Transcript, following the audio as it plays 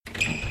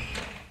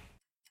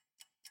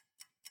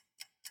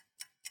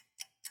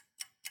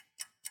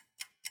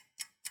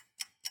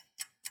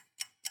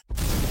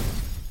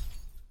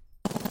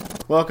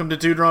Welcome to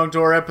Dude Wrong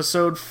Door,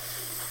 episode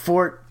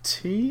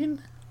 14?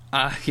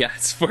 Yeah,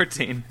 it's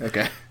 14.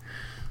 Okay.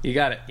 You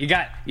got it.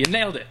 You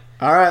nailed it.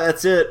 Alright,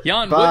 that's it.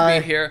 Jan Bye.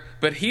 would be here,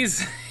 but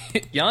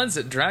Jan's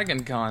at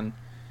Dragon Con.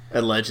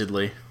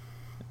 Allegedly.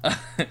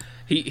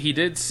 He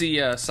did see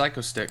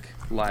Psychostick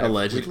live.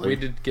 Allegedly. We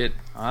did get,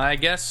 I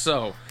guess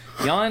so.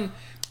 Jan,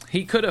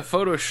 he could have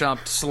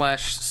photoshopped /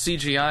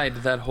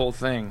 CGI'd that whole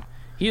thing.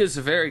 He is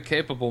a very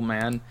capable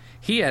man.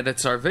 He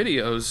edits our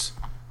videos,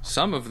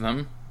 some of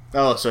them.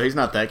 Oh, so he's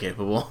not that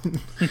capable.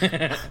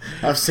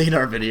 I've seen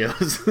our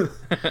videos.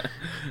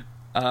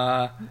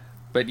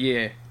 But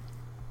yeah.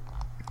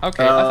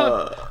 Okay,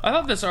 I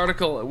thought this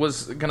article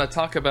was gonna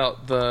talk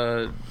about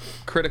the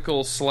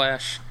critical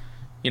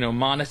 /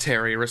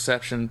 monetary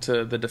reception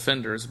to The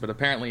Defenders, but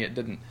apparently it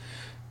didn't.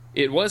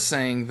 It was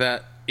saying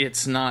that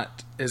it's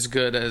not as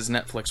good as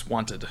Netflix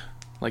wanted.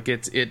 Like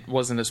it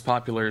wasn't as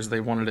popular as they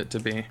wanted it to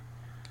be.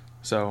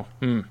 So,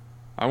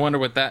 I wonder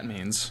what that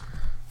means.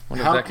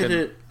 How could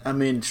it... I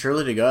mean,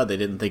 surely to God they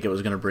didn't think it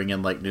was going to bring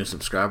in, new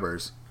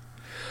subscribers.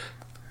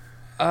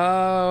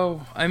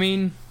 Oh, I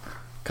mean...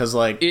 Because,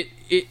 I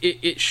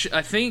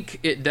think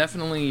it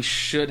definitely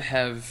should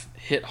have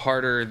hit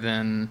harder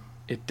than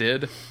it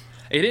did.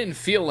 It didn't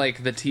feel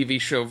like the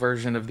TV show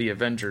version of The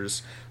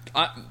Avengers.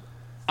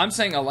 I'm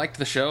saying I liked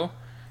the show,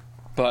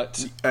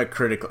 but...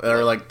 critical...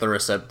 Or,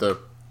 the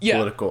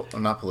political...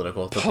 Not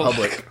political. The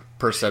public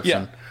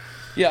perception.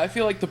 Yeah, I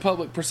feel like the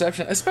public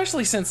perception,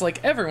 especially since,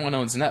 everyone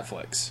owns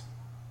Netflix.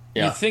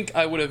 Yeah. You'd think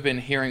I would have been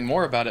hearing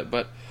more about it,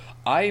 but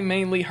I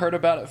mainly heard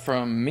about it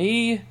from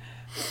me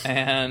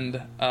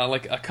and,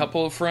 a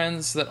couple of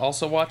friends that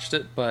also watched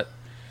it, but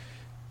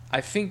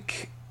I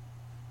think...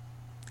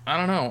 I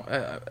don't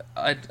know.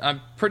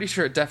 I'm pretty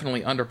sure it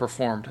definitely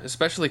underperformed,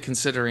 especially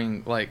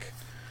considering,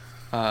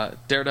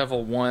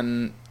 Daredevil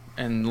 1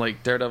 and,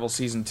 Daredevil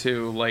Season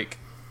 2,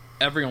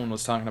 everyone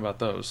was talking about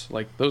those.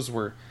 Those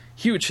were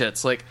huge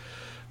hits.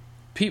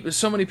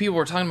 So many people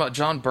were talking about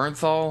Jon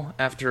Bernthal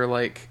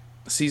after,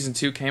 Season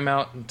 2 came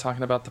out and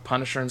talking about The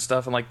Punisher and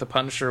stuff, and, The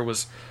Punisher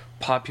was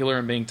popular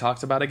and being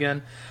talked about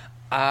again.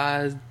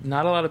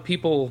 Not a lot of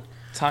people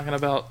talking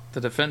about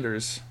The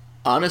Defenders.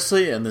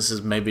 Honestly, and this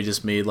is maybe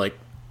just me,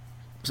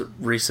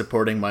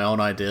 re-supporting my own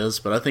ideas,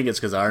 but I think it's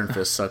because Iron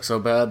Fist sucks so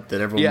bad that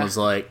everyone was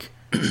like,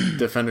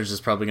 Defenders is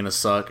probably going to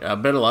suck. I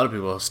bet a lot of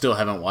people still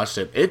haven't watched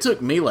it. It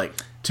took me,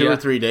 2 or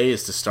 3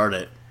 days to start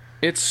it.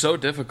 It's so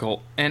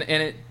difficult,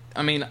 and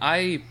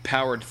I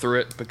powered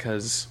through it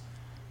because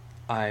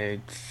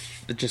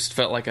it just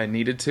felt like I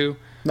needed to.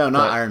 No,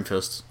 not Iron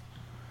Fist.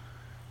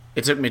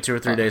 It took me 2 or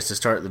 3 days to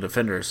start The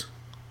Defenders.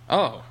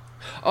 Oh,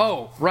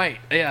 right.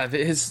 Yeah,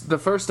 the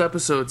first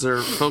episodes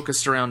are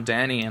focused around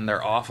Danny, and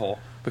they're awful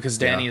because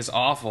Danny is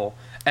awful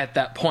at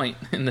that point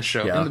in the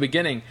show. Yeah. In the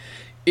beginning,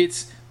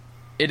 it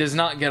does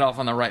not get off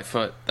on the right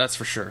foot, that's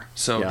for sure.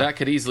 So that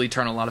could easily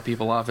turn a lot of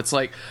people off. It's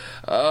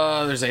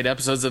there's 8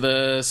 episodes of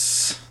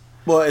this.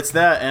 Well, it's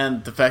that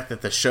and the fact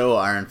that the show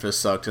Iron Fist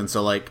sucked. And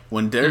so,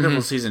 when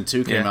Daredevil Season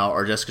 2 came out,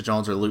 or Jessica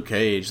Jones or Luke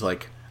Cage,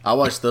 I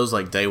watched those,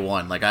 day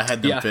one. I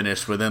had them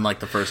finished within,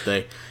 the first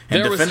day.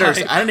 And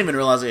Defenders, I didn't even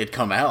realize it had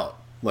come out.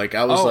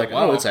 I was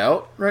wow. It's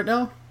out right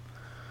now?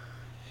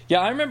 Yeah,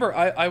 I remember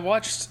I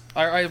watched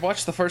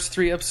the first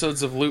 3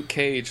 episodes of Luke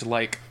Cage,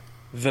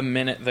 the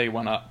minute they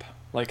went up.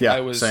 I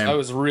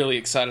was really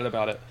excited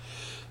about it.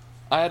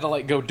 I had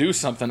to, go do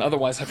something.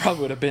 Otherwise, I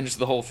probably would have binged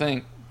the whole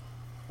thing.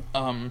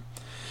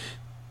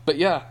 But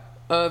yeah,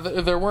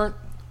 there weren't...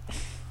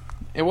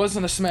 It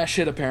wasn't a smash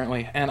hit,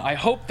 apparently. And I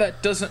hope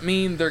that doesn't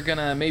mean they're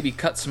gonna maybe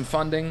cut some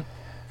funding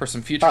for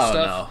some future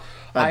stuff.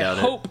 No. I doubt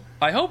it.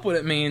 I hope what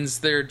it means,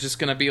 they're just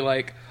gonna be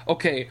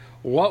okay,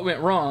 what went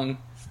wrong?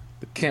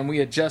 Can we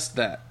adjust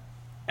that?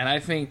 And I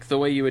think the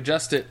way you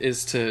adjust it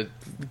is to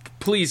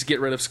please get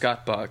rid of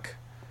Scott Buck.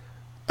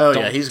 Oh,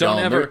 yeah, he's gone.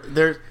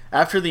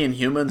 After the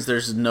Inhumans,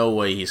 there's no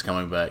way he's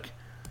coming back.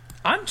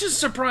 I'm just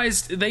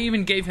surprised they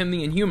even gave him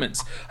the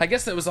Inhumans. I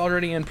guess that was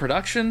already in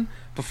production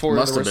before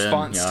the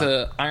response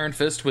to Iron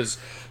Fist was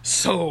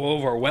so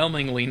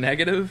overwhelmingly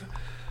negative.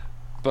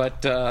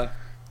 But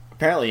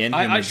apparently,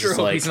 Inhumans I sure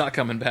hope he's not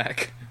coming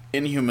back.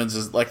 Inhumans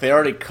is they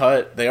already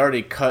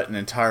cut an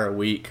entire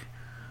week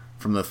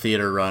from the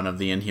theater run of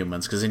the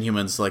Inhumans because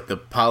Inhumans the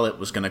pilot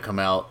was going to come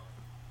out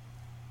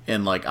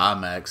in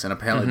IMAX, and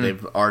apparently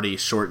they've already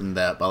shortened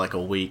that by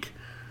a week.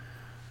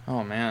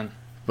 Oh man.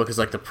 Because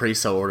the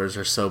pre-sale orders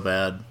are so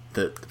bad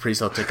that the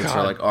pre-sale tickets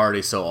are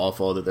already so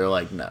awful that they're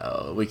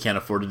no, we can't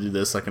afford to do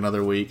this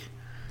another week.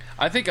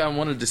 I think I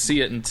wanted to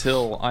see it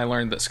until I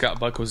learned that Scott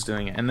Buck was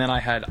doing it, and then I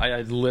had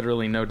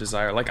literally no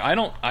desire. I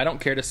don't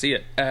care to see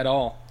it at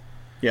all.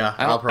 Yeah,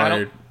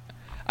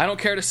 I don't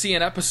care to see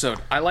an episode.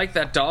 I like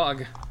that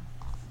dog.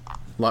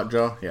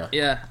 Lockjaw, yeah.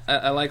 Yeah,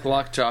 I like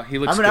Lockjaw. He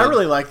looks good. I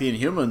really like the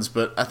Inhumans,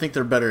 but I think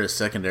they're better as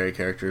secondary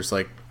characters.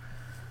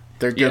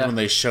 They're good when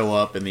they show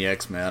up in the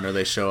X-Men, or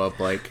they show up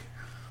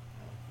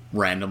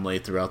randomly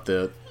throughout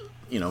the,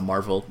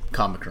 Marvel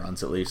comic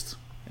runs at least.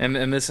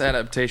 And this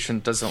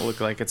adaptation doesn't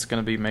look like it's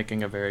going to be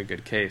making a very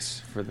good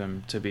case for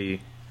them to be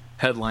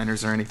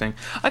headliners or anything.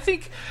 I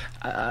think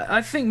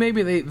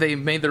maybe they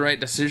made the right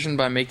decision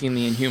by making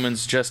the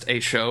Inhumans just a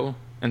show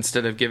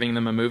instead of giving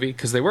them a movie,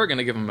 because they were going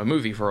to give them a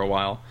movie for a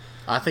while.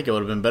 I think it would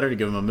have been better to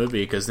give them a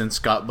movie, because then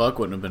Scott Buck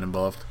wouldn't have been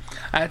involved.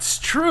 That's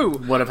true.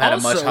 Would have had a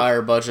much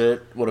higher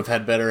budget, would have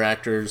had better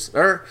actors.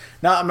 Or,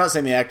 no, I'm not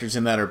saying the actors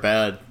in that are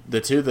bad.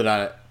 The two that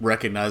I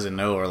recognize and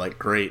know are, like,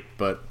 great,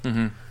 but...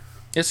 Yeah,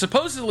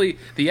 supposedly,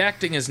 the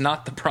acting is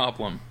not the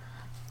problem.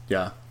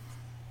 Yeah.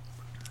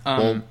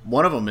 Well,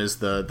 one of them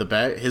is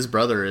his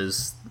brother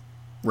is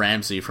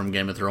Ramsay from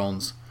Game of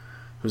Thrones,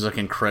 who's, like,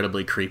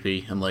 incredibly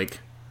creepy and,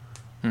 like,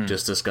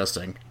 just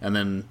disgusting. And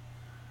then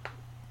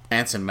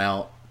Anson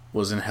Mount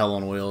was in Hell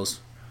on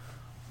Wheels.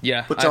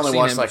 Yeah, which I only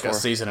watched like a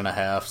season and a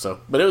half,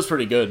 but it was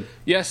pretty good.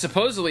 Yeah,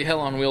 supposedly Hell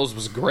on Wheels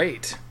was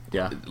great.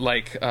 Yeah,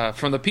 like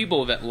from the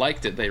people that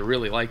liked it, they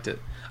really liked it.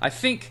 I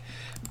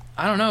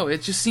don't know.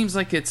 It just seems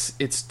like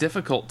it's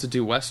difficult to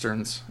do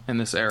westerns in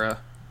this era.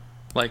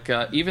 Like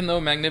even though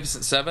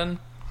Magnificent Seven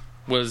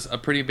was a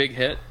pretty big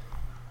hit,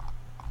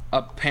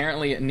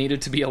 apparently it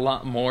needed to be a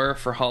lot more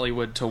for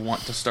Hollywood to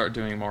want to start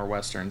doing more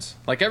westerns.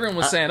 Like everyone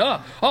was saying,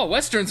 oh,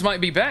 westerns might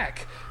be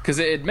back, because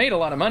it made a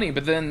lot of money.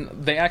 But then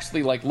they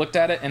actually like looked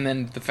at it, and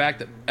then the fact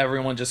that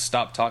everyone just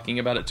stopped talking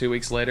about it 2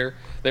 weeks later,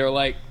 they were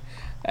like,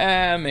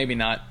 maybe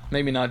not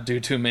do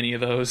too many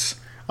of those.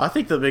 I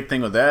think the big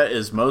thing with that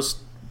is most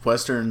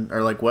westerns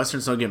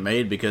don't get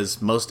made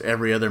because most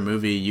every other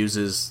movie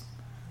uses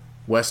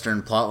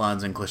western plot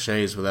lines and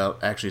cliches without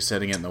actually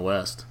setting it in the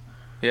West.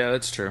 Yeah,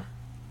 that's true.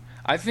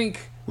 I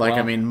think,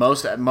 I mean,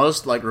 most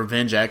like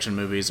revenge action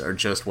movies are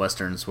just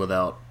westerns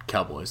without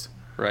cowboys.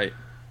 Right.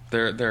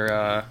 There's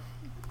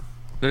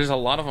a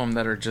lot of them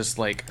that are just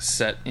like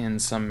set in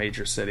some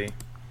major city.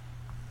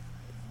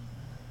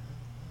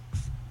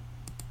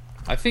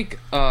 I think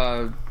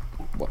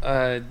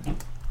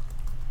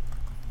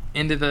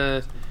Into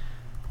the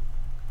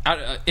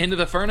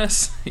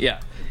Furnace, yeah.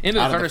 Into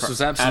the Furnace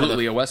was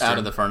absolutely a western. Out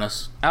of the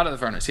Furnace. Out of the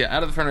Furnace, yeah.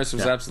 Out of the Furnace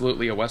was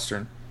absolutely a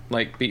western,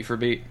 like beat for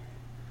beat.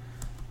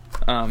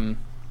 I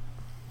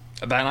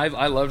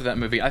loved that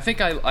movie. I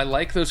think I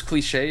like those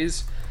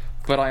cliches,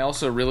 but I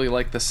also really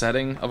like the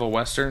setting of a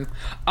western.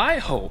 I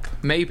hope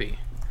maybe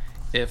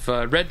if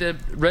Red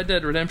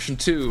Dead Redemption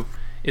 2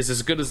 is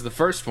as good as the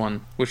first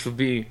one, which would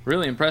be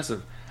really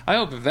impressive. I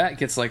hope if that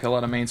gets like a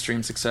lot of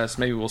mainstream success,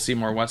 maybe we'll see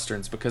more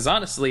westerns. Because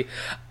honestly,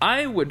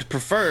 I would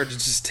prefer to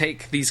just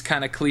take these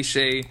kind of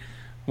cliche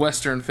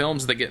western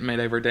films that get made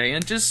every day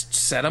and just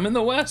set them in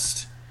the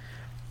West.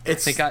 I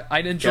think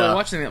I'd enjoy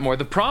watching that more.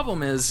 The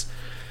problem is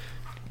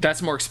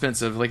that's more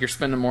expensive. Like, you're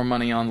spending more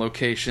money on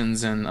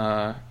locations and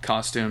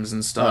costumes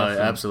and stuff.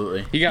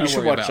 Absolutely. You got to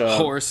worry about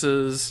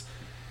horses.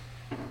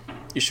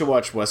 You should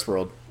watch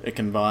Westworld. It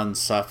combines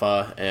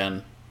sci-fi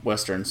and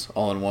westerns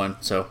all in one.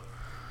 So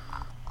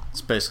it's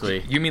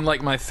basically... You mean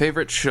like my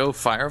favorite show,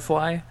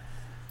 Firefly?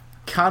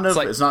 Kind of.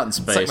 It's not in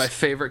space. It's like my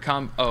favorite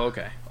Oh,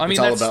 okay. I mean,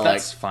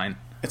 that's fine.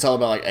 It's all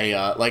about like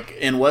AI. Like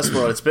in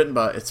Westworld,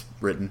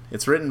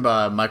 it's written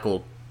by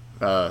Michael.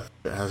 How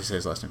do you say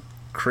his last name?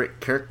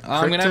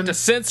 I'm gonna have to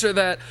censor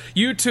that.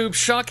 YouTube,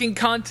 shocking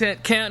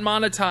content can't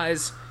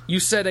monetize. You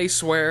said a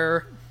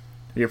swear.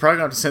 You're probably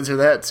gonna have to censor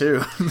that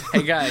too.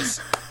 Hey guys,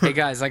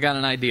 I got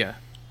an idea.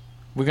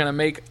 We're gonna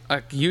make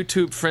a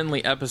YouTube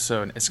friendly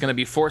episode. It's gonna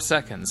be 4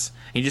 seconds.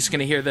 You're just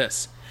gonna hear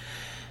this,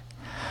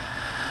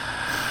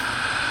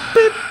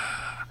 beep,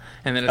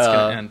 and then it's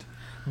gonna end.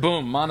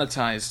 Boom,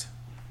 monetized.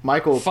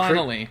 Michael,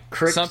 finally,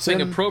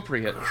 something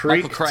appropriate.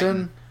 Michael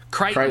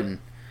Crichton.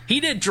 He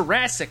did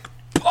Jurassic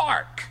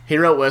Park. He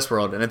wrote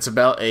Westworld, and it's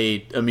about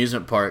a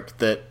amusement park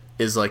that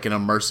is like an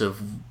immersive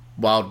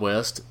Wild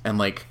West, and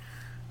like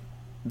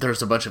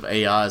there's a bunch of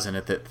AIs in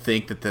it that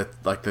think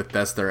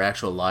that's their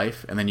actual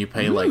life, and then you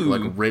pay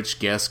like rich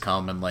guests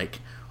come, and like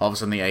all of a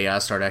sudden the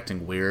AIs start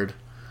acting weird,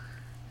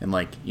 and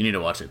like you need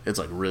to watch it. It's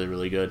like really,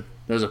 really good.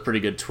 There's a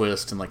pretty good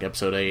twist in like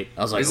episode 8.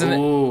 I was like,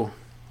 ooh.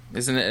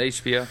 Isn't it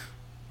HBO?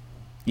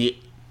 Yeah.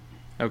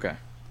 Okay.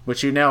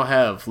 Which you now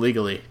have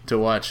legally to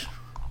watch.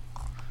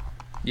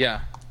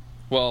 Yeah.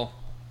 Well,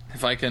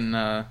 if I can,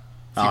 if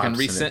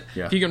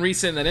you can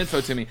resend that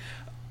info to me.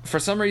 For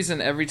some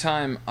reason, every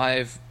time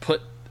I've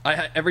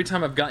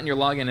gotten your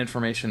login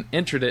information,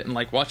 entered it, and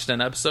like watched an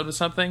episode of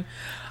something,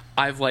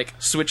 I've like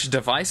switched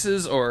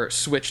devices or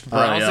switched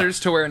browsers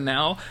to where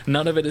now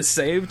none of it is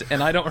saved,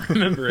 and I don't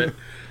remember it.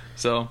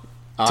 So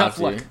tough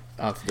luck.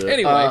 I'll have to do it.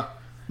 Anyway,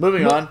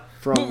 moving on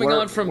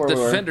from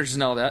Defenders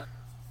and all that.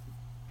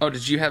 Oh,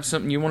 did you have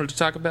something you wanted to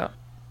talk about?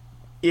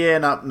 Yeah,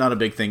 not a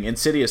big thing.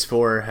 Insidious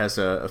 4 has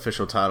an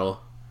official title.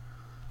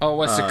 Oh,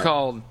 what's it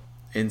called?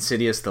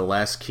 Insidious: The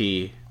Last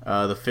Key.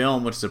 The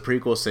film, which is a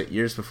prequel set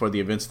years before the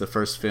events of the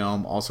first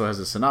film, also has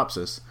a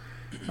synopsis.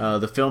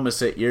 The film is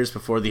set years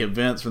before the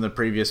events from the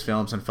previous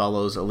films and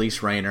follows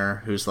Elise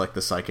Rayner, who's like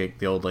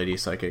the old lady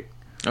psychic.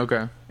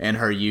 Okay. And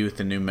her youth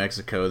in New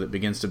Mexico that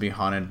begins to be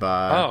haunted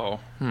by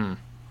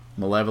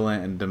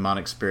malevolent and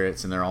demonic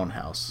spirits in their own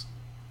house.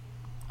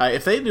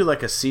 If they do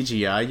like a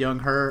CGI young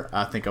her,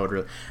 I think I would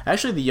really...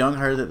 Actually, the young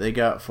her that they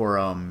got for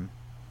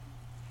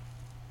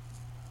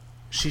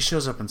she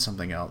shows up in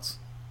something else.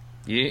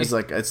 Yeah.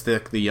 It's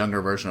the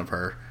younger version of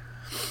her.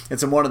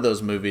 It's in one of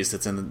those movies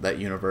that's in that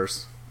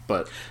universe.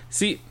 But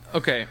see,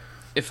 okay,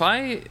 if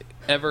I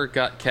ever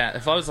got cast,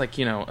 if I was like,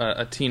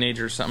 a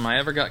teenager or something, I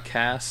ever got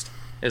cast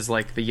as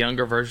like the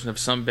younger version of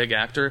some big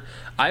actor,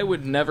 I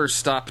would never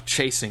stop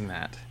chasing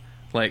that.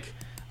 Like,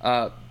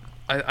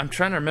 I'm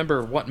trying to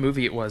remember what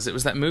movie it was. It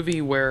was that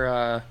movie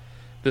where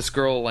this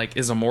girl like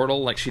is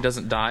immortal, like she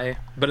doesn't die,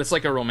 but it's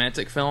like a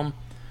romantic film.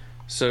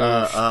 So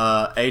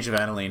Age of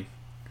Adeline.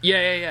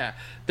 Yeah.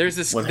 There's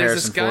this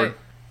guy. Ford.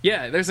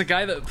 Yeah, there's a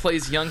guy that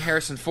plays young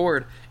Harrison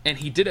Ford, and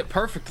he did it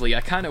perfectly. I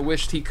kind of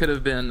wished he could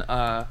have been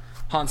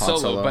Han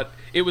Solo, but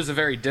it was a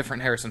very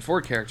different Harrison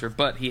Ford character.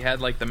 But he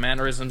had like the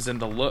mannerisms and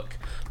the look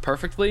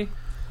perfectly.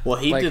 Well,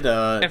 he did.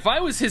 If I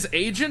was his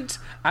agent,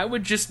 I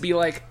would just be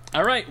like,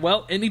 "All right,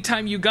 well,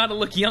 anytime you gotta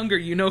look younger,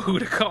 you know who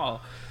to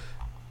call."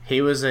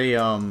 He was a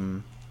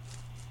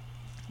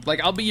like,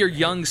 I'll be your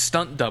young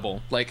stunt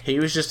double. Like, he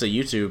was just a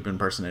YouTube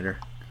impersonator.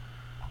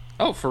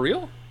 Oh, for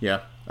real?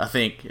 Yeah, I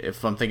think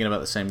if I'm thinking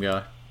about the same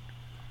guy.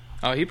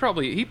 Oh, he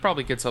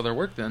probably gets other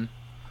work then.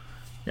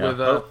 Yeah,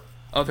 with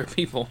other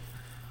people.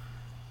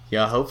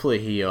 Yeah, hopefully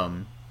he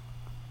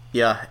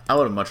yeah, I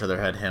would have much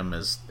rather had him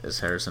as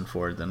Harrison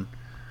Ford than.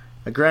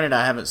 Granted,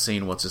 I haven't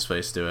seen what's his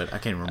face do it. I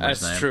can't remember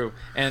his name. That's true.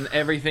 And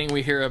everything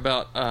we hear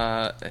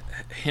about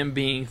him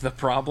being the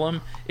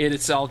problem,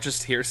 it's all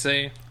just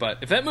hearsay. But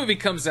if that movie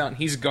comes out and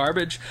he's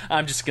garbage,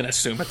 I'm just gonna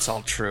assume it's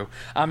all true.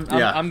 I'm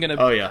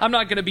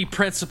not gonna be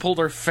principled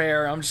or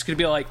fair. I'm just gonna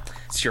be like,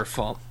 it's your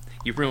fault.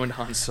 You ruined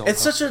Han Solo. It's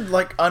such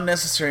a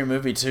unnecessary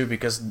movie too,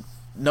 because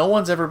no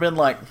one's ever been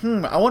like,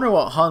 I wonder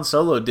what Han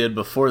Solo did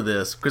before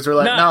this, because they're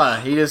like, nah,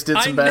 he just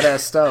did some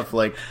badass stuff.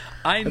 Like,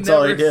 that's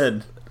all he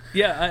did.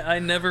 Yeah, I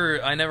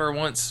never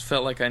once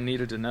felt like I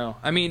needed to know.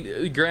 I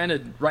mean,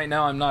 granted, right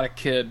now I'm not a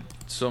kid,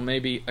 so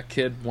maybe a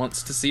kid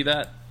wants to see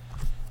that.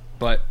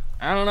 But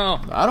I don't know.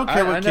 I don't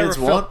care what kids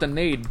want. I never felt the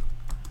need.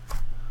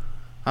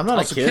 I'm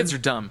not a kid. Kids are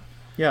dumb.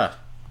 Yeah.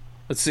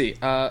 Let's see.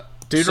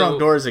 Dude Wrong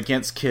Door is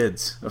against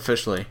kids,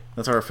 officially.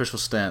 That's our official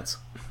stance.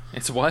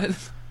 It's what?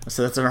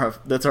 So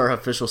that's our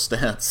official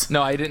stance.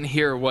 No, I didn't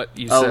hear what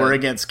you said. Oh, we're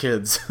against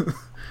kids.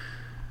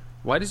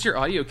 Why does your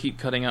audio keep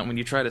cutting out when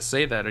you try to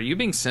say that? Are you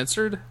being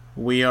censored?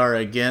 We are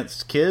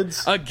against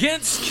kids?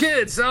 Against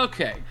kids,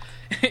 okay.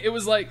 It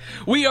was like,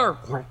 we are...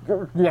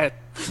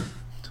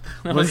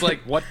 I was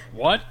like, what?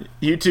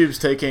 YouTube's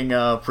taking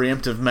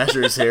preemptive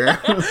measures here.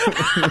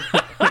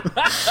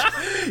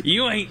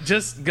 You ain't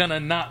just gonna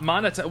not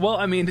monetize. Well,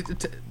 I mean,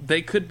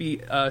 they could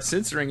be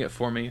censoring it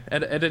for me,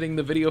 editing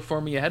the video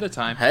for me ahead of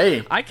time.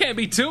 Hey. I can't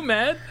be too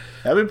mad.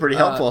 That'd be pretty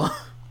helpful.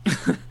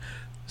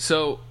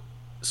 So,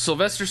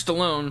 Sylvester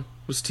Stallone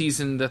was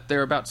teasing that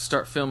they're about to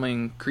start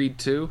filming Creed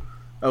 2.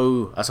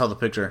 Oh, I saw the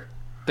picture.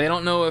 They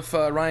don't know if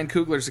Ryan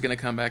Coogler's going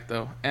to come back,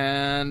 though.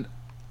 And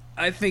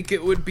I think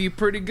it would be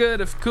pretty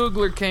good if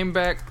Coogler came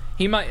back.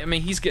 He might. I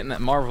mean, he's getting that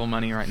Marvel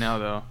money right now,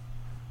 though.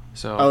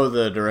 So. Oh,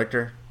 the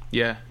director?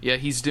 Yeah,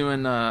 he's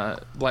doing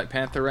Black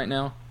Panther right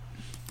now.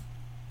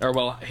 Or,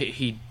 well,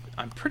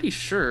 I'm pretty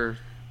sure...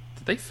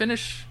 Did they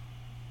finish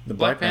the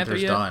Black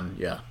Panther's yet? done,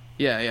 yeah.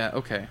 Yeah,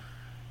 okay.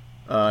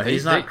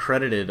 He's not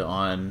credited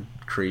on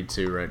Creed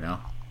 2 right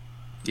now.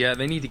 Yeah,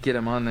 they need to get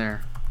him on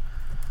there.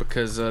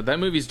 Because that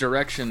movie's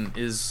direction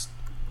is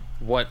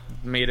what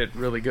made it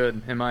really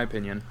good, in my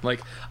opinion.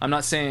 Like, I'm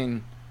not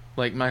saying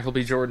like Michael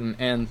B. Jordan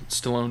and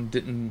Stallone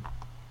didn't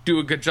do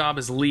a good job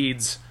as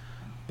leads,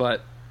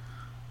 but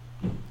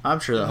I'm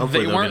sure that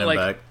hopefully they'll get him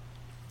back.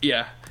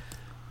 Yeah,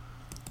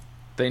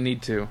 they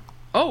need to.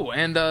 Oh,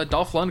 and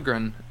Dolph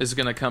Lundgren is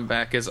going to come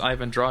back as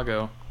Ivan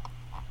Drago.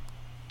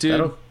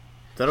 Dude,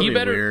 that'll be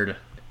weird.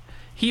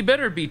 He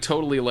better be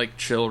totally like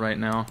chill right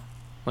now.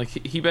 Like,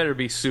 he better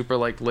be super,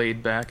 like,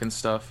 laid back and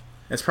stuff.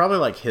 It's probably,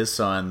 like, his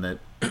son that...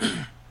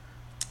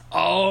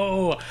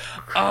 Oh,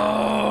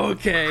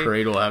 okay.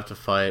 Creed will have to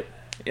fight.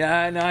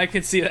 Yeah, no, I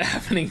can see that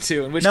happening,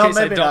 too. In which case,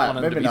 I don't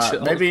want him to be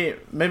chill.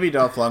 Maybe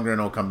Dolph Lundgren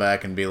will come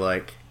back and be,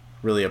 like,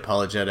 really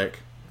apologetic.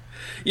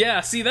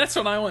 Yeah, see, that's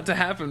what I want to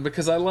happen,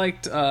 because I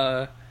liked...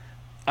 I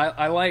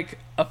like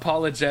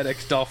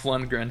apologetic Dolph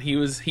Lundgren. He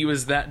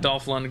was that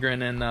Dolph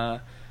Lundgren in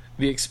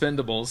The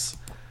Expendables.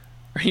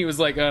 He was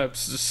like,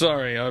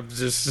 sorry, I'm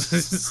just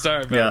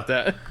sorry about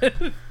that.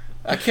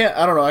 I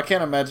don't know, I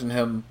can't imagine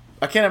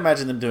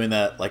them doing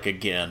that, like,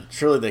 again.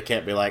 Surely they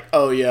can't be like,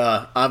 oh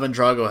yeah, Ivan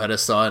Drago had a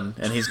son,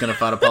 and he's gonna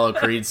fight Apollo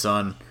Creed's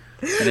son.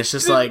 And it's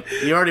just like,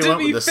 you already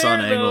went with the son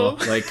angle.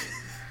 Like,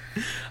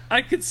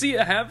 I could see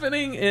it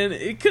happening, and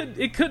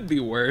it could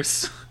be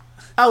worse.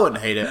 I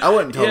wouldn't hate it. I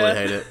wouldn't totally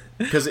hate it.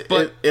 Because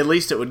at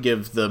least it would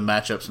give the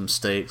matchup some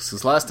stakes.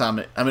 Because last time,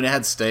 it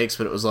had stakes,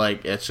 but it was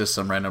like, it's just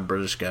some random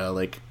British guy,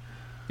 like...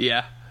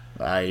 Yeah.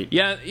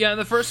 Yeah,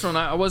 the first one,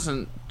 I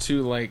wasn't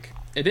too, like...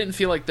 It didn't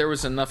feel like there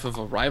was enough of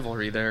a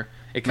rivalry there.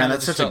 It kind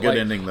of that's such a good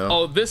ending, though.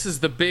 Oh, this is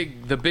the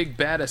big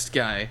baddest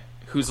guy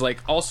who's, like,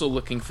 also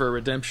looking for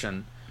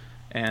redemption.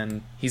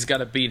 And he's got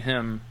to beat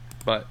him.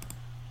 But,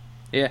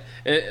 yeah,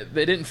 it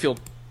didn't feel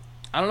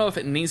I don't know if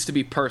it needs to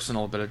be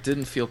personal, but it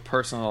didn't feel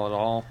personal at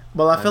all.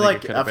 Well, I feel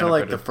like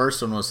the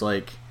first one was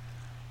like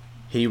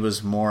he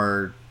was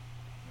more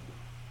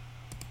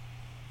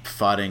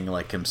fighting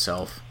like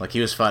himself. Like he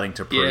was fighting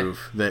to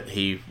prove that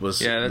he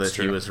was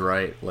he was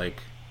right.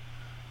 Like,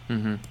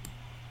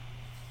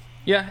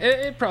 yeah,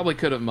 it probably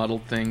could have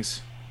muddled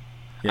things.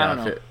 Yeah, I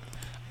don't know.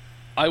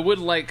 I would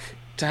like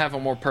to have a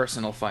more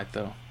personal fight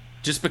though,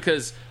 just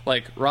because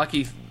like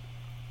Rocky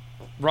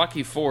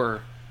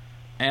 4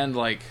 and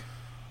like.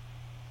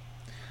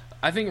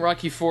 I think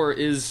Rocky 4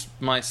 is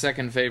my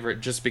second favorite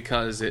just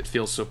because it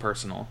feels so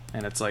personal.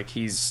 And it's like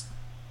he's,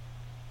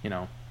 I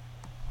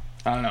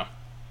don't know.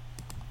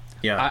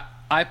 Yeah.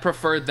 I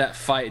preferred that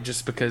fight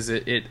just because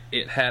it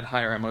had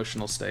higher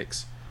emotional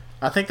stakes.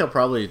 I think they'll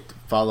probably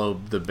follow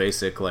the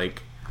basic,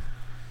 like,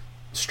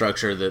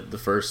 structure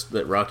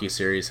that Rocky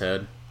series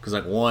had. Because,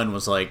 like, 1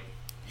 was, like,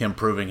 him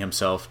proving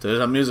himself. It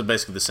was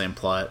basically the same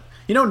plot.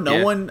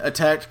 No one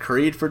attacked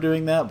Creed for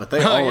doing that, but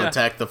they all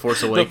attacked The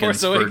Force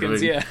Awakens for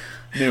doing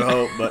New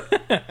Hope.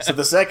 But so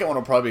the second one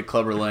will probably be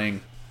Clubber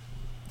Lang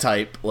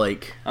type,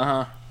 like.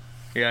 Yeah.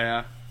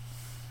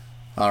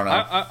 I don't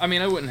know. I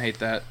mean, I wouldn't hate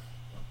that.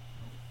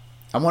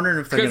 I'm wondering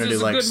if they're gonna do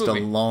like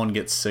Stallone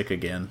gets sick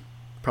again.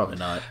 Probably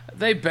not.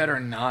 They better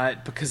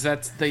not, because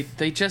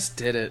they just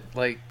did it.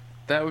 Like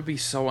that would be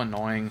so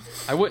annoying.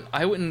 I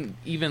wouldn't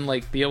even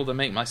like be able to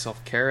make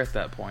myself care at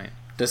that point.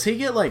 Does he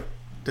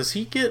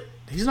get?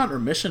 He's not in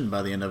remission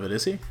by the end of it,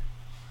 is he?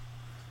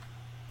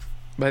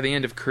 By the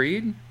end of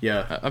Creed?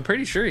 Yeah. I'm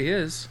pretty sure he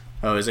is.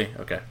 Oh, is he?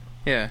 Okay.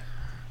 Yeah.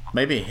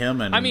 Maybe him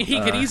and... I mean, he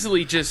could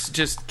easily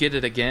just get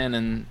it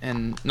again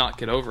and not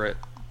get over it.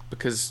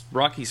 Because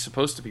Rocky's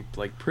supposed to be,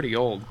 like, pretty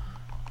old.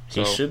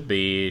 So. He should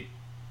be...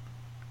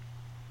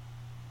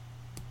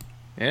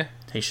 Yeah.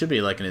 He should be,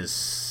 like, in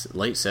his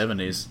late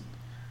 70s.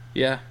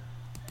 Yeah.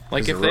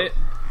 Like,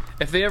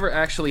 if they ever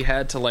actually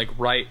had to, like,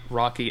 write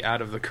Rocky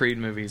out of the Creed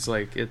movies,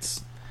 like,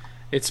 it's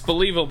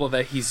believable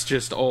that he's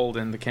just old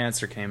and the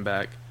cancer came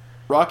back.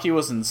 Rocky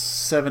was in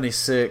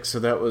 76, so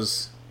that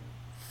was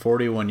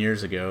 41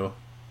 years ago.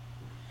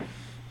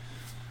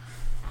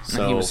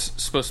 So and he was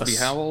supposed to be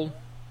how old?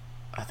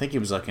 I think he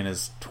was like in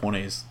his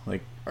 20s,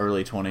 like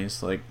early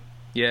 20s, like.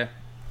 Yeah.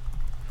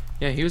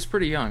 Yeah, he was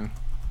pretty young.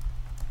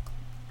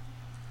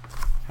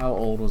 How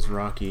old was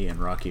Rocky in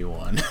Rocky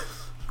 1?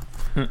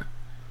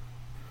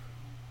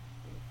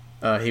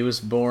 He was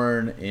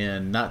born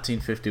in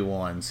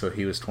 1951, so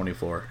he was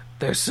 24.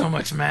 There's so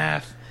much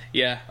math.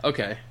 Yeah,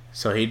 okay.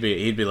 So he'd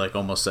be like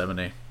almost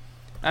 70.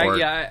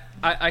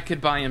 I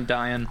could buy him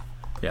dying.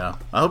 Yeah.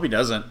 I hope he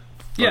doesn't.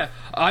 Yeah,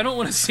 I don't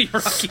want to see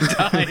Rocky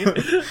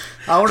die.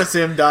 I want to see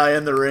him die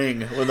in the ring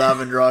with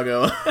Ivan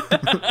Drago.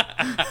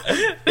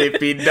 If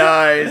he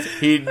dies,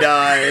 he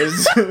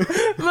dies.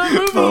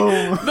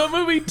 The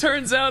movie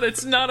turns out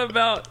it's not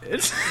about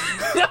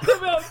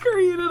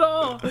Creed at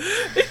all.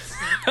 It's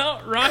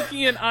about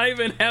Rocky and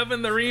Ivan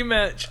having the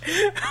rematch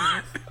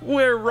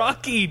where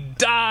Rocky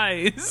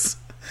dies.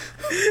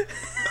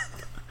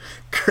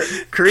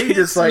 Creed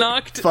just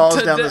like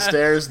falls down the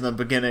stairs in the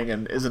beginning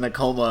and is in a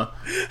coma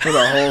for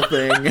the whole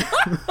thing.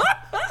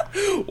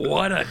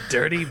 What a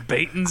dirty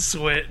bait and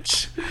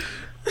switch!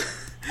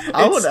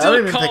 I don't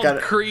even think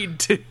I'd Creed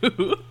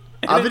 2.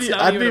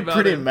 I'd be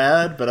pretty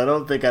mad, but I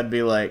don't think I'd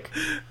be like,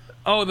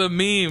 oh, the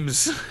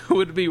memes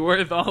would be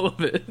worth all of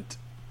it.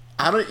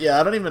 I'd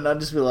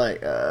just be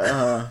like,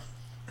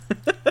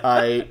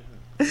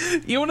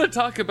 You want to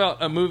talk about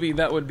a movie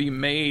that would be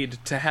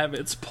made to have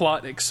its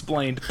plot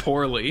explained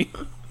poorly?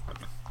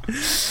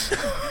 It's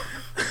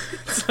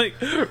like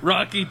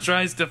Rocky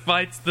tries to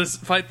fight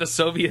the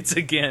Soviets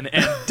again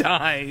and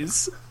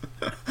dies.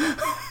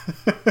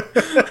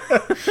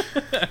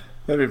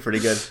 That'd be pretty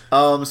good.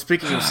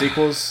 Speaking of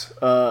sequels,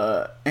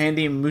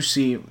 Andy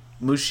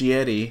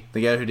Muschietti,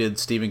 the guy who did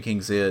Stephen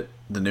King's It,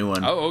 the new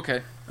one. Oh,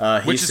 okay.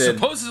 Which is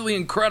supposedly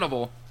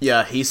incredible.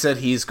 Yeah, he said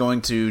he's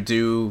going to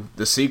do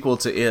the sequel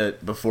to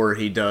It before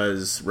he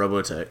does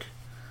Robotech.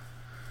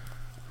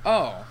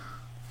 Oh.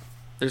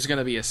 There's going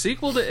to be a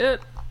sequel to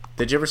It?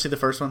 Did you ever see the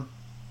first one?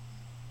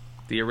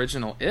 The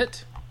original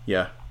It?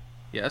 Yeah.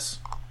 Yes.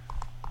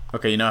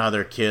 Okay, you know how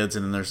they're kids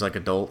and then there's like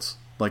adults?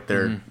 Like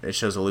it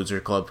shows a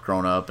loser club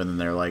grown up and then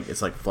they're like,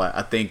 it's like flat.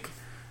 I think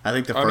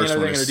the first one is... Are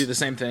they going to do the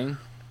same thing?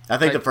 I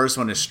think the first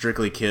one is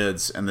strictly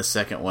kids and the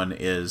second one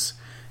is...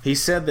 He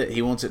said that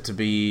he wants it to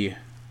be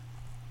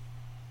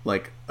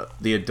like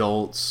the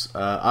adults.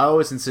 I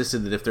always insisted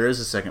that if there is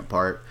a second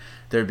part,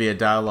 there'd be a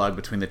dialogue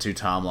between the two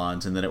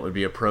timelines, and then it would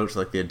be approached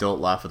like the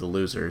adult life of the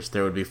losers.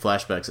 There would be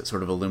flashbacks that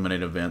sort of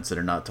illuminate events that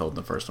are not told in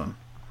the first one.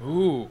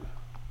 Ooh.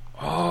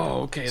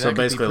 Oh, okay. So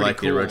basically like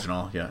cool. The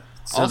original, yeah.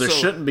 So also, there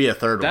shouldn't be a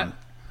third one.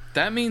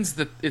 That means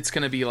that it's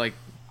going to be like...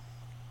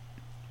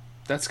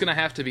 That's going to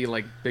have to be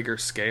like bigger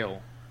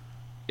scale.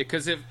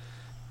 Because if...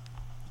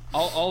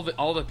 All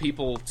the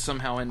people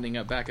somehow ending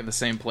up back in the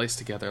same place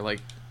together, like...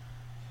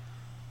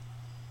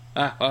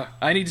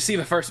 I need to see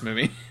the first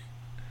movie.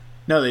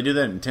 No, they do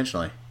that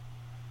intentionally.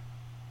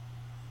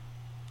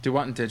 Do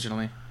what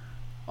intentionally?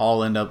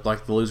 all end up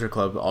like the loser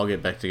club, all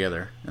get back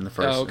together in the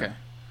first. Oh, okay.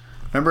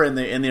 Remember in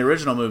the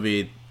original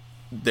movie,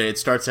 it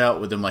starts out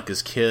with them like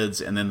as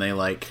kids, and then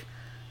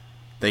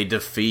they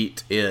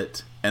defeat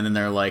it, and then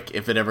they're like,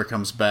 if it ever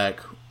comes back,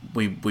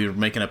 we're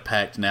making a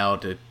pact now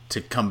to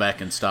come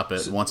back and stop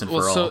it once and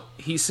for all. So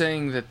he's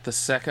saying that the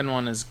second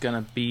one is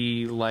gonna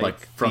be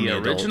like from the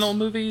original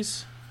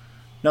movies?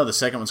 No, the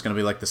second one's gonna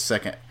be like the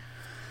second.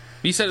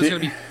 You said it was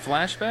gonna be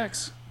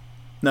flashbacks?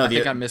 No, I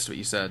think I missed what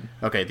you said.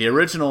 Okay, the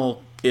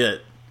original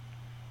It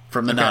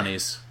from the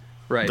 90s.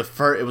 Right.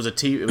 It was a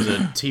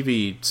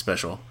TV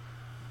special.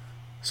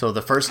 So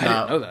the first night,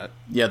 I didn't know that.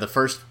 Yeah,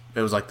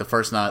 it was like the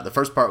first night. The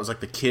first part was like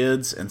the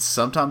kids and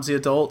sometimes the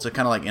adults. It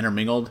kind of like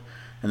intermingled,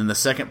 and then the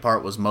second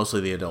part was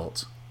mostly the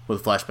adults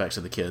with flashbacks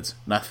of the kids.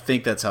 And I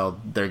think that's how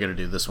they're going to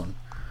do this one.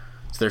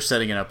 So they're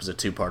setting it up as a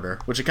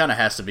two-parter, which it kind of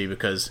has to be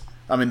because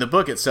I mean the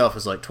book itself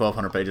is like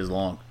 1,200 pages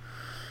long.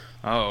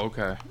 Oh,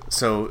 okay.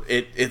 So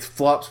it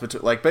flops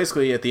between like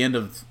basically at the end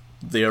of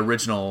the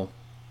original,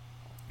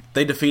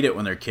 they defeat it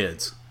when they're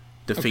kids.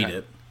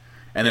 It.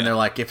 And then they're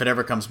like, if it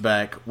ever comes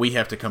back, we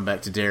have to come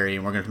back to Derry,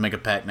 and we're going to make a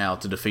pact now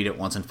to defeat it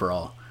once and for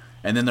all.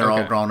 And then they're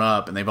all grown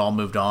up, and they've all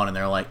moved on, and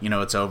they're like,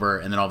 it's over,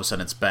 and then all of a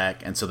sudden it's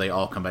back, and so they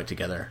all come back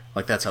together.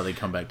 Like, that's how they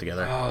come back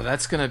together. Oh,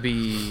 that's going to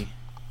be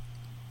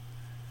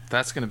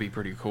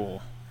pretty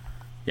cool.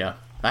 Yeah.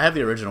 I have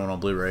the original one on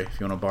Blu-ray, if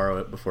you want to borrow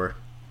it before,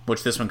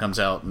 which this one comes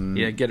out.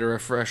 Yeah, get a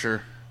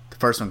refresher. The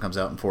first one comes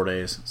out in 4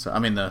 days. So I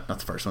mean, not the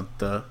first one,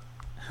 the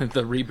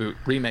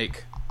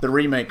remake. The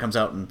remake comes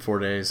out in 4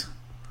 days.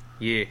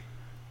 Yeah.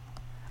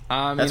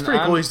 That's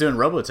pretty cool. He's doing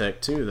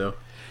Robotech too, though.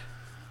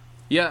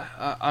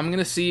 Yeah, I'm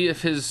gonna see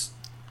if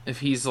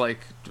he's like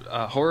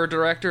a horror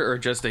director or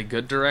just a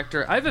good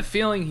director. I have a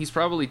feeling he's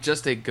probably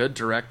just a good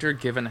director,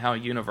 given how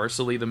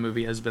universally the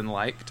movie has been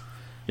liked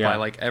by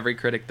like every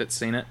critic that's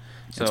seen it.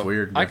 So it's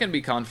weird. I can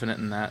be confident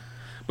in that.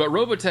 But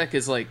Robotech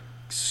is like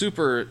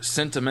super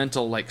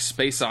sentimental, like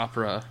space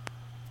opera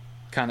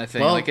kind of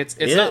thing. Well, like it's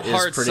not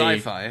hard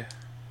sci-fi.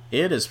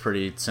 It is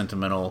pretty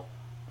sentimental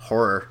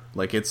horror.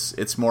 Like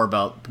it's more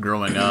about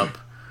growing up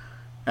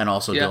and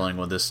also dealing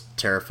with this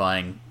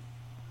terrifying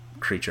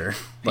creature.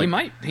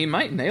 Like, he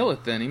might nail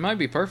it then. He might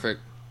be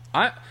perfect.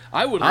 I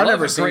would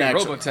love a great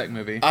Robotech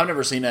movie. I've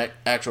never seen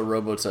actual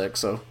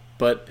Robotech,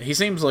 but he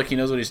seems like he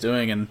knows what he's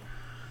doing, and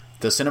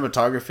the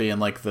cinematography and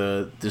like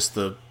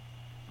the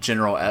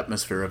general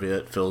atmosphere of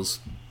it feels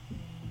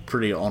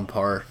pretty on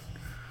par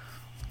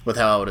with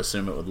how I would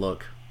assume it would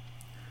look.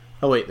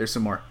 Oh wait, there's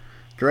some more.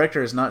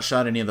 Director has not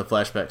shot any of the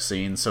flashback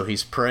scenes, so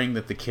he's praying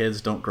that the kids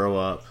don't grow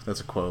up.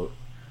 That's a quote.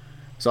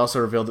 It's also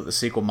revealed that the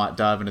sequel might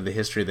dive into the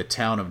history of the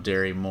town of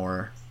Derry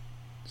more,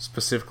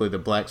 specifically the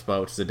Black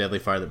Spot, which is a deadly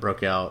fire that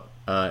broke out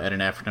at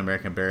an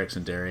African-American barracks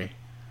in Derry.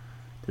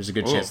 There's a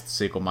good chance that the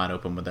sequel might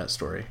open with that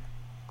story.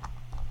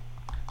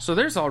 So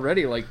there's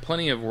already like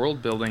plenty of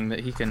world building that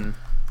he can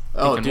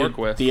work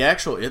with. The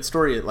actual It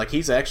story, like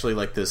he's actually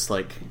like this,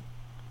 like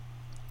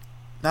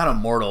not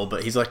immortal,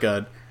 but he's like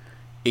a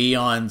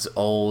eons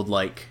old,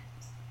 like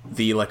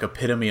the like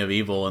epitome of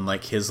evil, and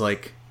like his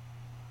like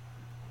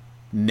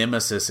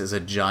nemesis is a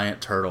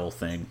giant turtle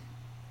thing,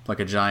 like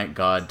a giant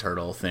god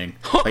turtle thing.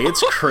 Like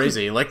it's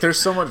crazy. Like there's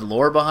so much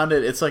lore behind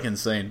it. It's like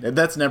insane.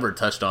 That's never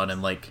touched on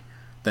in like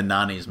the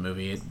 90s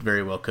movie. It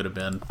very well could have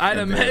been. I'd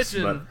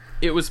imagine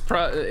it was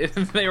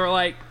they were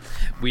like,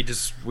 we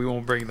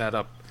won't bring that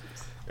up.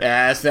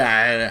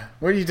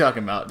 What are you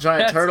talking about?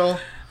 Giant turtle?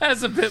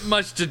 That's a bit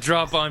much to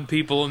drop on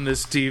people in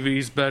this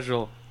TV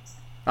special.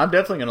 I'm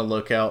definitely gonna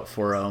look out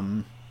for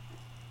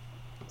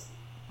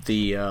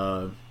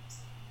the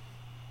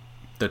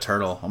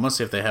turtle. I'm gonna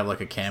see if they have like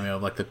a cameo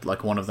of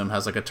like one of them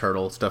has like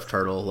a stuffed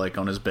turtle like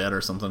on his bed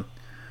or something.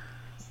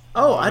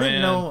 Oh, I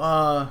didn't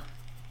know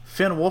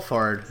Finn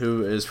Wolfhard,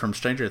 who is from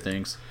Stranger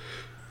Things,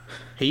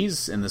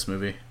 he's in this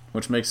movie,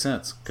 which makes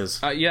sense because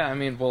yeah, I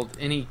mean, well,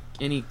 any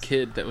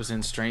kid that was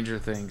in Stranger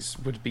Things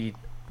would be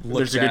looked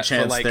there's a good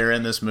chance for, like, they're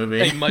in this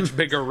movie. A much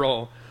bigger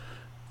role.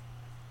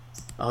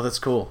 Oh, that's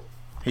cool.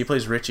 He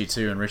plays Richie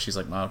too, and Richie's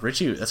like, wow.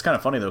 Richie. That's kind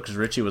of funny though, because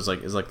Richie is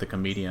like the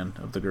comedian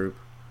of the group.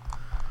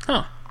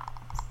 Huh.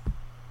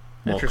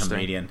 Well,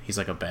 comedian. He's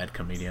like a bad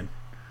comedian.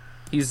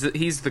 He's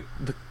the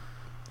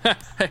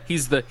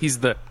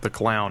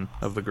clown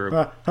of the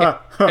group.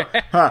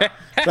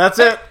 That's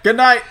it. Good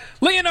night.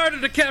 Leonardo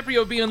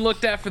DiCaprio being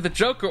looked at for the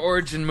Joker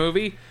origin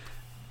movie.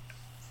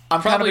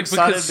 I'm probably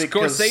kind of excited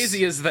because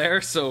Scorsese is there,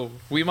 so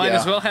we might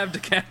as well have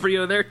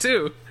DiCaprio there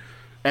too.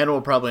 And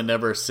we'll probably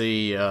never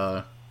see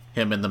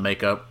him in the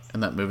makeup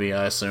in that movie,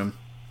 I assume.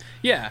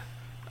 Yeah.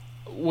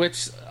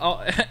 Which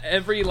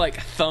every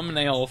like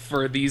thumbnail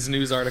for these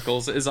news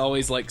articles is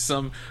always like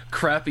some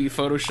crappy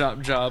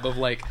Photoshop job of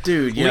like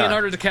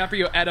Leonardo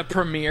DiCaprio at a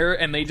premiere,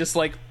 and they just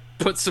like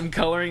put some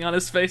coloring on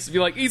his face and be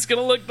like, he's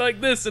gonna look like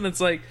this, and it's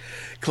like,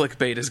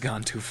 clickbait has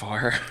gone too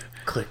far.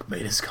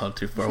 Clickbait has gone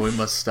too far. We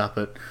must stop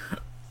it.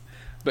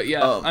 But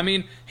yeah, I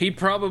mean, he'd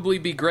probably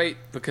be great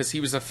because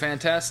he was a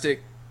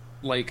fantastic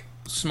like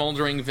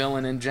smoldering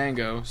villain in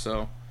Django,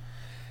 so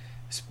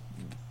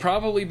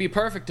probably be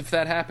perfect if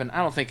that happened. I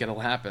don't think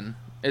it'll happen,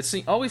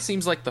 always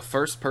seems like the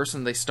first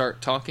person they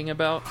start talking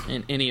about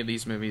in any of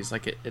these movies.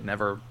 Like it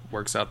never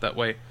works out that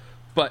way.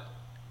 But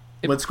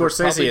with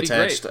Scorsese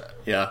attached,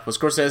 with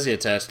Scorsese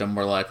attached, I'm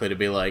more likely to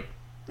be like,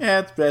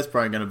 yeah, that's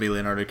probably going to be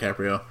Leonardo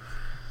DiCaprio.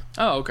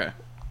 Oh, okay.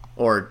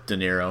 Or De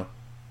Niro,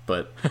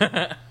 but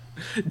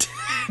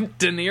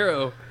De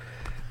Niro,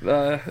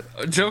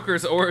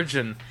 Joker's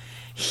origin.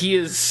 He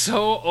is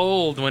so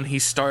old when he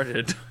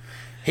started.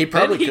 He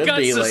probably could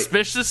be like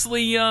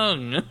suspiciously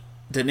young.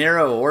 De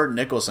Niro or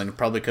Nicholson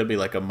probably could be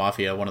like a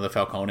mafia, one of the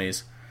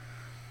Falcones.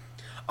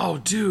 Oh,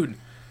 dude,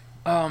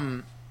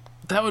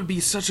 that would be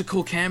such a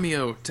cool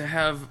cameo to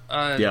have.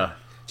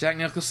 Jack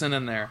Nicholson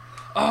in there.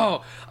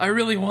 Oh, I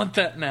really want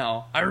that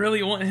now. I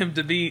really want him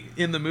to be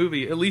in the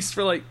movie, at least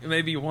for like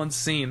maybe one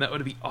scene. That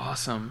would be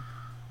awesome.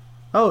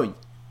 Oh,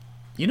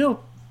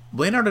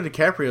 Leonardo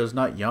DiCaprio is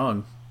not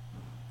young.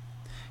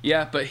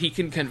 Yeah, but he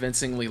can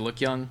convincingly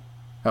look young.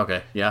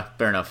 Okay, yeah,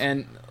 fair enough.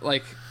 And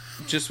like,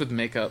 just with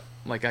makeup,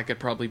 like I could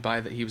probably buy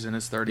that he was in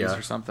his 30s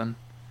or something.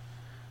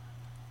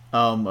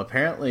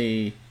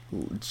 Apparently,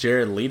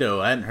 Jared Leto.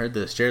 I hadn't heard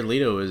this. Jared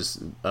Leto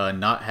is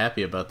not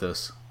happy about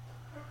this.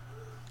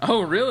 Oh,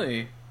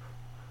 really?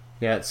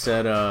 Yeah, it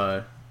said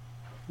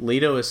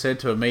Leto is said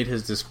to have made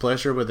his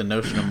displeasure with the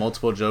notion of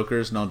multiple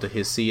Jokers known to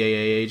his CAA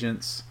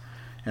agents,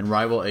 and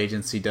rival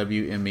agency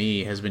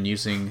WME has been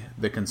using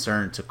the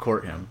concern to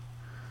court him.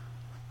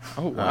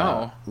 Oh,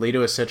 wow.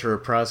 Leto is set to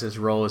reprise his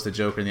role as the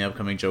Joker in the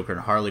upcoming Joker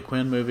and Harley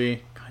Quinn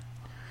movie. God.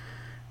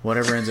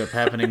 Whatever ends up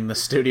happening, the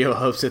studio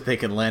hopes that they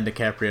can land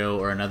DiCaprio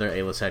or another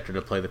A-list actor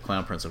to play the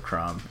Clown Prince of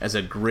Crime as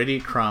a gritty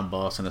crime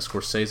boss in a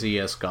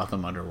Scorsese-esque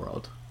Gotham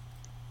underworld.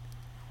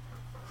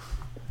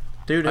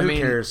 Dude, who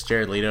cares,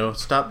 Jared Leto?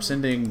 Stop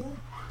sending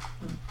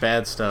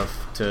bad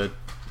stuff to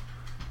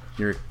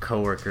your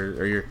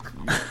coworker or your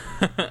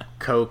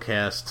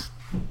co-cast.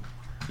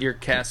 Your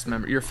cast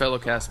member, your fellow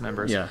cast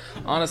members. Yeah.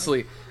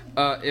 Honestly,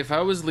 if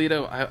I was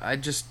Leto, I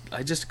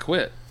just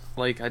quit.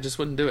 Like, I just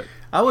wouldn't do it.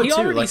 I would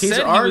too. Like, he's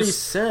already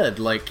said,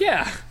 like,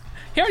 yeah.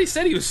 He already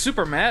said he was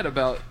super mad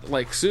about,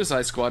 like,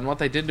 Suicide Squad and what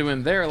they did to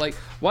him there. Like,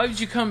 why would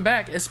you come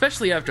back?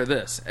 Especially after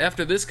this.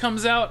 After this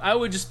comes out, I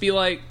would just be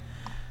like,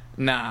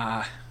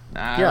 nah.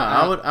 Yeah,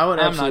 I would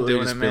absolutely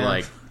just be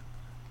like,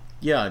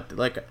 yeah,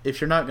 like, if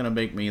you're not gonna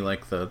make me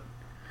like the,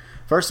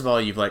 first of all,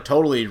 you've like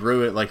totally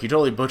ruined, like you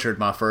totally butchered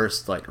my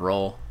first like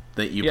role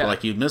that you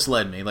like you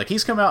misled me. Like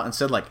he's come out and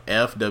said like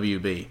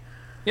FWB.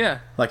 Yeah.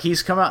 Like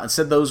he's come out and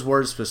said those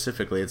words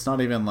specifically. It's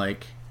not even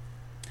like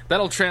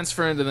that'll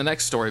transfer into the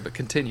next story, but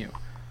continue.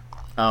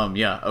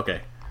 Yeah,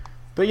 okay.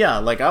 But yeah,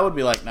 like I would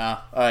be like, nah,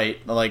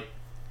 alright, like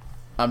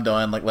I'm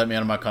done, like let me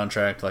out of my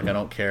contract, like I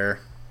don't care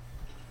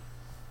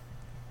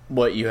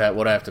what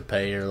I have to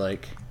pay or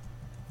like.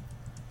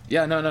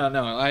 Yeah, no.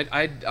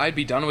 I'd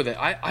be done with it.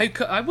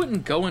 I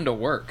wouldn't go into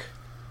work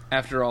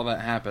after all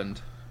that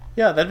happened.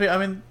 Yeah, that'd be. I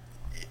mean,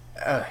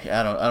 I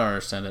don't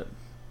understand it.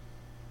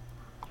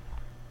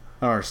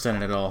 I don't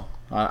understand it at all.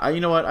 You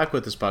know what? I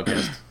quit this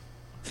podcast.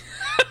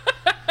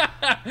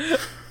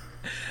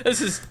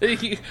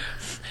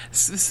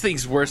 This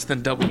thing's worse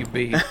than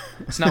WB.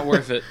 It's not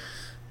worth it.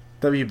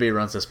 WB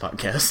runs this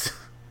podcast.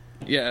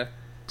 Yeah.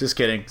 Just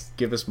kidding.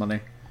 Give us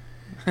money.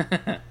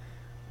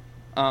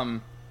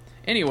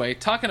 Anyway,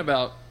 talking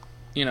about,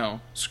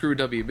 screw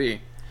WB.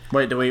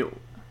 Wait, do we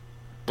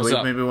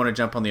maybe want to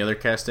jump on the other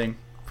casting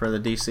for the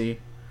DC?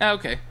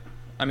 Okay.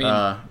 I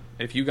mean,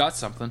 if you got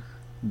something.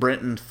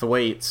 Brenton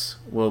Thwaites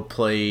will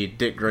play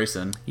Dick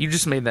Grayson. You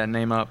just made that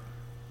name up.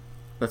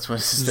 That's what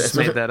you just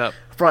made that up.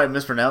 I probably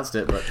mispronounced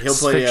it, but he'll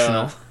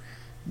play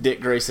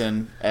Dick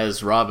Grayson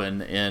as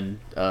Robin in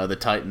the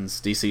Titans,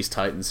 DC's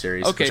Titans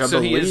series. Okay, so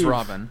he is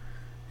Robin.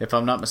 If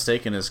I'm not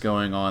mistaken, is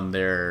going on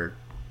their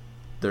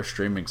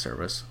streaming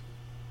service.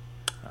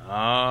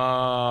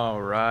 Oh,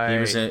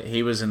 right.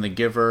 He was in The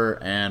Giver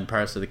and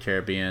Pirates of the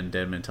Caribbean,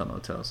 Dead Men Tell No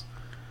Tales.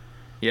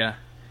 Yeah.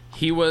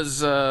 He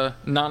was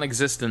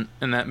non-existent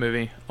in that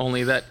movie.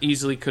 Only that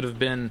easily could have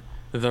been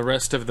the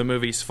rest of the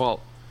movie's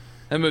fault.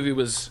 That movie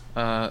was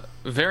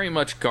very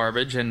much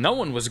garbage, and no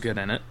one was good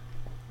in it.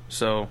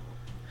 So,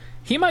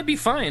 he might be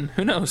fine.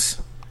 Who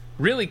knows?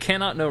 Really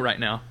cannot know right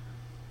now.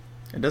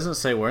 It doesn't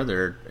say where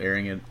they're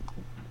airing it.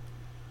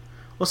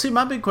 Well, see,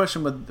 my big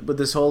question with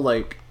this whole,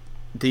 like,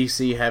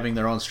 DC having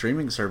their own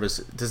streaming service,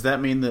 does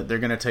that mean that they're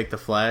going to take The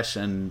Flash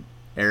and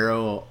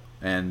Arrow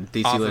and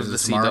DC off Legends of the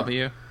tomorrow?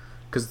 CW?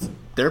 Because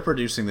they're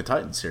producing the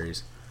Titan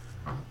series.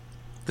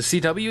 The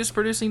CW is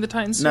producing the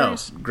Titan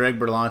series? No, Greg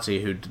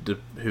Berlanti,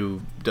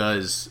 who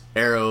does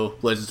Arrow,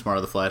 Legends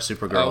Tomorrow, The Flash,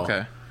 Supergirl. Oh,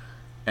 okay.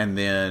 And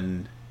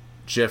then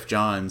Jeff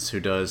Johns, who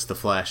does The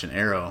Flash and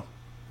Arrow,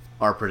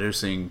 are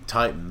producing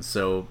Titans,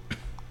 so...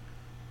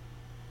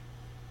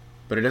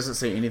 But it doesn't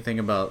say anything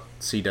about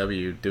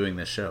CW doing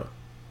this show.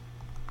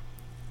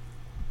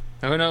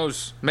 Who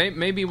knows?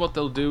 Maybe what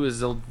they'll do is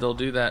they'll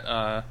do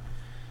that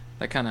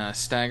that kind of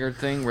staggered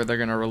thing where they're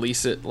gonna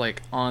release it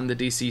like on the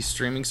DC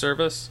streaming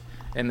service,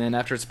 and then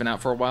after it's been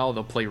out for a while,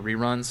 they'll play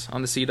reruns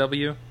on the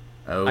CW.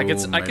 Oh, I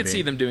could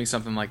see them doing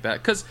something like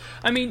that because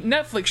I mean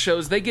Netflix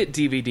shows they get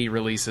DVD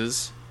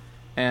releases,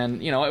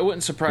 And, it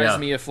wouldn't surprise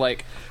me if,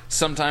 like,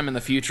 sometime in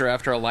the future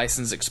after a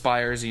license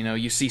expires,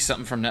 you see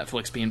something from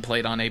Netflix being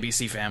played on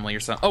ABC Family or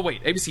something. Oh,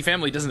 wait, ABC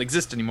Family doesn't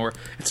exist anymore.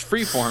 It's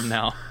Freeform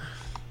now.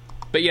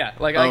 But yeah,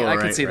 like, I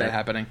could see that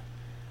happening.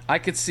 I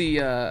could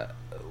see,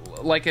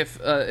 like, if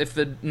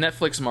the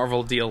Netflix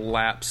Marvel deal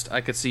lapsed,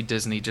 I could see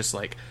Disney just,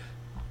 like,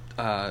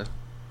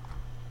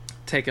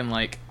 taking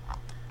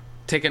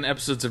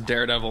episodes of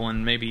Daredevil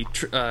and maybe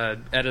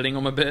editing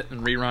them a bit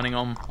and rerunning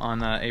them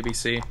on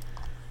ABC.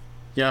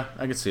 Yeah,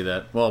 I could see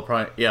that. Well,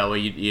 probably. Yeah, well,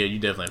 you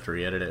definitely have to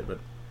re-edit it, but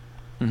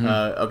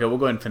okay, we'll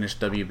go ahead and finish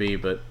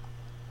WB,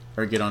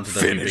 or get on to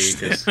WB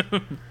because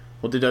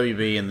we'll do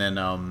WB and then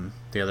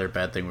the other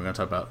bad thing we're going to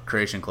talk about,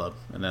 Creation Club,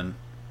 and then.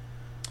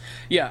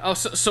 Yeah. Oh,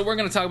 so we're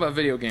going to talk about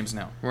video games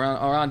now. We're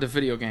on to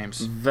video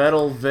games.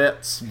 Vettel,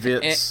 Vits.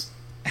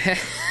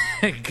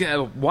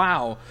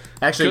 Wow.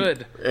 Actually,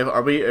 good.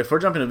 If we're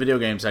jumping to video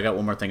games, I got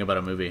one more thing about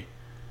a movie.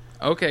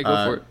 Okay,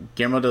 go for it.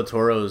 Guillermo del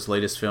Toro's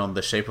latest film,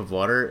 The Shape of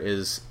Water,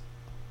 is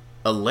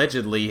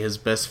allegedly his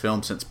best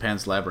film since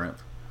Pan's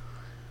Labyrinth.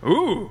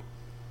 Ooh.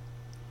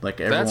 Like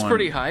everyone, that's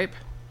pretty hype.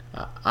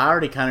 I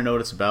already kind of know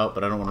what it's about,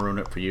 but I don't want to ruin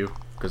it for you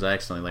because I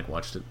accidentally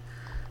watched it.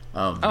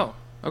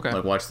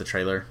 Okay. Watched the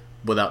trailer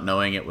without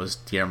knowing it was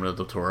Guillermo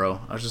del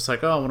Toro. I was just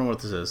like, oh, I wonder what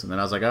this is, and then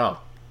I was like, oh,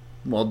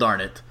 well,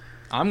 darn it.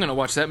 I'm gonna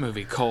watch that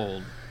movie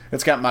cold.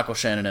 It's got Michael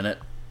Shannon in it.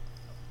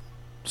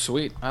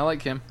 Sweet, I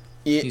like him.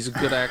 Yeah. He's a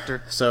good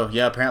actor. So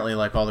yeah, apparently,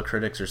 like all the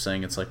critics are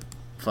saying, it's like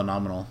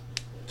phenomenal.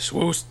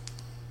 Swoost.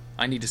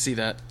 I need to see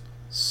that.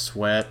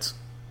 Sweat.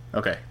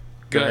 Okay.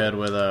 Go ahead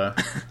with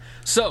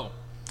So,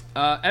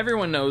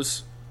 everyone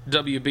knows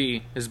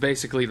WB is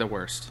basically the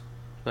worst.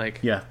 Like,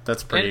 yeah,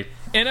 that's pretty.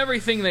 In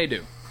everything they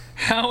do.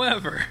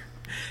 However,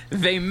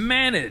 they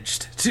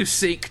managed to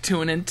sink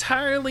to an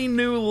entirely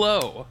new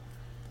low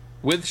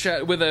with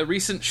a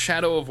recent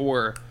Shadow of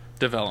War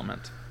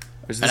development.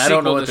 There's the sequel, I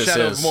don't know what the this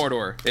Shadow is. of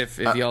Mordor. If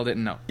y'all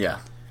didn't know. Yeah,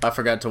 I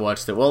forgot to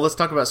watch that. Well, let's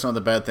talk about some of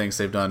the bad things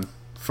they've done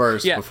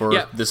first before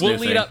this new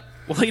thing.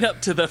 We'll lead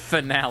up to the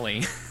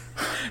finale.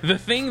 The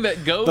thing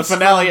that goes the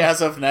finale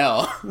as of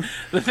now.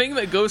 The thing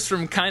that goes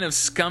from kind of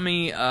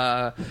scummy,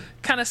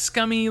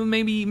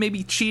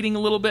 maybe cheating a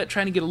little bit,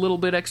 trying to get a little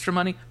bit extra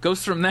money,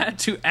 goes from that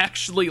to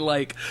actually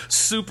like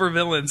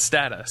supervillain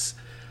status.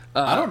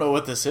 I don't know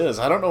what this is.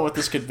 I don't know what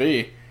this could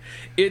be.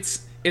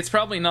 It's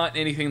probably not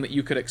anything that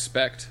you could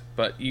expect,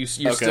 but you're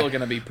still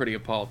going to be pretty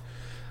appalled.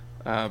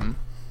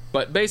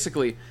 But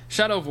basically,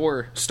 Shadow of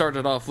War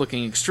started off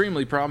looking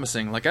extremely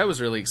promising. Like, I was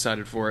really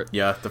excited for it.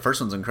 Yeah, the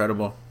first one's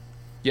incredible.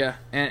 Yeah,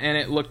 and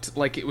it looked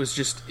like it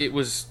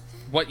was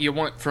what you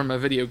want from a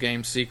video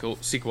game sequel.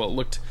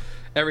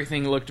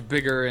 Everything looked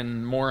bigger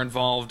and more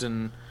involved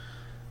and,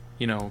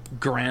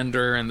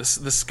 grander, and the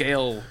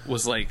scale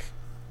was, like,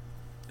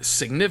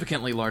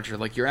 significantly larger.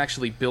 Like, you're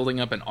actually building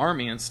up an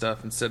army and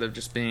stuff instead of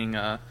just being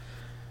the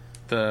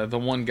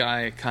one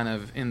guy kind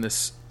of in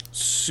this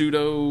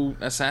pseudo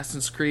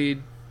Assassin's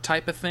Creed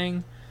type of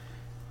thing.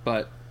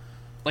 But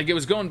like, it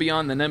was going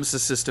beyond the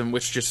Nemesis system,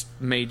 which just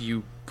made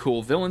you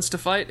cool villains to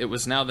fight. It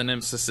was now the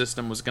Nemesis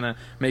system was going to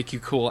make you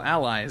cool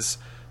allies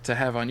to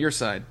have on your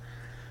side.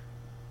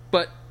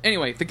 But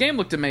anyway, the game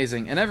looked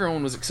amazing, and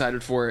everyone was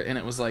excited for it, and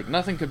it was like,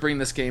 nothing could bring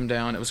this game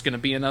down. It was going to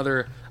be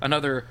another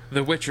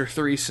The Witcher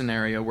 3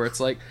 scenario, where it's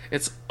like,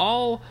 it's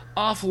all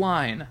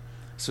offline.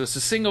 So it's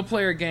a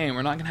single-player game.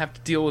 We're not going to have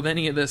to deal with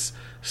any of this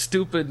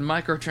stupid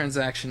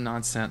microtransaction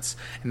nonsense.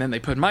 And then they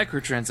put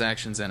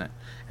microtransactions in it.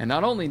 And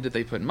not only did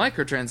they put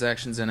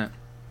microtransactions in it,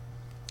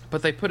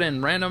 but they put in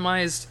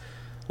randomized,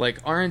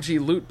 like, RNG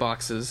loot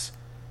boxes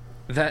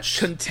that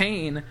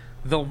contain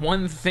the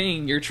one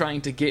thing you're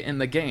trying to get in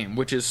the game,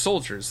 which is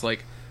soldiers,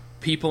 like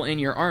people in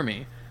your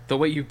army. The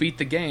way you beat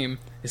the game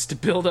is to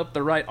build up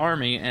the right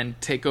army and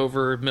take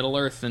over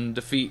Middle-earth and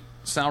defeat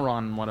Sauron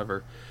and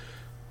whatever.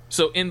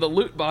 So in the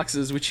loot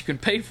boxes, which you can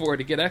pay for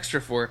to get extra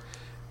for,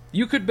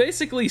 you could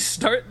basically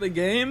start the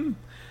game,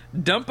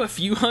 dump a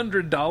few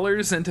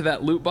 $100s into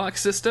that loot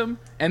box system,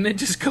 and then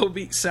just go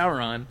beat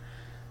Sauron.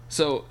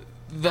 So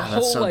the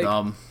whole, that's so like,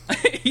 dumb.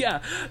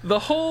 Yeah, the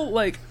whole,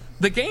 like,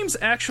 the game's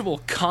actual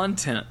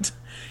content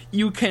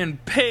you can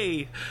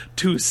pay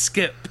to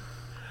skip.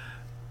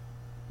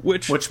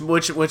 Which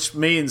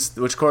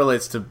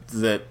correlates to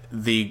that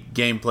the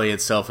gameplay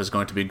itself is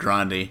going to be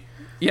grindy.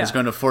 Yeah. It's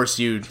going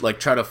to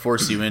try to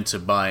force you into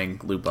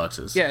buying loot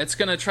boxes. Yeah, it's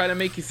going to try to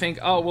make you think,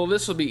 oh, well,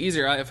 this will be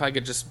easier if I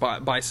could just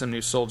buy some new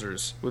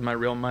soldiers with my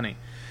real money.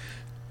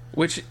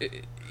 Which,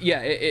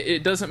 yeah,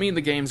 it doesn't mean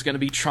the game's going to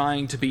be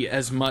trying to be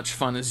as much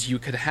fun as you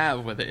could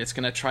have with it. It's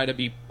going to try to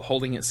be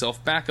holding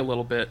itself back a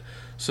little bit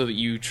so that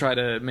you try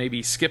to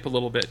maybe skip a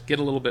little bit, get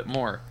a little bit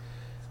more.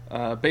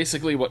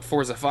 Basically what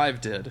Forza 5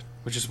 did,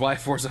 which is why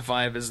Forza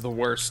 5 is the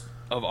worst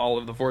of all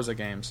of the Forza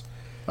games.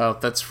 Oh,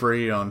 that's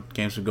free on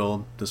Games with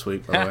Gold this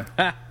week, by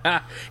the way.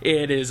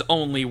 It is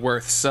only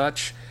worth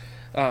such.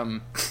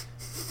 But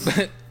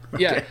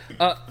yeah,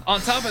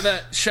 on top of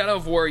that, Shadow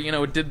of War,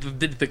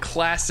 did the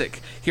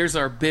classic, here's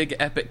our big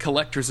epic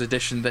collector's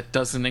edition that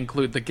doesn't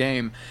include the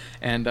game,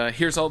 and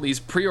here's all these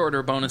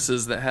pre-order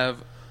bonuses that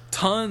have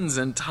tons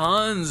and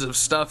tons of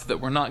stuff that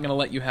we're not going to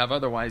let you have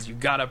otherwise. You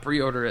got to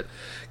pre-order it.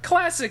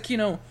 Classic,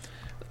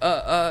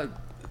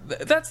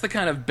 that's the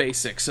kind of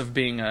basics of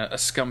being a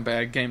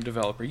scumbag game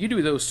developer. You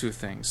do those two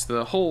things.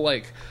 The whole,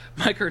 like,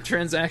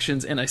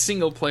 microtransactions in a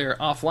single-player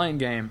offline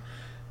game,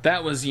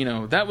 that was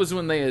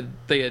when they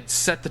had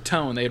set the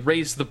tone. They had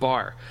raised the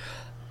bar.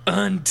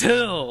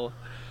 Until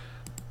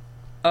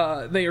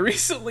they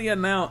recently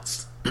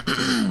announced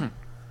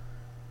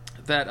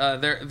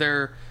that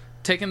they're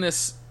taking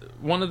this.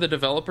 One of the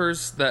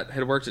developers that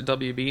had worked at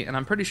WB, and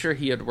I'm pretty sure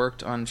he had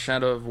worked on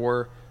Shadow of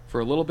War for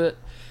a little bit.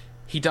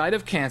 He died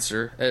of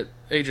cancer at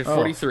age of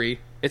 43.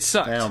 It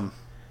sucked. Damn.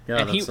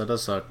 Yeah, that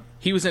does suck.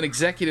 He was an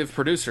executive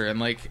producer, and,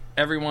 like,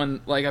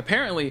 everyone, like,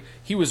 apparently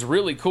he was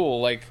really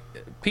cool. Like,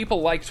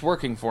 people liked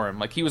working for him.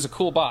 Like, he was a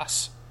cool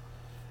boss.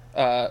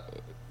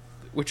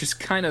 Which is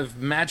kind of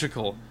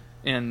magical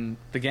in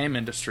the game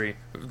industry.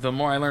 The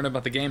more I learn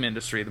about the game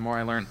industry, the more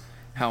I learn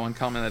how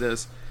uncommon that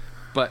is.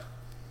 But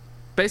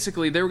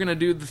basically, they were going to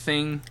do the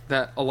thing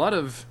that a lot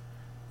of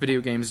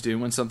video games do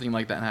when something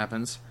like that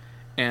happens,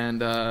 and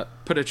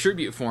put a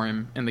tribute for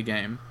him in the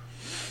game.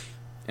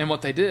 And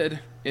what they did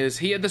is,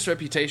 he had this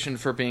reputation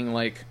for being,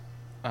 like,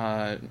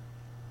 kind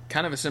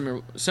of a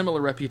similar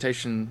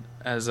reputation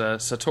as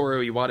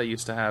Satoru Iwata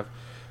used to have,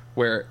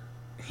 where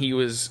he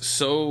was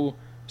so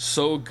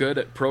good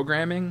at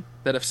programming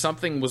that if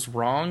something was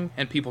wrong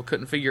and people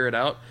couldn't figure it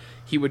out,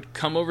 he would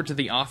come over to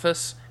the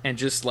office and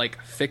just,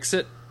 like, fix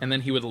it, and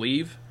then he would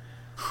leave.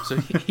 So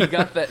he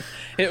got that.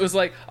 It was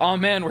like, oh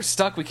man, we're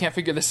stuck, we can't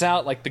figure this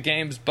out, like, the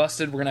game's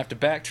busted, we're gonna have to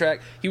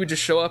backtrack. He would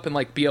just show up and,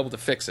 like, be able to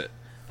fix it.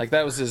 Like,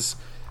 that was his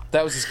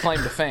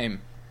claim to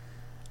fame.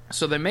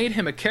 So they made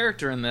him a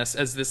character in this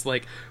as this,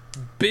 like,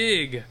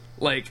 big,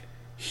 like,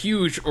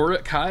 huge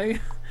Uruk-hai,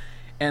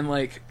 and,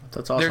 like,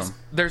 that's awesome.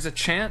 There's a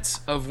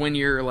chance of when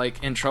you're,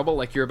 like, in trouble,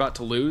 like you're about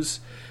to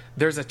lose,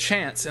 there's a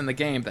chance in the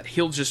game that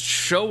he'll just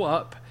show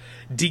up,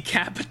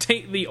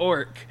 decapitate the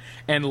orc,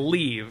 and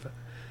leave.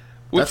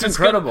 That's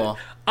incredible.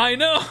 I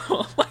know.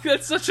 Like,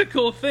 that's such a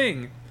cool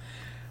thing.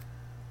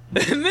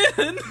 And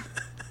then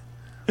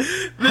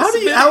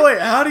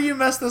how do you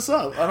mess this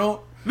up? I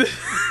don't. The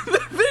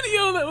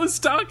video that was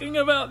talking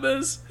about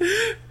this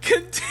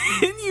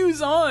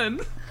continues on.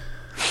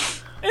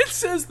 It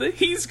says that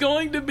he's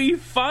going to be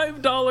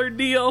 $5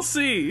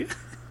 DLC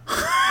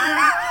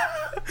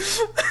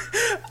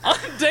on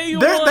day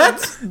one.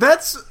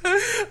 That's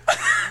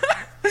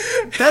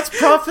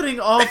profiting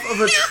off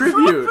of a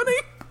tribute.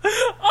 Profiting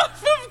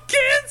off of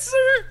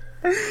cancer.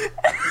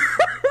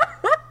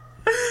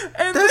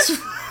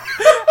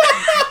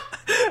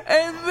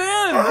 And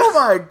then, oh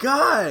my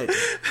god!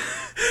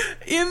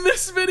 In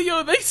this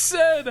video, they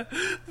said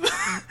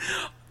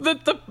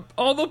that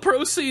all the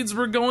proceeds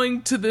were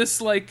going to this,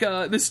 like,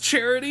 this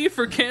charity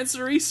for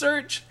cancer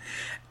research,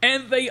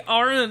 and they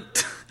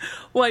aren't.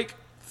 Like,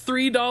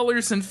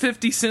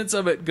 $3.50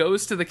 of it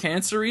goes to the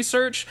cancer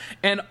research,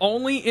 and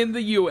only in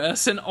the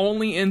US and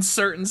only in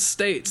certain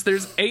states.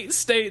 There's 8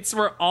 states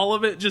where all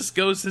of it just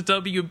goes to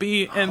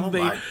WB, and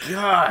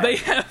they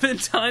have in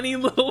tiny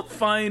little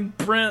fine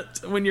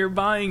print when you're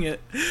buying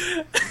it.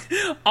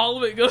 All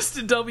of it goes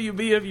to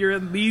WB if you're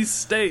in these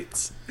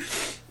states.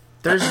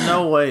 There's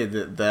no way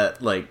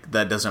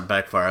that doesn't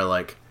backfire,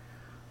 like,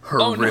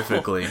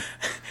 horrifically. Oh, no.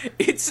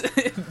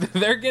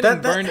 They're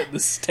getting burned at the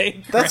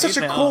stake. That's right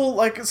such a now. cool,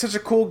 like, such a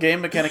cool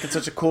game mechanic and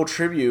such a cool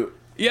tribute.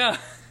 Yeah,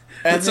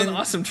 it's an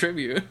awesome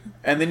tribute.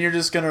 And then you're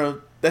just gonna.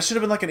 That should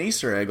have been like an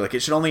Easter egg. Like, it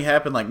should only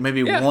happen, like,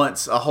 maybe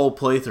once a whole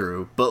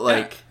playthrough. But,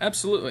 like,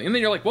 absolutely. And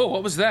then you're like, whoa,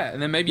 what was that?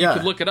 And then maybe you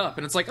could look it up,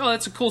 and it's like, oh,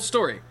 that's a cool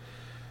story.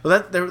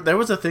 Well, there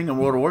was a thing in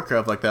World of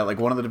Warcraft like that. Like,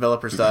 one of the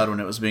developers died when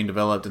it was being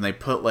developed, and they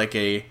put like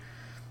a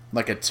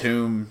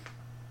tomb,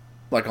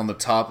 like, on the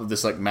top of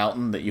this, like,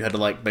 mountain that you had to,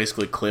 like,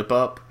 basically clip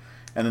up,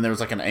 and then there was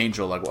like an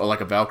angel, like, or like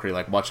a Valkyrie,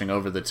 like, watching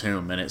over the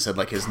tomb, and it said,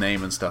 like, his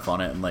name and stuff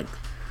on it, and, like,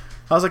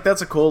 I was like,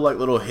 that's a cool, like,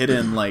 little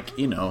hidden, like,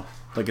 you know,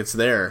 like, it's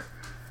there.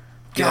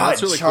 God,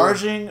 that's really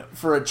charging cool.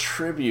 For a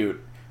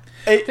tribute.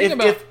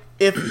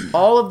 If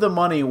all of the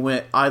money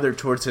went either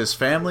towards his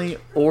family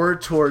or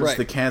towards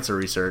the cancer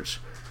research,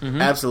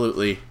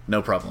 absolutely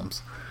no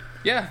problems.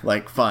 Yeah,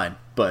 like, fine,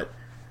 but.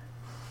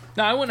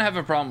 No, I wouldn't have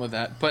a problem with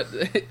that, but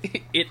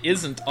it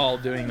isn't all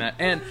doing that.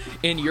 And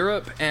in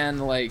Europe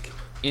and, like,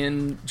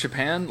 in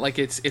Japan, like,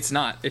 it's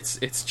not.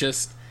 It's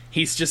just,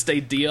 he's just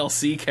a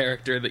DLC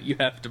character that you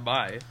have to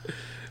buy.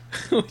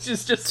 Which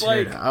is just, dude,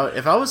 like...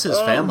 if I was his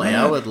family, man.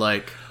 I would,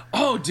 like...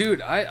 Oh,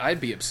 dude,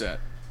 I'd be upset.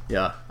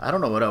 Yeah, I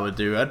don't know what I would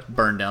do. I'd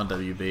burn down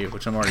WB,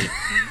 which I'm already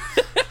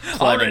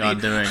planning on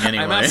doing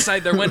anyway. I'm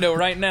outside their window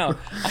right now.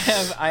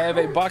 I have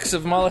a box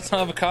of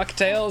Molotov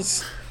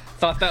cocktails.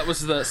 Thought that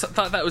was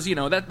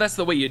that's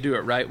the way you do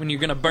it, right? When you're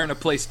gonna burn a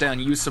place down,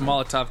 you use some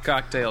Molotov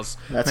cocktails.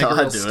 That's make how a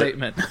real I do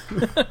statement.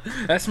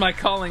 That's my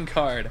calling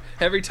card.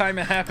 Every time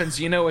it happens,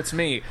 you know it's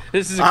me.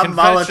 This is a I'm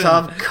confession.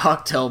 Molotov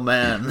cocktail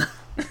man.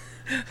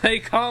 They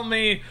call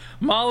me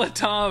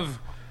Molotov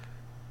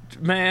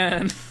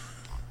man.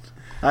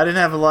 I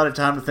didn't have a lot of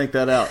time to think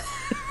that out.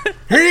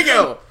 Here you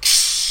go.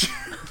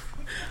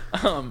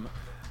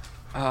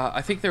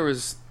 I think there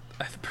was.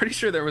 I'm pretty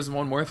sure there was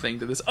one more thing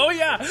to this. Oh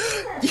yeah,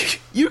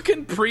 you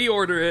can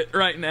pre-order it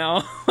right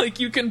now. Like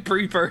you can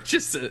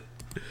pre-purchase it.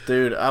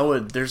 Dude, I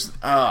would.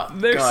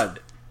 God.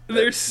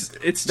 It's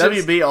just,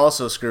 WB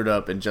also screwed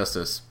up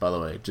Injustice, by the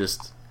way.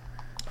 Just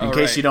in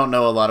case you don't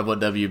know a lot about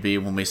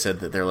WB, when we said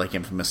that they're like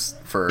infamous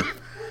for,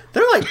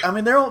 they're like, I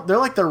mean, they're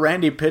like the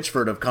Randy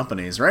Pitchford of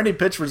companies. Randy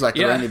Pitchford's like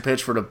the Randy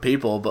Pitchford of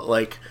people, but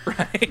like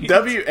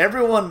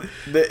everyone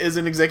that is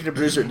an executive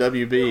producer at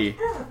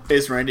WB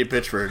is Randy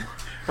Pitchford.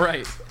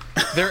 Right.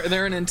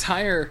 They're an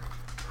entire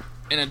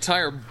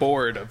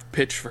board of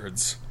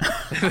Pitchfords.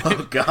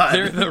 Oh God.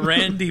 They're the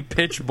Randy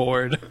Pitch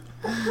board.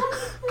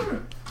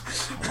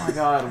 Oh my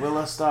God,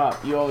 Willa,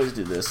 stop. You always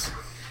do this.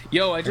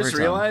 Yo, I just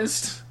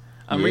realized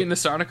I'm reading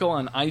this article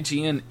on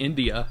IGN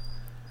India.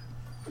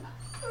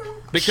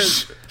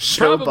 Because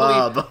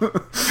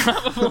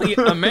probably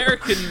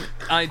American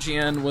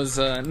IGN was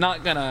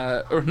not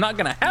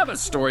gonna have a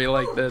story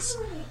like this.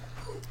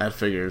 That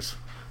figures.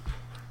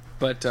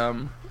 But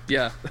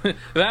yeah,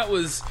 that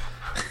was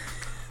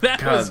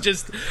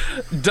just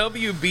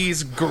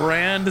WB's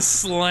grand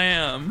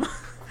slam.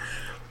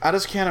 I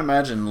just can't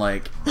imagine,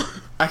 I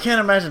can't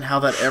imagine how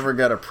that ever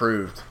got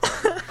approved.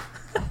 I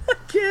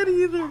can't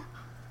either.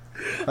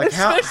 Like,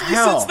 Especially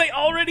how? since they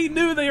already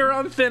knew they were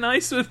on thin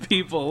ice with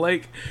people.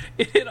 Like,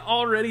 it had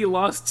already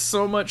lost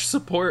so much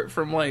support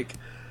from, like,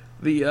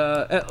 the,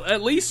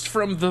 at least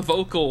from the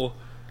vocal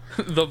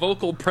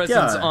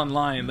presence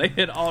online. They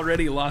had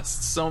already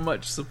lost so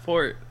much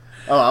support.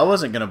 Oh, I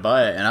wasn't going to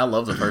buy it, and I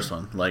love the first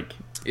one. Like,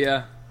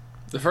 yeah.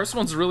 The first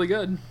one's really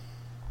good.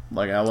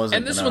 Like, I wasn't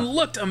And this one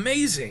looked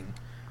amazing.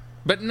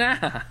 But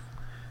nah.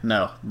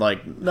 No,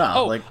 and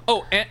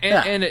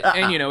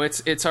you know,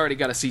 it's already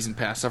got a season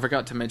pass. I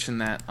forgot to mention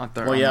that on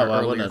the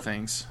earlier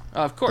things.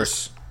 Of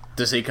course.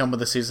 Does he come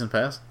with a season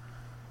pass?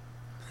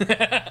 They're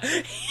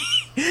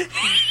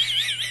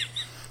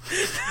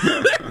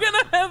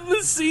gonna have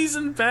the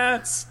season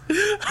pass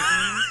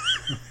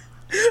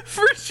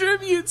for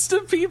tributes to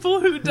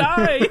people who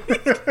died.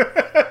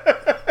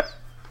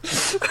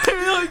 There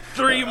are like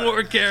 3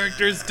 more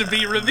characters to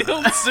be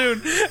revealed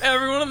soon.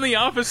 Everyone in the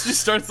office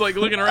just starts like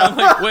looking around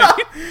like, wait,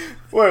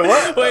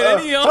 what? Wait,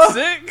 any of y'all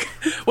sick?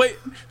 Wait,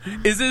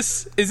 is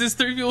this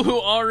 3 people who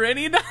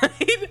already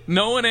died?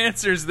 No one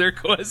answers their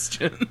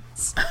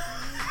questions.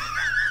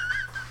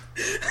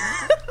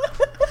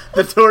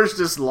 The doors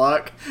just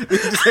lock. They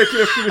just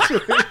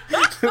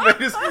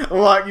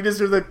lock. You just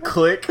hear the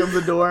click of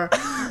the door.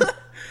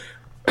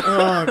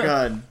 Oh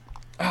God.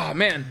 Oh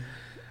man.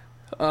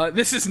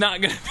 This is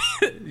not going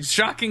to be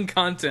shocking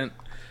content.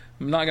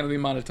 I'm not going to be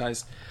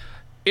monetized.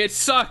 It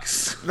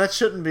sucks. That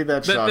shouldn't be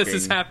that shocking. That this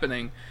is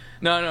happening.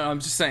 No, I'm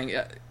just saying.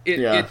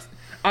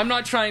 I'm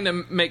not trying to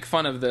make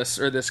fun of this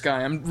or this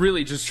guy. I'm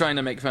really just trying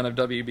to make fun of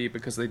WB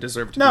because they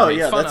deserve to be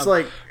made fun of. That's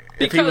like,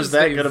 if he was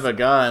that good of a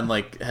guy and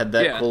like had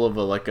that cool of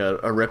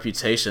a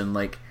reputation,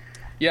 like,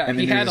 and then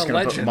he had just a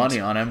legend. Put money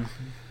on him.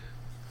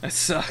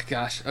 That's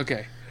gosh.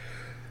 Okay.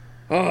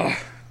 Oh,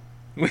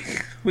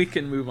 we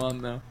can move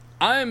on though.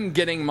 I'm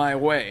getting my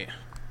way.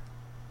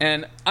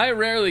 And I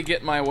rarely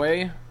get my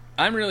way.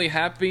 I'm really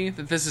happy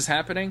that this is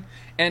happening.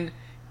 And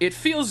it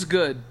feels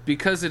good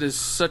because it is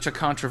such a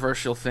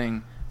controversial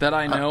thing that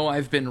I know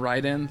I've been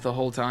right in the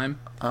whole time.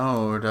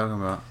 Oh, what we're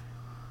talking about?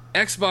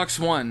 Xbox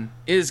One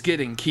is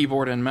getting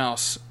keyboard and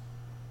mouse.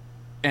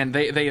 And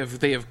they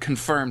have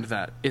confirmed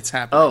that it's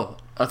happening. Oh,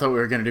 I thought we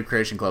were going to do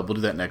Creation Club. We'll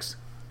do that next.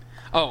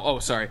 Oh,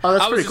 sorry. Oh,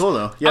 that's pretty cool,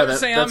 though. Yeah, I was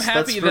saying I'm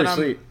happy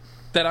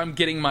that I'm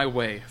getting my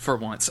way for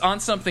once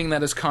on something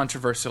that is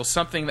controversial,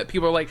 something that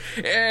people are like,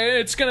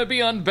 it's going to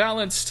be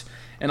unbalanced,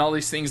 and all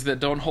these things that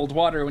don't hold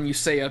water when you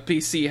say a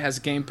PC has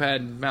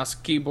gamepad, mouse,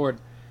 keyboard.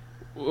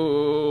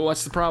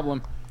 What's the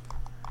problem?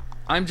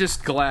 I'm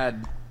just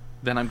glad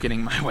that I'm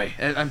getting my way.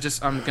 I'm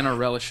going to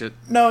relish it.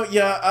 No,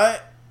 yeah,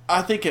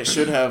 I think it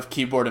should have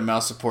keyboard and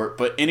mouse support,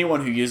 but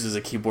anyone who uses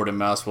a keyboard and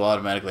mouse will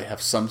automatically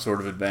have some sort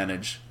of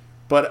advantage.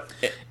 But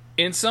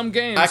in some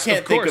games, I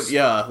can't think of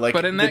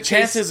but in the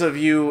chances of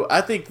you.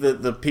 I think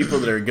that the people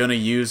that are going to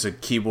use a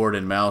keyboard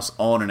and mouse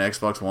on an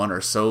Xbox One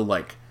are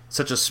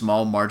such a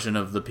small margin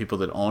of the people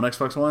that own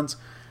Xbox Ones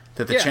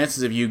that the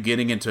chances of you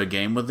getting into a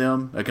game with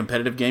them, a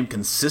competitive game,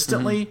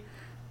 consistently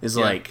is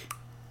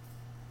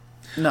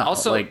no.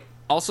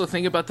 Also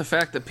think about the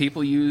fact that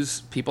people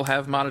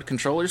have modded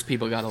controllers.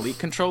 People got Elite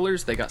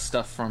controllers. They got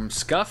stuff from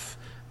Scuff.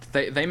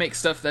 They make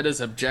stuff that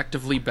is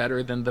objectively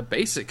better than the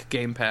basic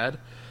gamepad.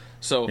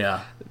 So,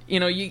 you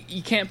know,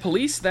 you can't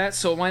police that,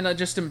 so why not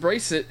just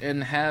embrace it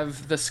and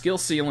have the skill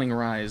ceiling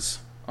rise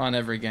on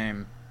every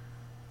game?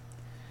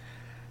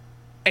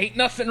 Ain't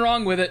nothing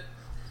wrong with it.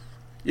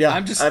 Yeah, I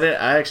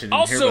actually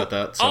didn't hear about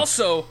that. So.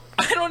 Also,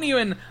 I don't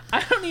even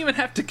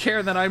have to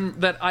care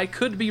that I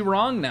could be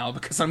wrong now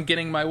because I'm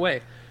getting my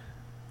way.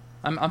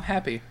 I'm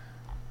happy.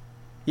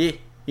 Yeah.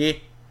 If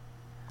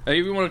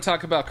you want to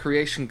talk about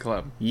Creation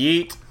Club,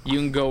 yeet, you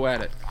can go at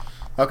it.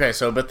 Okay,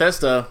 so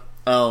Bethesda,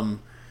 what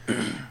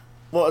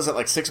was it,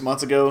 like 6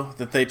 months ago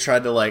that they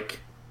tried to make...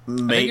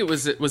 I think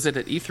was it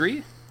at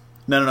E3?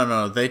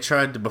 No. They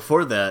tried to,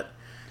 before that.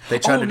 They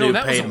tried to do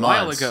that paid was a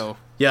while mods. ago.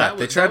 Yeah,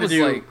 they tried to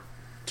do like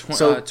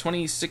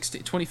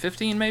 2016,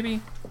 2015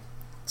 maybe.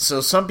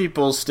 So some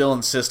people still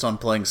insist on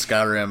playing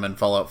Skyrim and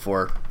Fallout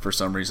 4 for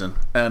some reason,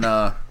 and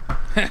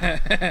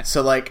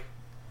so like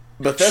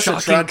Bethesda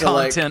Shocking tried to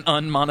content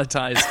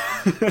unmonetized.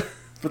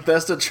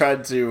 Bethesda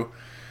tried to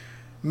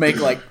make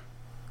like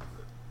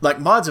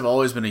mods have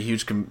always been a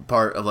huge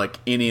part of like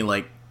any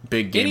like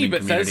big gaming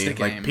community, game.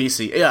 like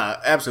PC. Yeah,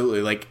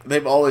 absolutely. Like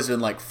they've always been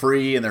like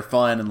free and they're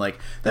fun and like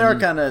they are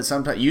kind of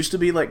sometimes used to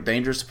be like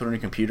dangerous to put on your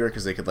computer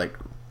because they could like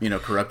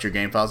corrupt your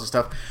game files and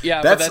stuff.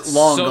 Yeah, that's, but that's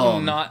long so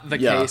gone. not the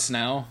case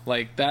now.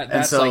 Like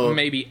that's like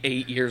maybe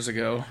 8 years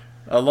ago.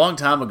 A long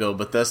time ago,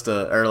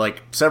 Bethesda, or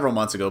like several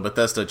months ago,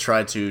 Bethesda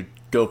tried to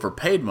go for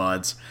paid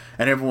mods,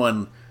 and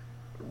everyone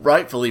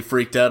rightfully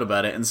freaked out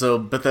about it. And so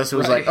Bethesda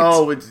was like,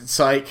 "Oh, it's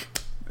psych."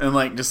 And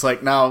like, just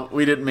like, no,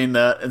 we didn't mean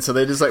that. And so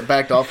they just like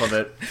backed off of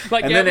it.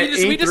 Like, and yeah, then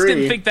we just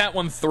didn't think that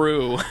one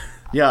through.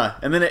 Yeah,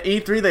 and then at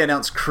E3 they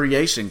announced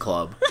Creation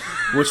Club,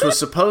 which was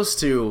supposed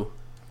to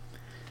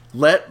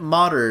let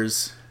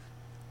modders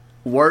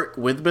work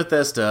with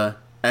Bethesda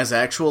as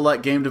actual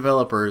like game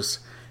developers,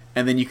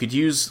 and then you could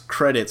use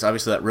credits,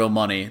 obviously that real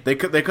money. They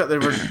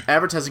were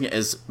advertising it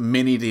as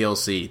mini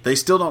DLC. They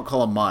still don't call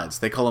them mods.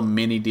 They call them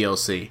mini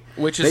DLC.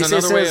 Which is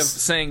another way of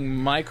saying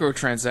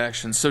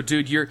microtransactions. So,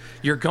 dude,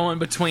 you're going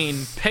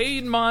between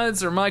paid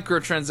mods or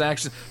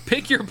microtransactions.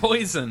 Pick your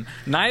poison.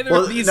 Neither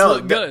of these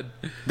look good.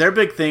 Their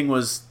big thing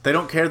was they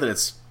don't care that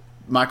it's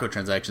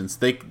microtransactions.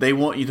 They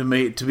want you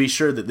to be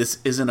sure that this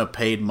isn't a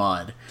paid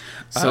mod.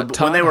 So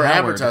when they were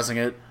advertising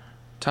it,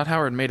 Todd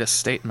Howard made a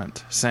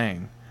statement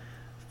saying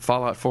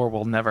Fallout 4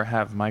 will never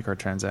have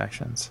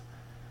microtransactions.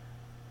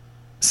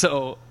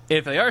 So,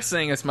 if they are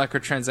saying it's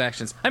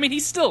microtransactions, I mean,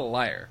 he's still a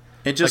liar.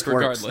 It just like,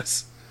 works.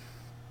 regardless.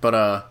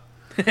 But,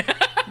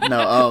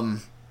 no,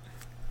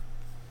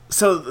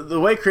 so the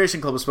way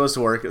Creation Club was supposed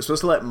to work, it was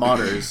supposed to let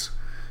modders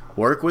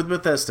work with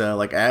Bethesda,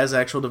 like, as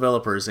actual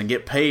developers, and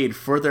get paid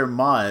for their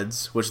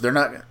mods, which they're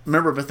not...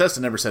 Remember,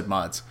 Bethesda never said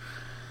mods.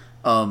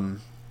 So,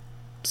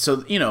 so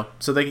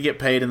they can get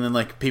paid, and then,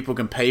 like, people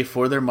can pay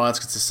for their mods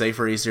because it's a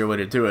safer, easier way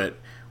to do it.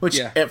 Which,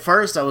 at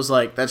first, I was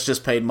like, that's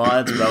just paid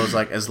mods, but I was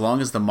like, as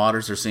long as the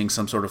modders are seeing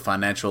some sort of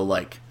financial,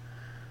 like,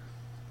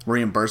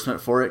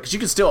 reimbursement for it, because you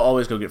can still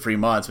always go get free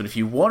mods, but if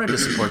you wanted to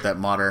support that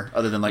modder,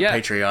 other than, like,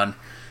 Patreon,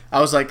 I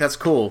was like, that's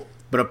cool.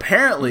 But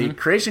apparently,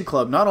 Creation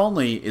Club not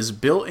only is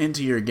built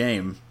into your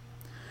game,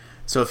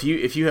 so if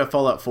you have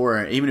Fallout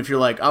 4, even if you're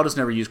like, I'll just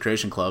never use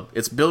Creation Club,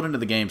 it's built into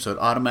the game, so it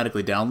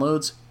automatically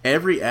downloads.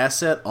 Every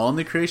asset on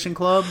the Creation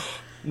Club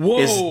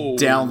is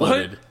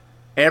downloaded. What?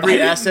 Every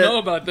I asset. didn't know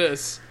about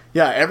this.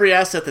 Yeah, every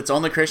asset that's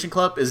on the Creation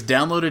Club is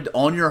downloaded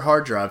on your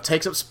hard drive,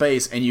 takes up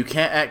space, and you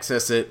can't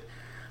access it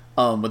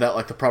without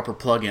like the proper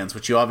plugins,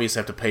 which you obviously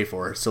have to pay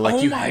for. So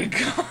like, my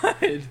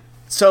god!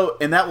 So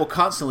and that will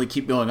constantly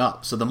keep going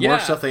up. So the more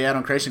stuff they add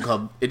on Creation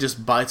Club, it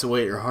just bites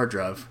away at your hard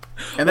drive.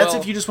 And that's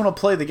if you just want to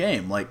play the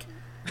game, like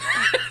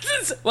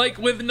like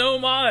with no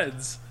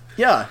mods.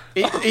 Yeah,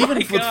 even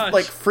with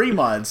like free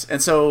mods,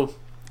 and so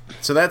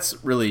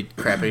that's really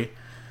crappy.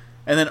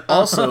 And then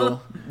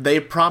also they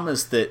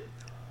promised that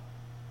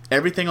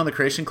everything on the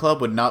Creation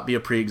Club would not be a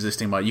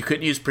pre-existing mod. You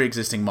couldn't use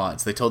pre-existing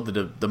mods. They told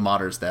the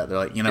modders that. They're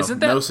like, isn't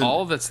that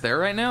all that's there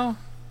right now?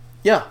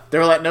 Yeah, they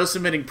were like, no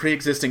submitting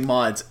pre-existing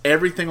mods.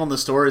 Everything on the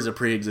store is a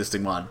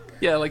pre-existing mod.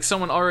 Yeah, like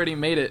someone already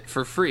made it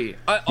for free.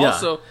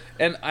 Also,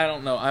 and I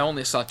don't know, I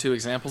only saw 2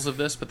 examples of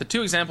this, but the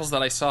 2 examples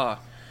that I saw,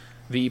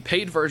 the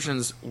paid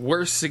versions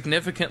were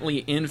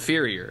significantly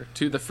inferior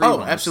to the free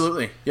ones. Oh,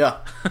 absolutely. Yeah.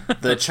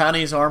 The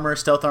Chinese armor,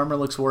 stealth armor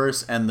looks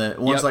worse, and the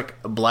one's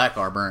like black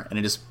armor, and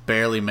it just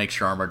barely makes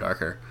your armor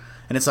darker.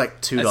 And it's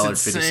like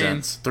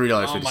 $2.50,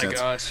 $3.50. Oh my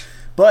gosh.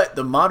 But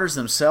the modders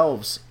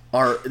themselves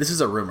are, this is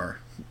a rumor,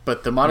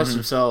 but the modders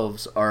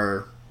themselves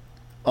are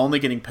only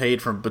getting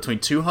paid from between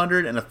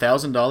 $200 and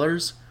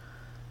 $1,000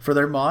 for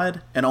their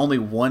mod, and only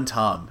one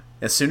time.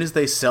 As soon as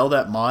they sell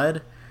that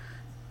mod,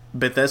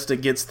 Bethesda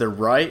gets the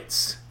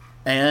rights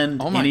and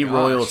any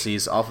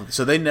royalties off of it.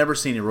 So they never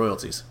see any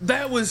royalties.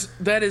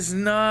 That is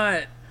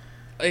not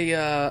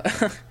a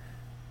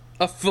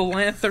a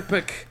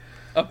philanthropic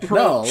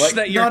approach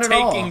that you're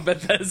taking,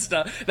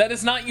 Bethesda. That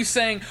is not you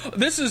saying,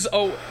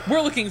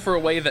 we're looking for a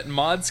way that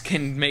mods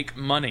can make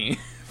money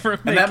from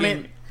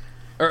making...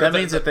 That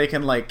means that they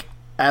can, like,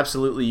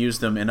 absolutely use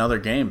them in other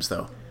games,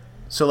 though.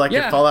 So, like,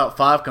 if Fallout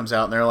 5 comes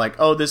out and they're like,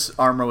 oh, this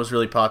armor was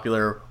really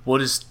popular, we'll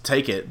just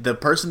take it. The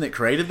person that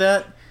created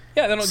that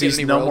they don't sees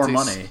get any no royalties.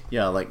 more money.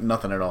 Yeah, like,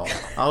 nothing at all.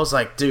 I was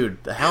like, dude,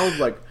 how,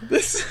 like...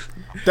 this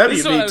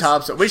WB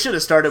tops... We should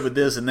have started with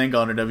this and then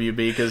gone to WB,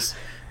 because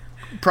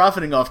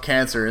profiting off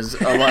cancer is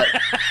a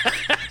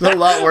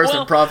lot worse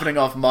than profiting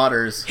off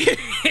modders.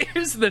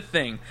 Here's the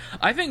thing.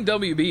 I think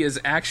WB is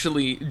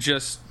actually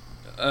just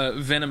a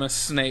venomous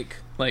snake.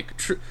 Like,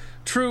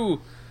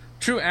 true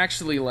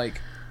actually, like,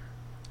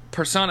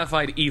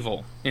 personified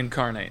evil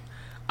incarnate.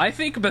 I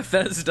think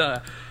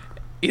Bethesda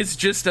is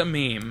just a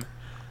meme.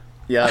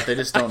 Yeah, they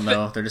just don't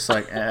know. They're just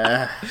like,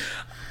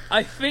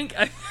 I think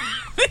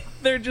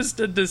they're just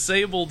a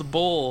disabled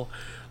bull.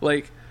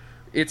 Like,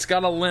 it's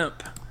got a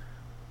limp,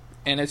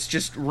 and it's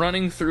just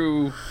running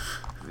through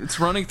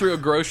a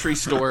grocery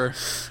store,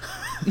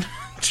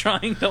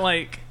 trying to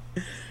like,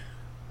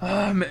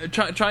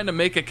 trying to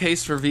make a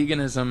case for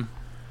veganism.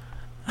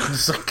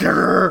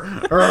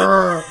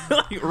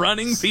 Like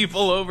running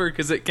people over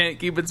because it can't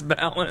keep its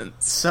balance.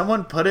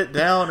 Someone put it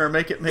down or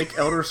make it make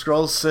Elder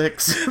Scrolls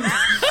 6.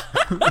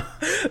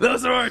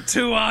 Those are our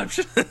two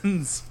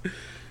options.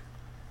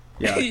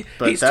 Yeah,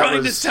 he's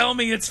trying to tell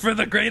me it's for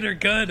the greater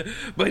good,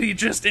 but he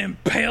just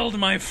impaled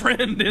my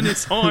friend in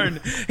his horn.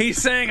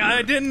 He's saying,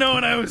 I didn't know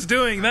what I was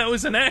doing, that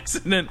was an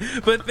accident,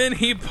 but then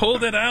he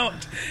pulled it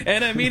out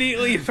and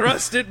immediately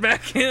thrust it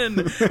back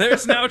in.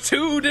 There's now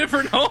 2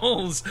 different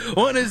holes.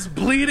 One is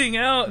bleeding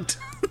out.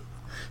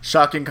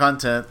 Shocking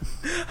content.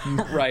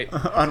 Right.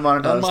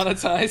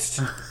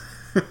 Unmonetized.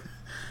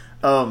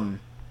 No,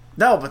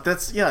 but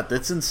that's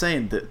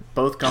insane that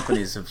both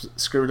companies have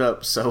screwed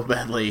up so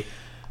badly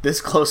this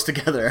close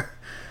together.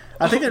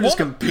 I think they're just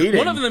competing.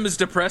 One of them is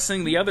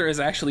depressing, the other is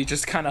actually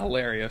just kind of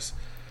hilarious.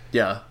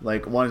 Yeah,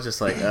 like one is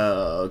just like,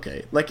 oh,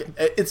 okay. Like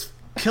it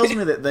kills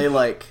me that they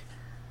like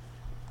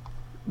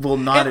will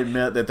not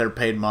admit that they're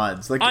paid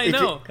mods. Like I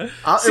know. It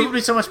would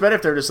be so much better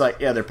if they're just like,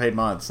 yeah, they're paid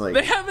mods. Like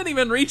they haven't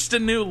even reached a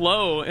new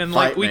low, and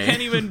like we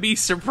can't even be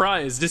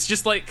surprised. It's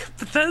just like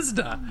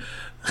Bethesda.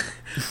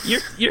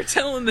 You're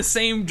telling the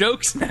same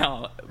jokes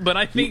now, but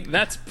I think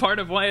that's part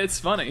of why it's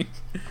funny.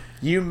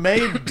 You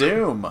made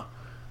Doom.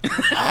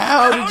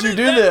 How did you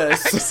do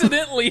this?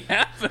 Accidentally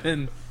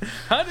happen.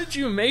 How did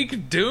you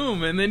make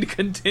Doom and then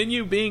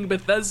continue being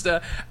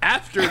Bethesda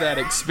after that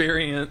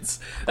experience?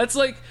 That's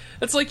like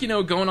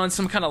going on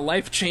some kind of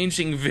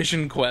life-changing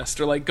vision quest,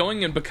 or like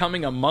going and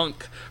becoming a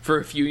monk for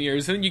a few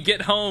years, and then you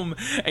get home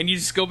and you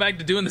just go back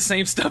to doing the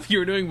same stuff you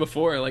were doing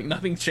before. Like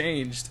nothing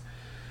changed.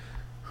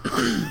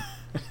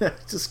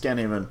 Just can't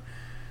even.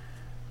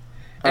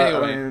 Anyway, I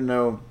don't even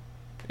know.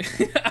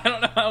 I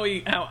don't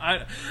know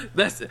how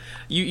that's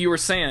you were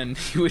saying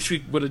you wish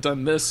we would have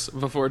done this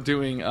before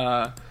doing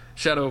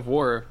Shadow of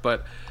War,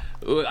 but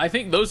I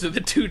think those are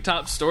the 2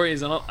 top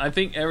stories, and I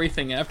think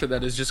everything after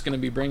that is just going to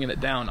be bringing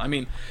it down. I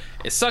mean,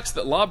 it sucks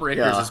that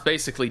Lawbreakers is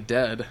basically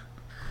dead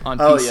on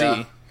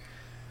PC.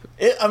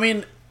 Yeah. I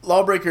mean,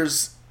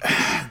 Lawbreakers,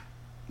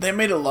 they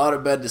made a lot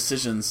of bad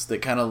decisions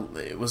that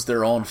it was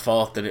their own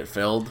fault that it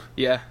failed.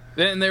 Yeah,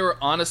 and they were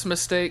honest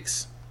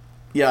mistakes.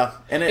 Yeah,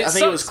 and I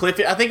think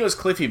it was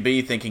Cliffy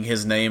B thinking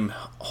his name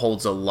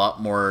holds a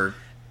lot more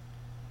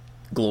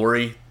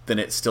glory than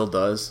it still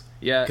does.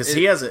 Yeah, because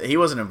he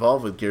wasn't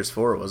involved with Gears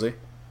 4, was he?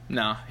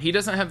 No, he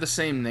doesn't have the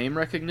same name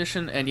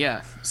recognition, and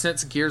yeah,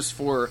 since Gears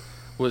 4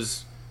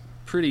 was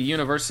pretty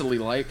universally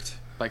liked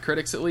by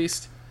critics, at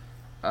least,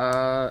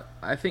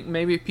 I think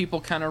maybe people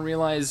kind of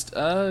realized,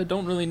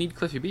 don't really need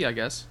Cliffy B, I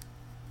guess.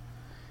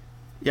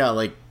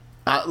 Yeah,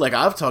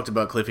 I've talked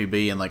about Cliffy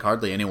B, and like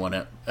hardly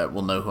anyone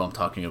will know who I'm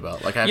talking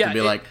about. Like I have to be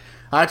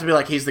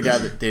like he's the guy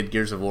that did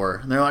Gears of War,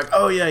 and they're like,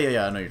 oh yeah,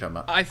 I know you're talking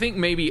about. I think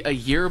maybe a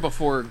year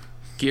before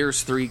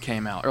Gears 3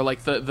 came out, or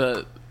like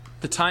the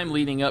time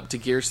leading up to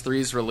Gears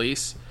 3's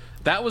release,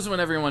 that was when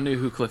everyone knew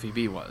who Cliffy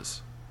B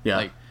was. Yeah,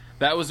 like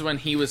that was when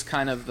he was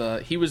kind of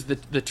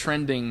the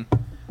trending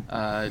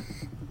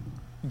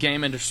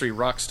game industry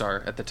rock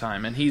star at the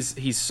time, and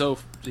he's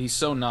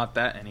so not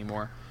that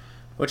anymore.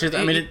 Which is,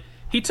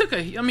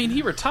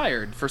 he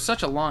retired for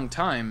such a long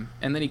time,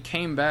 and then he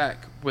came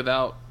back with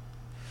an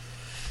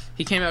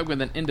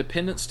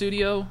independent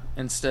studio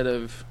instead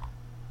of...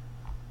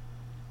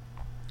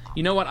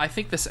 You know what? I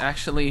think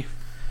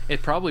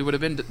it probably would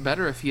have been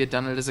better if he had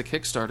done it as a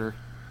Kickstarter.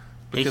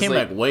 He came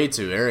back way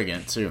too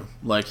arrogant, too.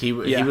 Like, he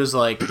was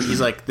like, he's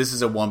like, this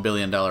is a $1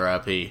 billion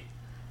IP.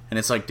 And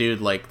it's like,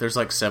 dude, like, there's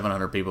like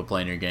 700 people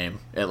playing your game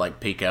at like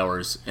peak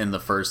hours in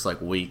the first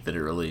like week that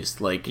it released.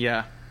 Like,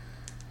 yeah.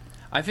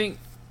 I think...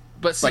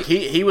 But see, like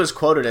he was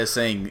quoted as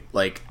saying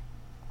like,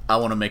 "I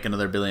want to make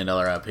another $1 billion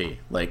IP."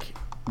 Like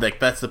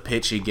that's the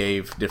pitch he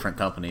gave different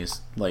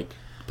companies, like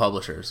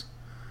publishers.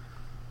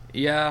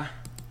 Yeah,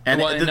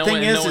 and no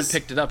one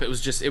picked it up. It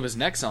was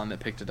Nexon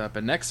that picked it up,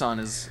 and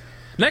Nexon's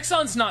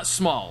not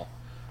small.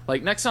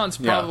 Like Nexon's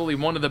probably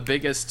one of the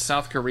biggest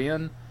South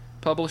Korean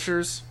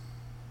publishers,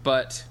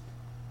 but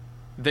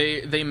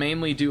they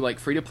mainly do like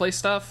free to play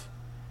stuff,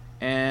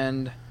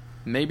 and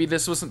maybe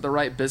this wasn't the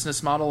right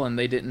business model, and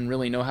they didn't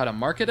really know how to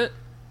market it,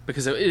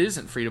 because it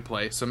isn't free to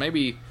play. So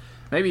maybe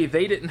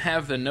they didn't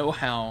have the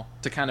know-how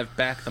to kind of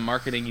back the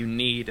marketing you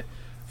need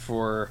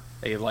for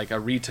a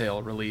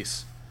retail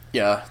release.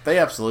 Yeah, they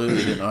absolutely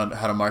didn't know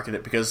how to market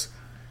it, because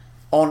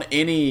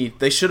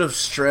they should have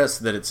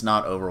stressed that it's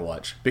not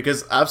Overwatch,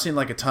 because I've seen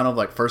like a ton of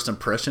like first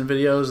impression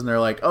videos, and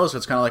they're like, oh, so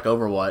it's kind of like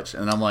Overwatch,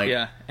 and I'm like,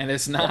 yeah, and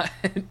it's not.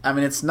 I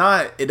mean, it's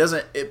not. It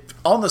doesn't.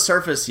 On the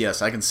surface,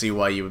 yes, I can see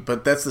why you would,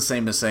 but that's the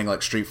same as saying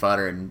like Street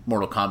Fighter and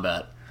Mortal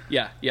Kombat.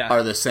 Yeah,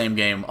 are the same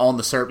game on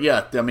the surface.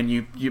 Yeah, I mean,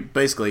 you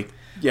basically.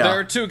 Yeah, there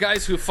are 2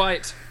 guys who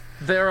fight.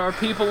 There are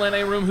people in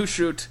a room who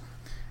shoot.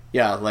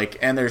 Yeah, like,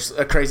 and there's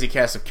a crazy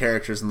cast of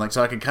characters, and like,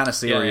 so I can kind of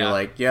see where you're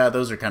like, yeah,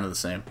 those are kind of the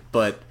same,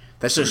 but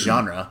that's just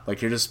genre.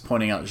 Like, you're just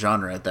pointing out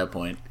genre at that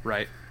point,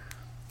 right?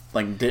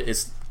 Like,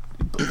 it's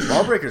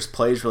Lawbreakers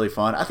plays really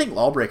fun. I think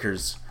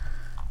Lawbreakers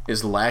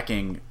is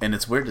lacking, and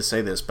it's weird to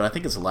say this, but I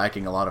think it's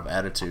lacking a lot of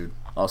attitude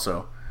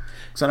also.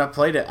 Because when I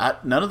played it,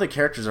 none of the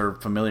characters are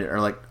familiar,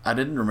 or like, I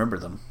didn't remember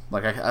them.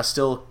 Like,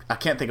 I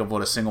can't think of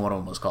what a single one of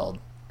them was called.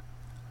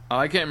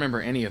 I can't remember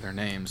any of their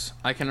names.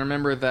 I can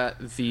remember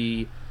that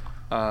the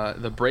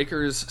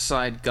Breakers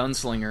side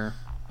gunslinger,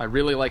 I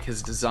really like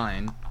his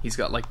design. He's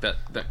got like that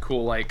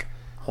cool like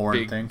horn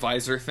big thing,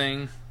 visor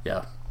thing,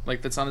 yeah,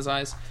 like that's on his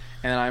eyes.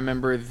 And I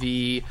remember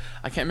I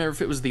can't remember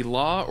if it was the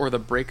Law or the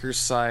Breakers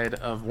side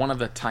of one of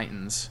the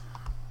Titans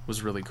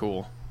was really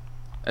cool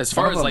as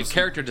far as like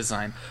character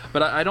design.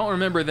 But I don't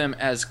remember them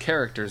as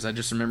characters. I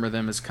just remember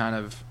them as kind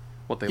of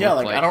what they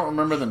look like. I don't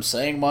remember them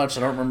saying much.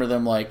 I don't remember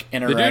them like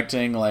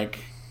interacting like.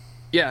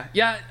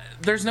 Yeah.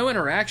 There's no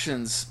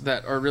interactions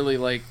that are really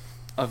like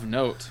of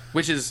note,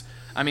 which is,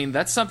 I mean,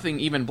 that's something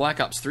even Black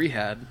Ops 3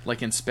 had,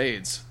 like in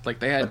spades. Like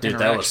they had interactions.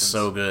 That was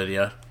so good,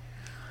 yeah.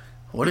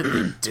 What did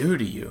they do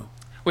to you?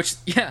 Which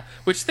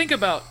think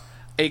about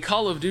a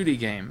Call of Duty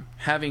game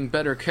having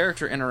better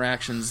character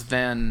interactions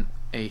than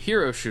a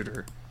hero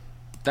shooter.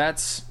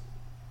 That's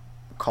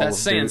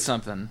saying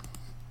something.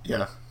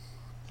 Yeah.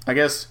 I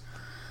guess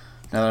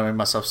now that I made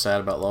myself sad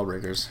about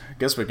Lawbreakers, I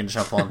guess we can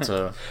jump on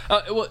to...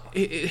 well,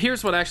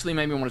 here's what actually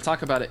made me want to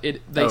talk about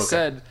it. They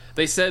said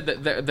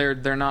that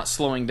they're not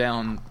slowing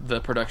down the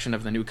production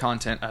of the new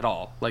content at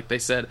all. Like they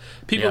said,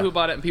 people who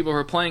bought it and people who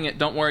are playing it,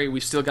 don't worry,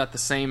 we still got the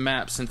same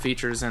maps and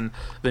features, and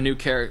the new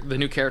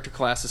character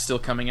class is still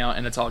coming out,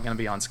 and it's all going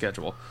to be on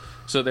schedule.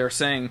 So they're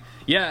saying,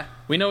 yeah,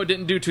 we know it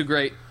didn't do too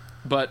great,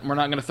 but we're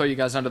not going to throw you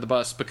guys under the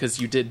bus because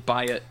you did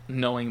buy it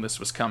knowing this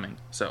was coming.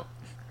 So...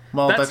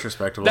 Well, that's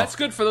respectable. That's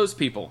good for those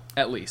people,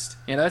 at least.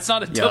 You know, that's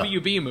not a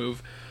WB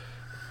move.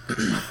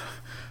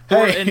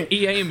 Or an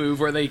EA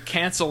move where they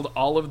canceled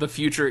all of the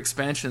future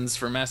expansions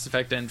for Mass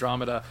Effect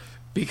Andromeda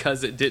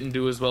because it didn't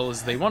do as well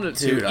as they wanted it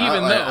to. Dude,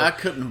 I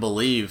couldn't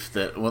believe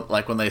that,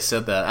 like, when they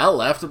said that. I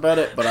laughed about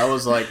it, but I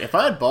was like, if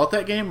I had bought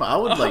that game, I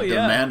would,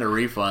 demand a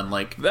refund.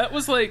 Like, that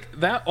was, like,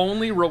 that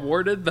only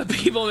rewarded the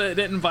people that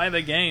didn't buy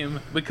the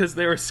game because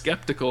they were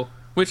skeptical.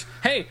 Which,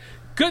 hey...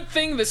 Good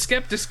thing the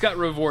skeptics got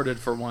rewarded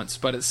for once,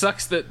 but it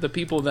sucks that the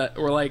people that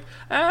were like,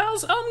 I'm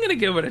gonna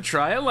give it a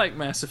try. I like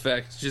Mass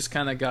Effect. Just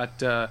kind of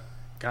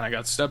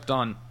got stepped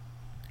on.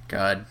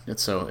 God,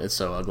 it's so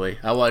ugly.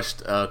 I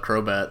watched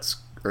Crowcat,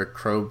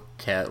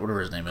 whatever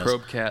his name is.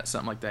 Crowcat,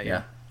 something like that.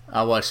 Yeah.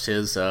 I watched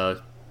his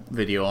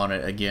video on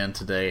it again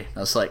today. I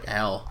was like,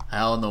 how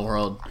in the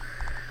world?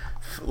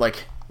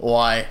 Like,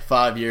 why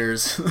 5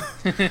 years?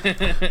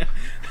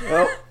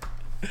 Well.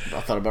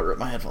 I thought about ripping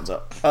my headphones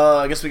out.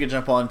 I guess we could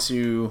jump on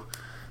to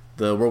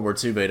the World War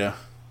II beta.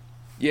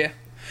 Yeah.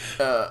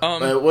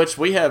 Which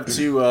we have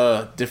two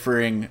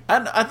differing.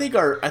 I think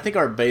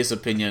our base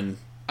opinion.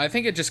 I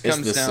think it just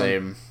comes is the down.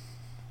 Same.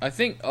 I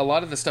think a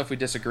lot of the stuff we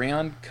disagree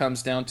on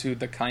comes down to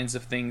the kinds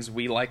of things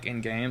we like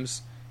in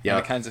games, and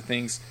the kinds of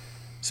things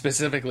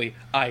specifically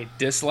I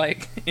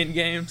dislike in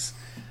games.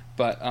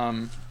 But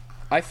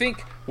I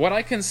think what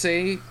I can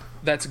say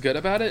that's good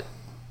about it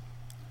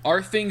are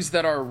things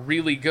that are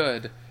really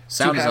good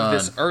to have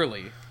this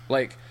early.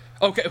 Like,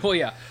 okay, well,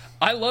 yeah,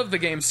 I love the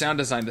game's sound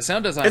design. The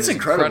sound design is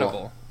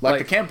incredible. Like,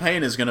 the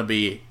campaign is going to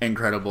be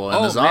incredible,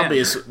 and the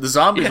zombies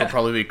will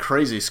probably be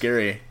crazy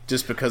scary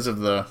just because of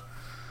the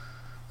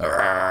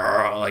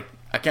like.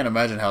 I can't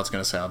imagine how it's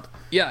going to sound.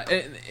 Yeah,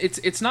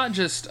 it's not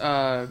just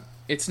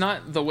it's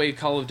not the way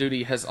Call of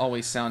Duty has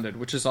always sounded,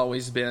 which has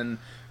always been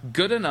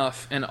good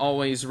enough and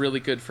always really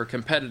good for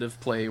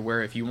competitive play.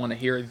 Where if you want to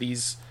hear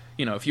these.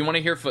 You know, if you want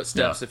to hear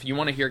footsteps, if you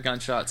want to hear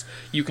gunshots,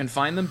 you can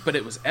find them, but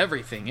it was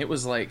everything. It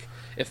was like,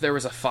 if there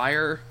was a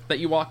fire that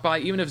you walk by,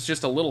 even if it's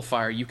just a little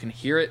fire, you can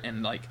hear it,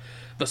 and like,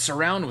 the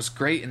surround was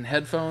great in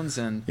headphones,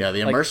 and... Yeah, the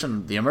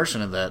immersion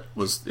in that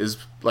is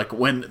like,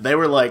 when they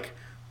were like,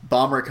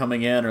 bomber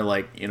coming in, or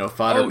like, you know,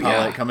 fighter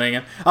pilot coming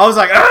in, I was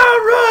like,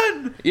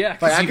 run! Yeah,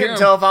 like, I couldn't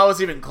tell if I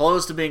was even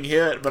close to being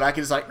hit, but I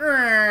could just like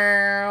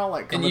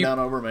coming down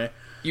over me.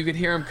 You could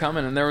hear them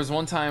coming, and there was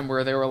one time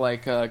where they were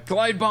like,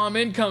 glide bomb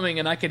incoming,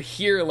 and I could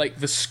hear, like,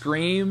 the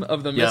scream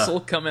of the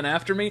missile coming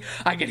after me.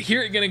 I could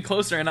hear it getting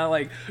closer, and I,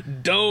 like,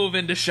 dove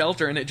into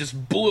shelter, and it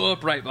just blew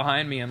up right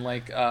behind me, and,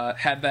 like,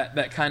 had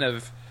that kind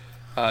of,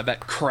 that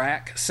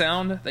crack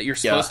sound that you're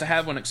supposed to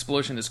have when an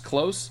explosion is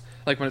close.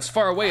 Like, when it's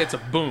far away, it's a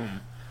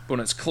boom. But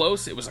when it's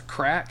close, it was a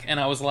crack, and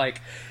I was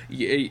like,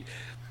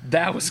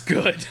 that was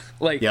good.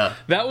 Like,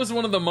 that was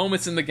one of the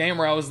moments in the game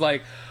where I was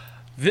like,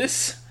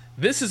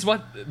 This is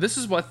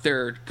what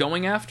they're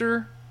going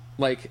after.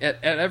 Like,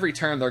 at every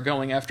turn, they're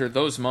going after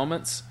those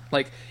moments.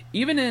 Like,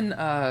 even in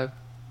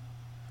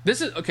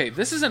this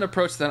is an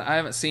approach that I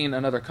haven't seen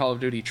another Call of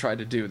Duty try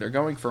to do. They're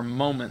going for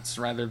moments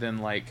rather than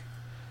like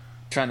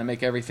trying to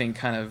make everything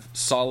kind of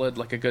solid,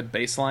 like a good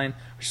baseline,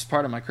 which is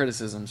part of my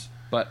criticisms.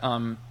 But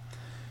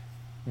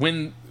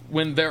when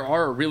when there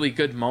are really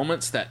good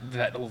moments that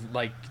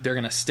like they're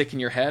gonna stick in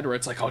your head, where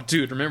it's like, oh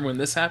dude, remember when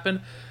this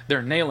happened?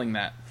 They're nailing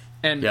that.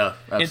 And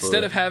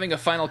instead of having a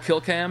final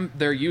kill cam,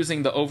 they're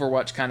using the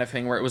Overwatch kind of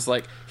thing, where it was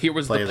like, here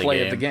was the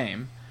play of the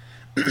game.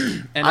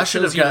 And I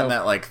should have gotten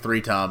that like 3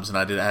 times, and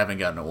I haven't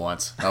gotten it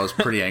once. I was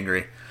pretty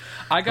angry.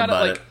 I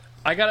got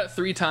it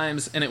 3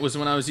 times, and it was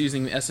when I was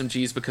using the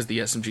SMGs, because the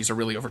SMGs are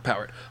really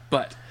overpowered.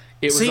 But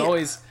it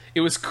was it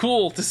was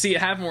cool to see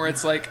it happen, where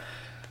it's like,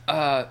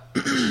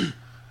 I'm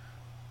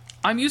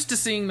used to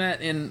seeing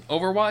that in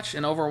Overwatch,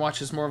 and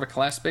Overwatch is more of a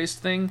class-based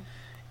thing.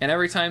 And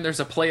every time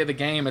there's a play of the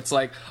game, it's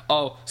like,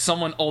 oh,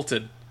 someone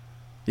ulted.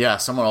 Yeah,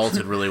 someone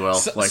ulted really well.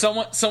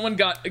 Someone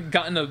got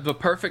in the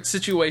perfect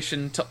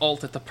situation to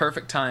ult at the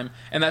perfect time,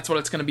 and that's what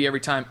it's going to be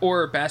every time.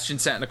 Or Bastion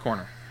sat in a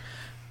corner.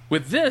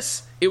 With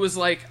this, it was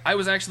like, I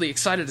was actually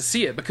excited to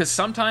see it, because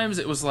sometimes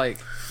it was like,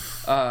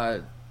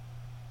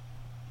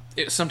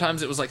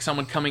 sometimes it was like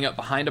someone coming up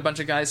behind a bunch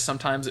of guys.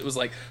 Sometimes it was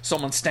like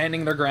someone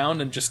standing their ground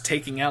and just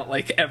taking out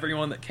like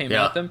everyone that came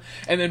at them.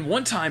 And then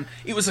one time,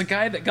 it was a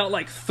guy that got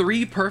like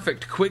 3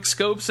 perfect quick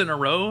scopes in a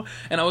row,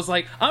 and I was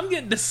like, I'm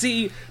getting to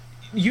see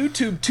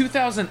YouTube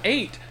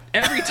 2008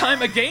 every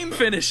time a game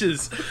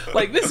finishes.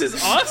 Like, this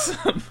is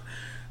awesome.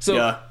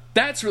 So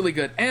that's really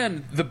good.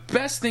 And the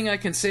best thing I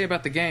can say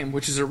about the game,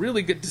 which is a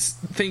really good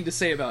thing to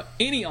say about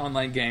any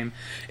online game,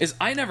 is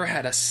I never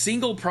had a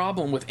single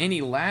problem with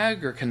any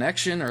lag or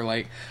connection, or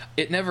like,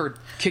 it never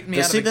kicked me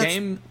out of the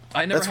game.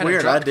 I never had a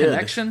drop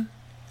connection.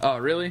 Oh,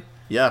 really?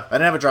 Yeah, I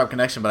didn't have a drop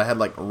connection, but I had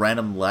like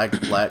random lag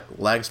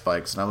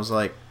spikes, and I was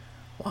like,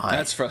 why?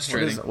 That's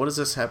frustrating. What does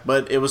this happen?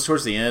 But it was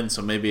towards the end,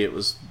 so maybe that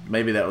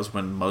was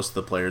when most of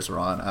the players were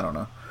on. I don't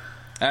know.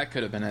 That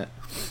could have been it.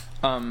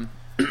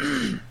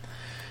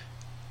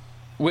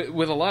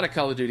 With a lot of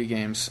Call of Duty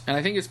games, and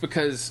I think it's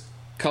because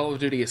Call of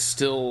Duty is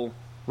still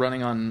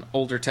running on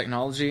older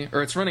technology,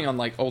 or it's running on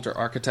like older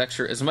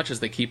architecture, as much as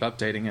they keep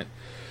updating it.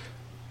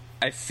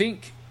 I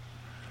think,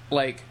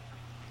 like,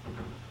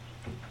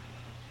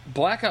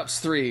 Black Ops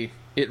 3,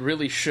 it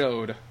really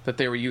showed that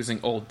they were using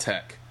old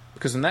tech.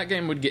 Because when that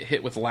game would get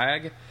hit with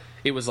lag,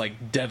 it was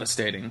like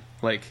devastating.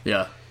 Like,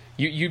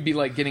 you'd be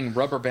like getting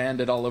rubber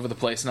banded all over the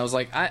place, and I was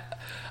like,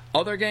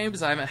 other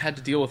games I haven't had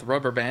to deal with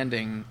rubber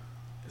banding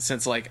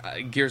since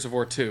like Gears of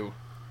War 2,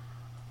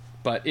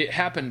 but it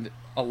happened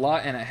a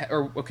lot, and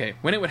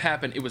when it would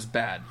happen, it was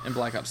bad in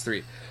Black Ops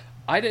 3.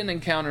 I didn't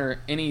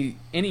encounter any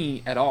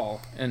at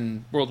all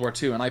in World War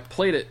 2, and I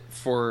played it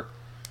for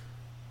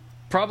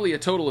probably a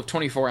total of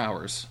 24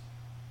 hours.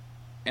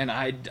 And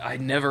I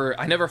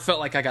never felt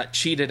like I got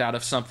cheated out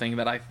of something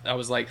that I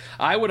was like,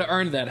 I would have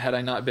earned that had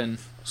I not been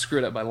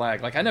screwed up by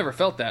lag. Like, I never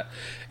felt that,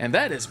 and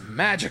that is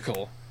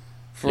magical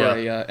for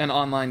an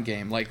online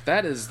game. Like,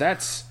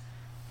 that's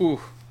the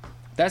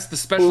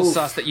special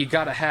sauce that you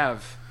gotta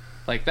have.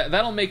 Like,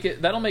 that'll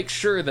make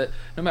sure that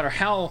no matter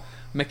how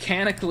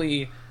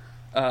mechanically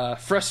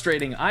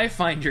frustrating I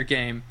find your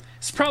game,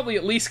 it's probably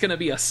at least gonna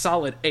be a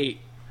solid 8.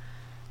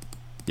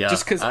 Yeah,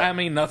 just because, I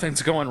mean,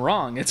 nothing's going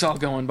wrong. It's all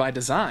going by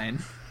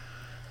design.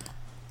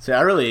 See,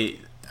 I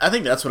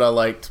think that's what I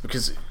liked,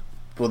 because,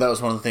 well, that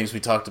was one of the things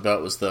we talked about,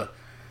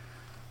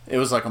 it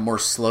was like a more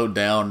slowed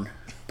down,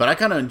 but I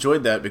kind of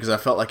enjoyed that because I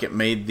felt like it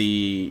made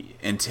the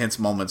intense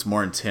moments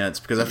more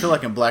intense, because I feel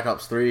like in Black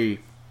Ops 3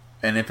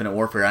 and Infinite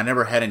Warfare, I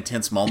never had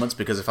intense moments,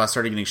 because if I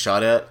started getting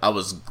shot at, I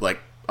was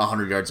like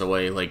 100 yards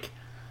away, like,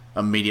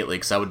 immediately,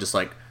 because I would just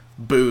like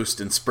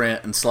boost and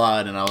sprint and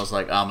slide, and I was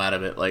like, I'm out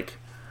of it, like.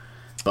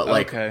 But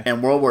like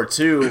in World War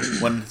II,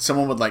 when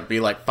someone would like be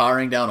like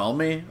firing down on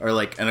me, or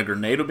like and a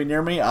grenade would be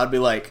near me, I'd be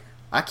like,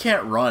 I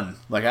can't run.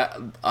 Like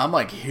I'm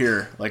like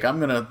here, like I'm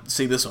gonna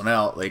see this one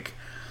out. Like,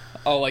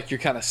 oh, like you're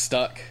kind of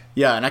stuck.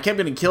 Yeah, and I kept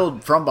getting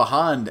killed from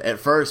behind at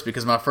first,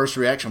 because my first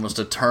reaction was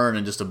to turn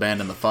and just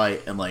abandon the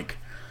fight and like,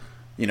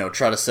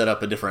 try to set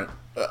up a different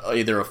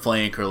either a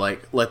flank or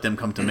like let them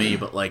come to me.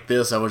 But like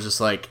this, I was just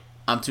like,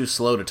 I'm too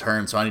slow to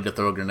turn, so I need to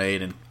throw a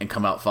grenade and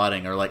come out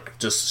fighting, or like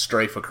just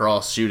strafe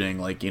across shooting,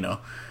 like,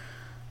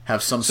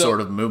 have some sort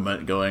of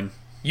movement going.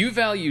 You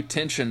value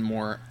tension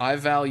more. I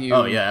value...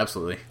 Oh, yeah,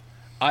 absolutely.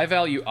 I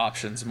value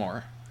options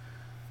more.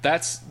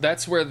 That's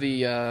where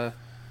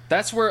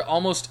that's where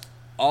almost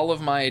all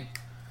of my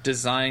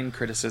design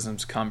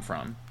criticisms come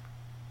from,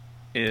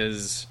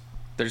 is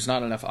there's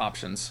not enough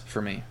options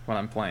for me when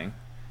I'm playing.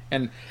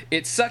 And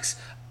it sucks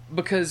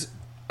because,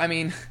 I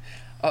mean...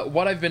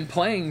 what I've been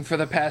playing for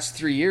the past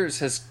 3 years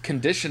has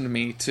conditioned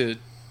me to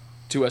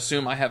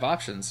assume I have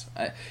options.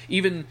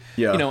 Even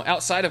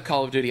outside of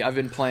Call of Duty, I've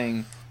been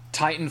playing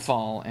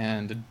Titanfall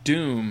and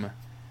Doom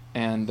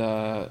and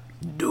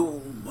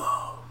Doom.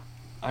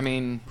 I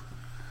mean,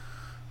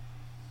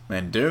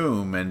 and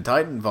Doom and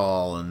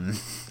Titanfall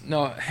and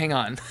no, hang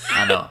on.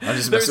 I know. I'm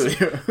just messing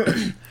with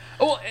you.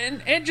 Oh,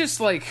 and just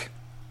like,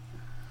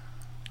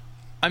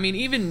 I mean,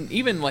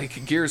 even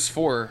like Gears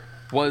 4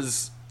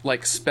 was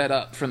like sped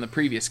up from the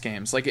previous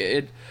games. Like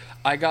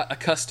I got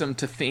accustomed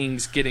to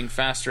things getting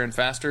faster and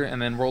faster,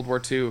 and then World War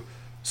II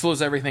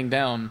slows everything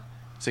down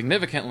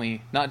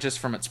significantly, not just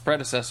from its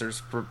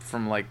predecessors,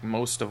 from like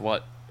most of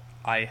what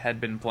I had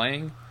been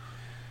playing.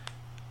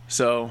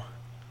 So,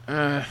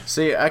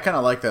 see, I kind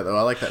of like that though.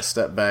 I like that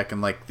step back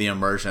and like the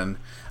immersion.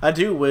 I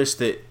do wish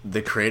that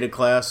the creative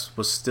class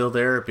was still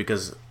there,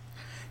 because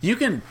you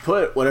can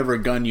put whatever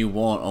gun you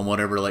want on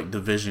whatever like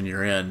division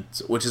you're in,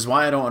 which is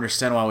why I don't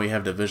understand why we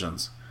have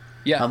divisions.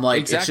 Yeah, I'm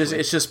like, exactly.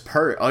 it's just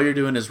perk. All you're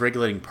doing is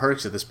regulating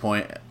perks at this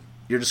point.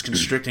 You're just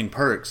constricting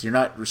perks. You're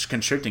not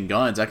constricting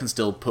guns. I can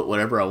still put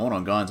whatever I want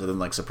on guns, other than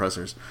like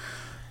suppressors.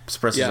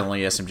 Suppressors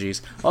only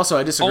SMGs. Also,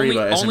 I disagree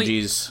about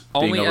SMGs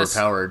being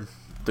overpowered.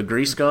 The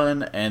grease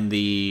gun and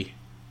the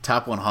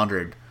top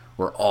 100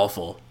 were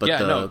awful.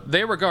 But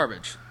they were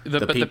garbage.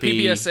 But the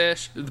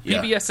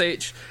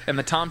PPSH and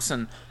the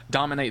Thompson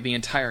dominate the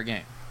entire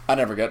game. I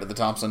never got to the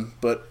Thompson,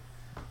 but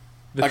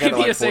the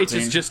PPSH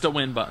is just a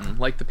win button.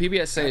 Like the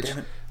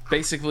PPSH,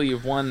 basically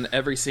you've won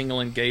every single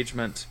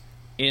engagement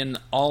in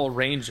all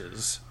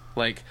ranges.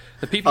 Like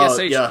the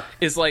PPSH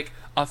is like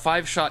a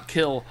 5-shot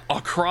kill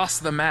across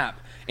the map,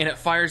 and it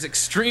fires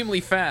extremely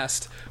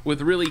fast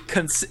with really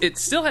it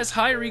still has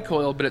high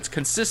recoil, but it's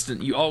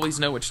consistent. You always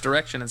know which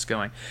direction it's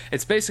going.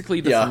 It's basically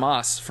the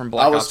FAMAS from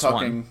Black Ops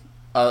 1.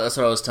 That's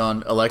what I was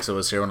telling Alexa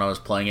was here when I was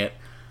playing it,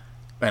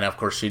 and of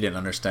course she didn't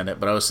understand it,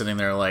 but I was sitting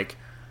there like,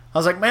 I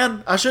was like,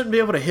 man, I shouldn't be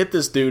able to hit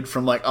this dude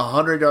from like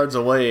 100 yards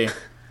away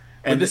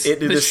and it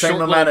do the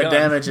same amount of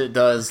damage it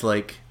does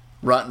like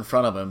right in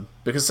front of him.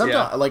 Because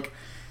sometimes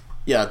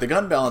the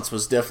gun balance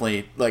was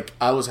definitely like,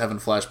 I was having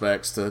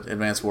flashbacks to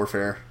Advanced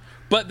Warfare.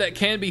 But that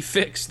can be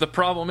fixed. The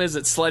problem is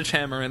it's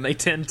Sledgehammer, and they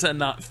tend to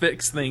not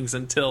fix things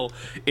until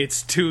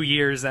it's 2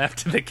 years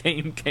after the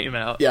game came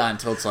out. Yeah,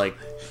 until it's like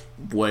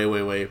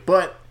way.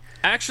 But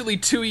actually,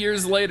 2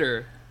 years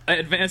later,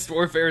 Advanced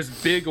Warfare's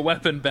big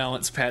weapon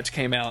balance patch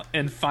came out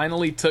and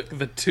finally took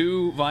the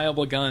 2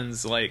 viable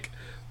guns, like,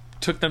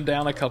 took them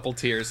down a couple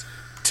tiers.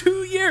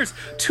 2 years!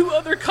 2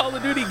 other Call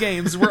of Duty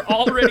games were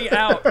already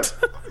out.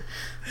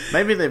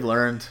 Maybe they've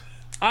learned.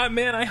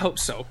 Man, I hope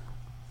so.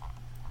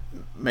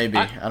 Maybe.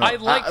 I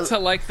like to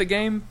like the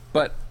game,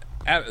 but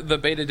the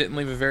beta didn't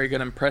leave a very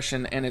good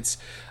impression, and it's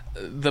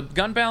the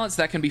gun balance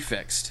that can be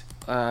fixed.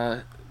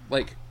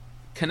 Like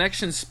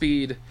connection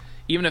speed,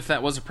 even if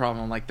that was a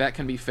problem, like that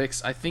can be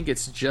fixed. I think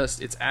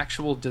it's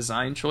actual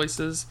design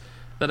choices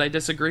that I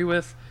disagree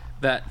with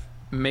that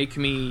make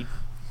me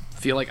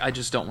feel like I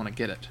just don't want to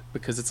get it,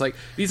 because it's like,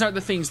 these aren't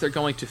the things they're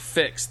going to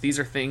fix. These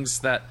are things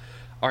that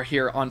are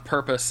here on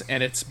purpose,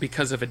 and it's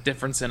because of a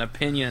difference in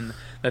opinion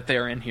that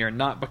they're in here,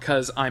 not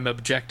because I'm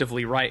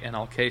objectively right in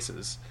all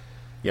cases.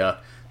 Yeah.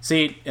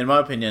 See, in my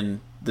opinion,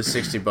 the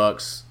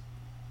 $60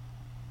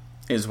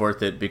 is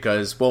worth it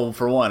because, well,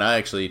 for one,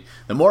 the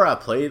more I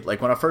played,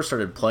 like when I first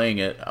started playing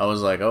it, I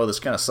was like, oh, this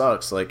kind of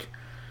sucks, like,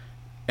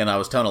 and I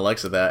was telling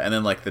Alexa that, and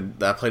then like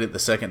I played it the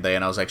second day,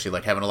 and I was actually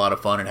like having a lot of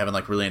fun and having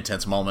like really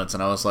intense moments,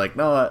 and I was like,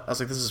 no, I was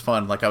like, this is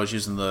fun. Like I was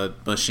using the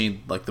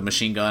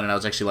machine gun, and I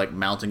was actually like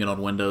mounting it on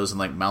windows and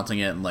like mounting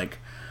it and like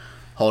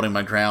holding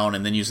my ground,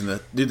 and then using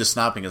the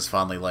sniping is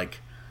finally like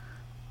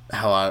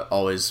how I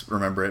always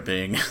remember it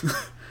being,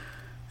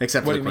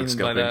 except for the quick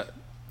scoping.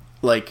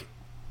 Like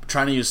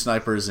trying to use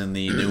snipers in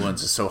the new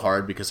ones is so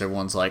hard because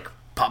everyone's like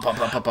pop,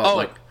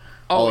 like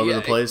all over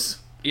the place.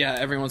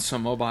 Everyone's so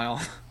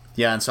mobile.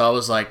 Yeah, and so I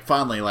was like,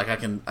 finally, like I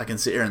can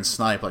sit here and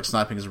snipe. Like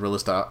sniping is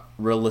a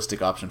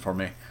realistic option for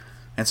me,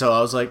 and so I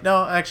was like,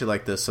 no, I actually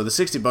like this. So the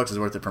 $60 is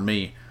worth it for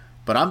me.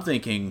 But I'm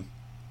thinking,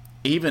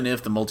 even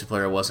if the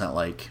multiplayer wasn't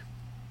like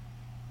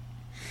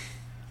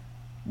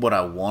what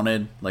I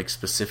wanted, like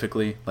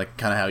specifically, like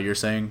kind of how you're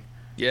saying,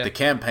 the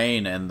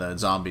campaign and the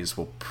zombies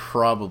will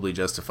probably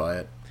justify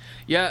it.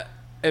 Yeah,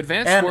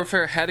 Advanced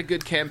Warfare had a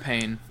good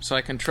campaign, so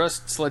I can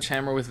trust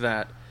Sledgehammer with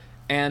that,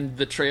 and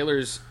the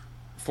trailers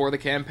for the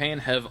campaign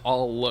have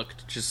all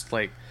looked just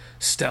like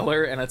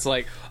stellar, and it's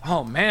like,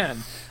 oh man,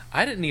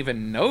 I didn't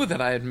even know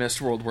that I had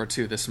missed World War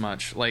II this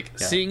much. Like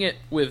seeing it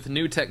with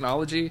new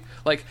technology,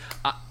 like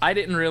I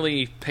didn't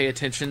really pay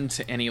attention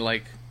to any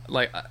like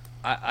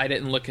I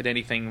didn't look at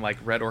anything like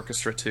Red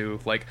Orchestra 2.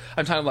 Like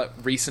I'm talking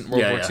about recent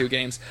World War II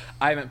games.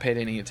 I haven't paid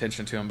any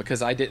attention to them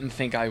because I didn't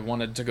think I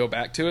wanted to go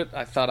back to it.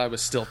 I thought I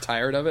was still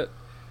tired of it,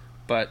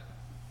 but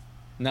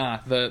nah,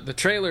 the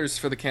trailers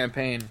for the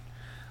campaign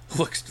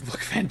look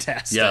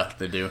fantastic. Yeah,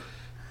 they do.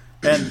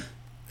 And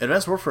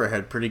Advanced Warfare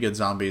had pretty good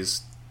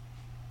zombies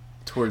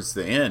towards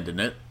the end,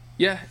 didn't it?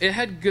 Yeah, it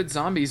had good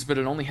zombies, but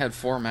it only had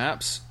 4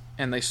 maps,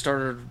 and it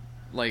started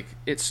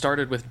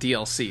with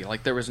DLC.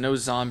 Like there was no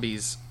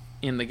zombies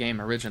in the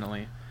game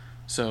originally,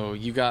 so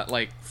you got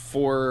like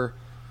four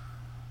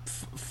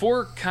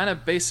kind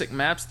of basic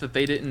maps that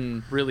they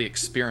didn't really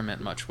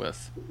experiment much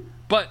with.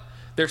 But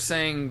they're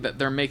saying that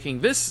they're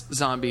making this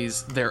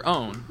zombies their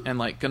own and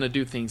like gonna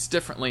do things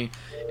differently,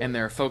 and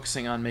they're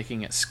focusing on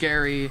making it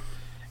scary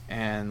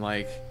and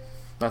like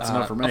that's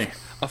enough for me.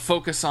 A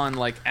focus on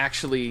like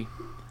actually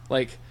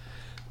like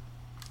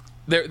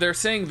they're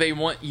saying they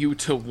want you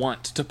to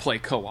want to play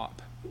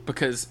co-op,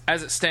 because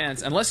as it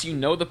stands, unless you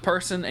know the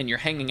person and you're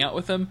hanging out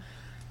with them,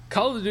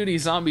 Call of Duty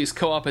Zombies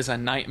co-op is a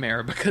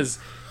nightmare, because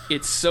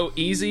it's so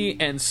easy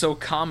and so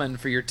common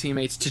for your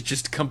teammates to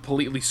just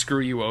completely screw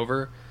you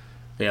over.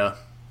 Yeah.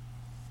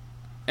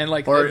 And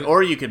like,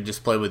 or you could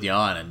just play with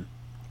Jan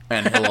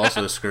and he'll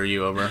also screw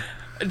you over.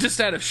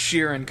 Just out of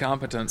sheer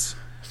incompetence.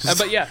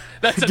 But yeah,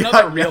 that's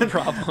another real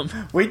problem.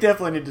 We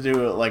definitely need to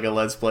do like a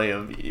let's play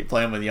of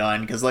playing with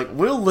Jan, because like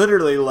we'll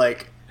literally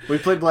like we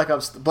played Black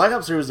Ops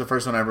 3 was the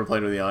first one I ever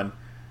played with Jan,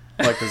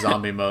 like the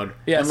zombie mode.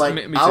 Yeah, and like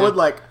me I too. would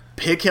like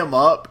pick him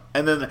up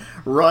and then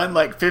run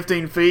like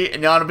 15 feet,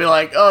 and Jan would be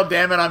like, "Oh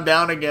damn it, I'm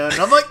down again." And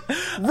I'm like,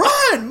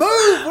 "Run,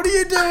 move! What are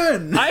you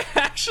doing?" I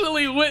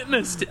actually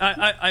witnessed.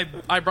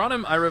 I brought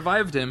him. I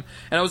revived him,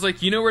 and I was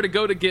like, "You know where to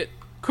go to get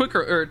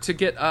quicker or to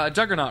get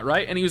Juggernaut,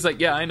 right?" And he was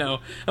like, "Yeah, I know."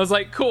 I was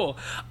like, "Cool."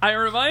 I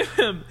revived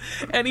him,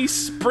 and he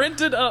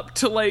sprinted up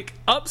to like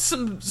up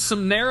some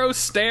narrow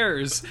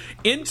stairs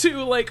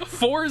into like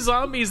 4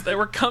 zombies that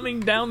were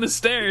coming down the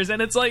stairs,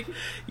 and it's like,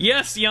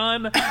 yes,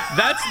 Jan,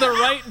 that's the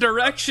right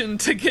direction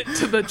to get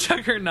to the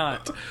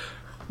Juggernaut.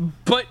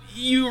 But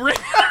you ran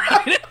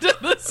right into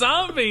the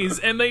zombies,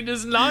 and they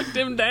just knocked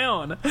him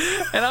down.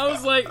 And I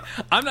was like,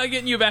 "I'm not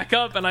getting you back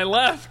up," and I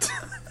left.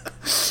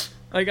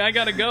 Like, I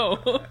gotta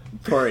go.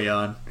 Poor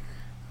Jan.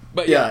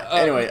 But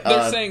anyway,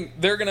 they're saying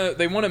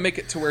they want to make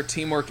it to where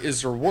teamwork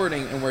is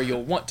rewarding and where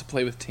you'll want to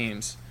play with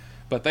teams.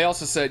 But they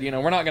also said,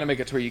 we're not gonna make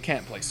it to where you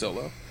can't play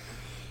solo.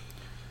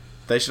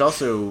 They should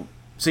also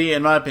see,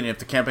 in my opinion, if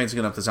the campaign's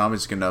good enough, the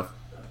zombies are good enough.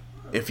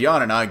 If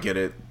Jan and I get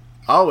it,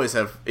 I always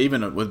have,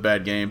 even with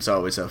bad games, I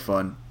always have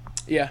fun.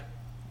 Yeah.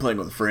 Playing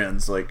with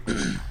friends, like,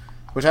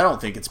 which I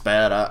don't think it's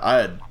bad. I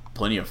had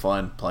plenty of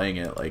fun playing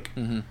it. Like,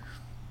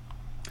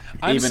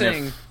 I'm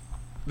saying,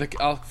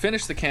 I'll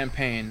finish the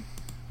campaign,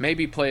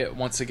 maybe play it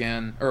once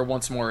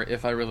more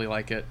if I really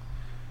like it.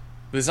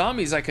 The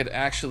zombies I could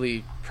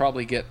actually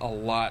probably get a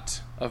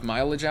lot of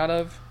mileage out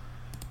of,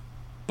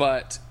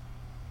 but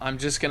I'm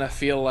just gonna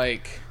feel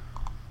like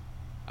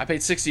I paid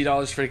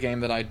 $60 for a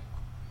game that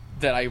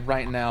I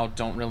right now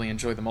don't really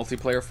enjoy the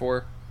multiplayer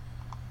for.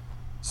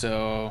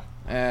 So,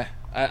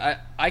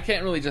 I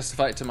can't really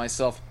justify it to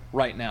myself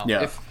right now.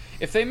 Yeah.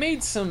 If they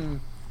made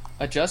some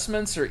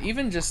adjustments, or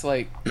even just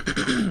like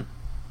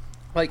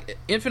like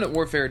Infinite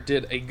Warfare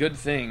did a good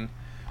thing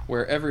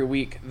where every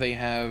week they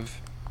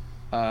have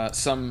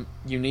some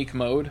unique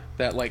mode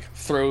that like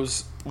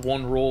throws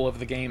one rule of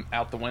the game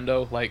out the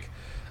window. Like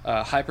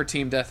Hyper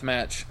Team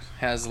Deathmatch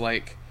has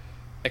like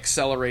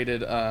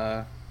accelerated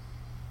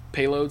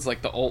payloads,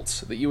 like the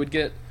ults that you would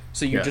get.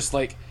 So you just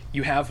like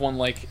you have one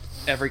like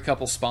every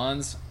couple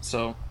spawns.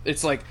 So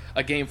it's like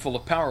a game full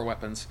of power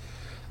weapons.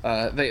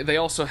 They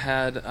also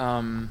had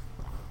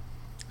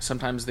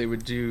sometimes they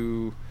would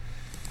do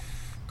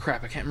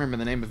crap, I can't remember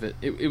the name of it.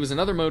 It was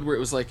another mode where it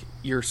was like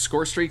your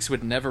score streaks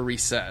would never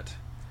reset.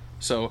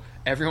 So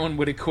everyone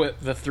would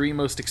equip the 3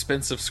 most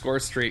expensive score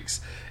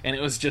streaks, and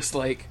it was just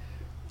like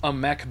a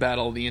mech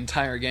battle the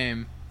entire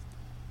game.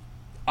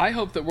 I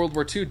hope that World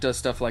War II does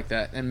stuff like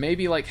that, and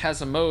maybe like has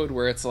a mode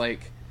where it's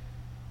like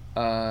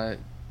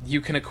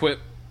you can equip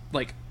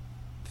like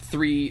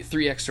three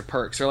extra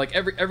perks, or like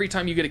every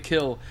time you get a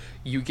kill,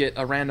 you get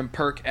a random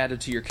perk added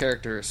to your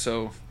character,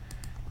 so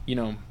you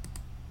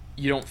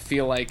don't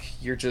feel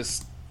like you're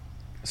just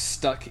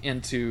stuck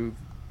into...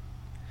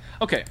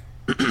 Okay.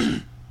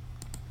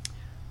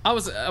 I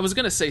was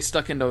gonna say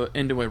stuck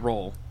into a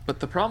role,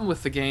 but the problem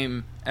with the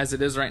game as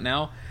it is right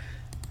now,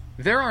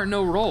 there are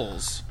no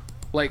roles.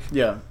 Like,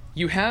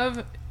 you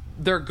have...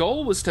 Their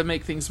goal was to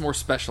make things more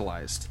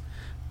specialized,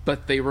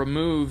 but they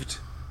removed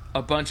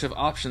a bunch of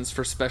options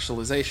for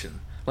specialization.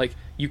 Like,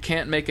 you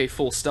can't make a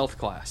full stealth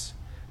class.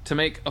 To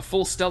make a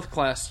full stealth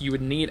class, you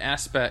would need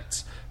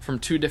aspects from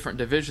 2 different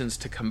divisions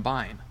to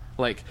combine.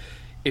 Like,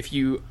 if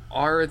you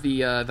are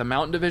the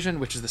mountain division,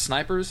 which is the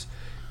snipers,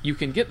 you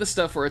can get the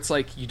stuff where it's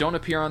like you don't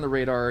appear on the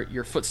radar,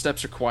 your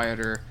footsteps are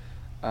quieter,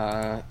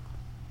 and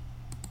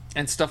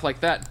stuff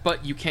like that,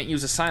 but you can't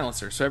use a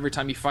silencer. So every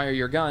time you fire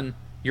your gun,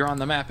 you're on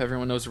the map,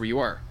 everyone knows where you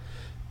are.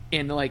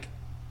 In like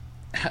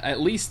at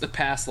least the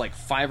past like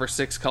 5 or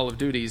 6 Call of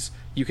Duties,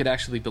 you could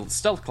actually build a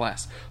stealth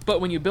class. But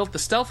when you built the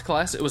stealth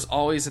class, it was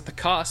always at the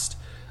cost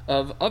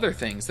of other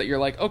things that you're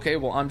like, okay,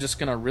 well, I'm just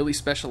going to really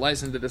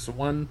specialize into this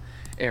one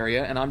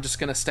area, and I'm just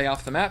going to stay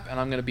off the map, and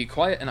I'm going to be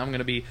quiet, and I'm going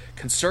to be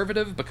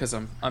conservative because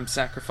I'm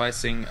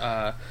sacrificing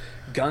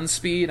gun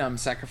speed, I'm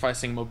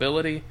sacrificing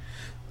mobility.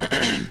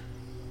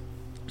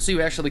 So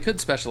you actually could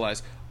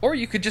specialize. Or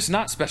you could just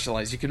not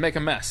specialize. You could make a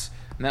mess,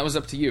 and that was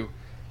up to you.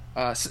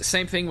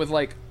 Same thing with,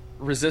 like,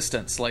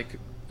 resistance, like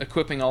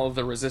equipping all of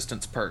the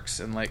resistance perks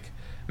and, like,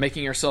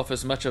 making yourself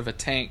as much of a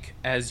tank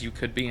as you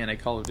could be in a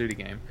Call of Duty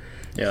game.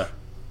 Yeah.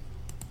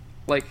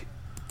 Like,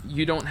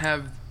 you don't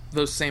have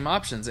those same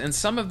options, and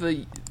some of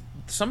the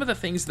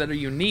things that are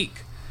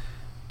unique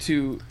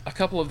to a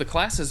couple of the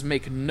classes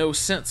make no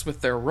sense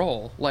with their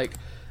role. Like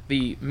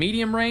the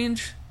medium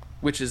range,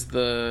 which is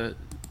the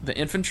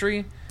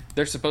infantry,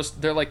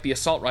 they're like the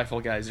assault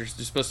rifle guys. They're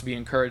supposed to be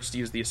encouraged to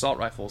use the assault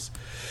rifles.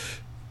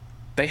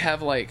 They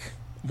have like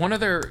one of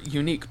their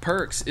unique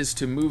perks is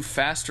to move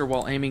faster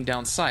while aiming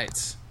down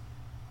sights,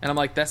 and I'm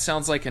like, that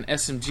sounds like an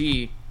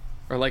SMG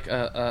or like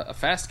a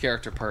fast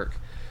character perk,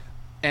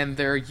 and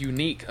their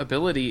unique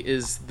ability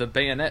is the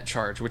bayonet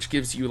charge, which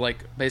gives you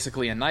like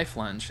basically a knife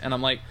lunge. And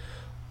I'm like,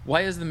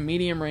 why is the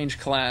medium range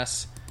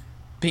class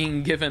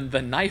being given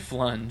the knife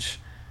lunge?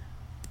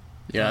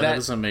 Yeah, that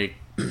doesn't make.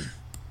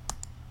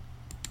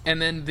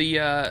 And then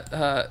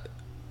the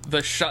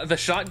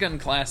shotgun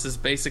class is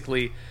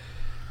basically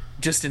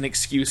just an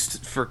excuse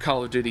for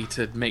Call of Duty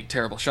to make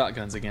terrible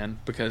shotguns again,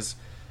 because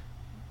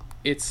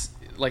it's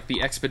like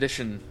the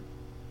Expedition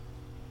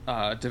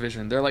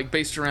division. They're like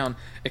based around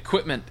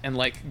equipment and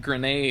like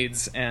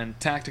grenades and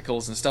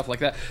tacticals and stuff like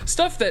that.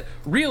 Stuff that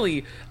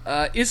really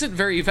isn't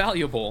very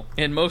valuable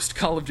in most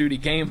Call of Duty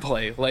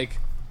gameplay. Like,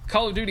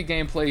 Call of Duty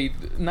gameplay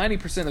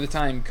 90% of the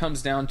time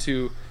comes down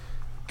to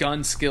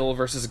gun skill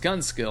versus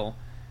gun skill,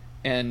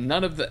 and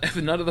none of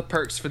the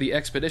perks for the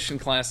Expedition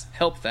class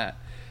help that.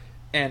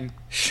 And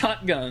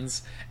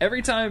shotguns,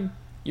 every time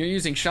you're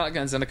using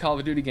shotguns in a Call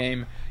of Duty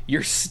game,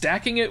 you're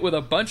stacking it with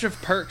a bunch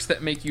of perks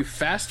that make you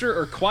faster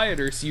or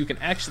quieter so you can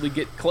actually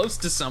get close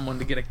to someone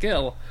to get a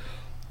kill.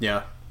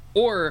 Yeah.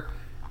 Or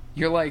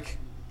you're like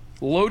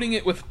loading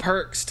it with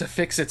perks to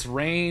fix its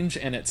range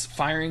and its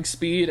firing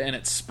speed and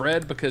its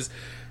spread, because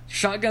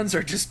shotguns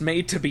are just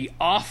made to be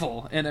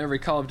awful in every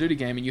Call of Duty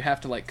game, and you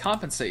have to like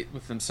compensate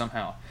with them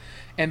somehow.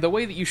 And the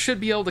way that you should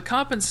be able to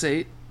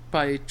compensate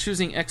by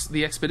choosing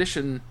the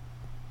Expedition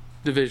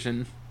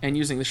division and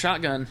using the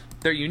shotgun,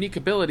 their unique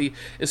ability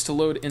is to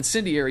load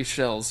incendiary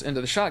shells into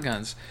the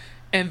shotguns,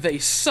 and they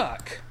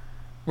suck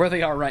where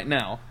they are right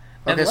now.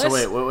 Okay, so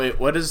wait,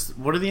 what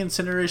do the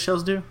incendiary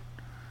shells do?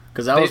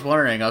 Because I was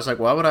wondering, I was like,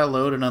 why would I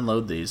load and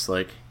unload these?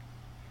 Like,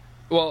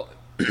 well,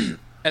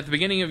 at the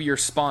beginning of your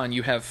spawn,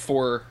 you have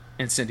 4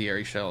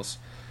 incendiary shells.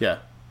 Yeah.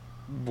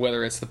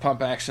 Whether it's the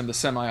pump action, the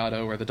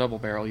semi-auto, or the double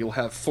barrel, you'll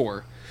have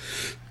 4.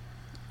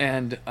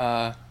 And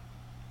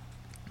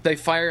they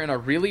fire in a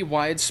really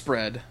wide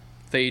spread.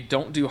 They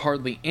don't do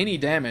hardly any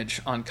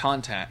damage on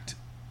contact.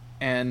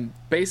 And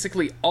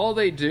basically all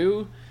they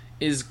do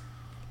is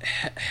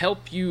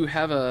help you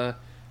have a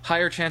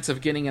higher chance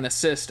of getting an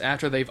assist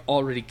after they've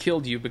already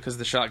killed you, because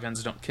the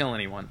shotguns don't kill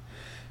anyone.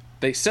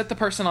 They set the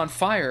person on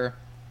fire,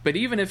 but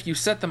even if you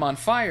set them on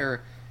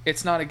fire,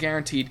 it's not a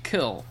guaranteed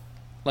kill.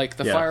 Like,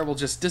 the fire will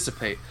just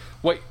dissipate.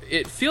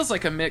 It feels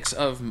like a mix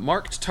of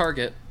Marked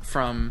Target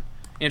from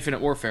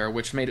Infinite Warfare,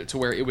 which made it to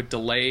where it would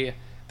delay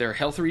their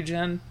health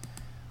regen,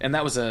 and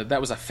that was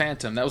a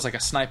phantom. That was like a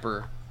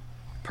sniper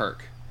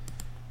perk,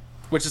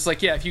 which is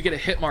like, yeah, if you get a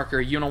hit marker,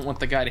 you don't want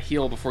the guy to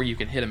heal before you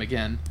can hit him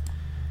again.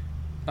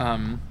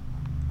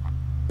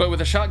 But with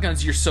the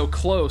shotguns, you're so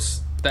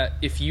close that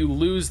if you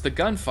lose the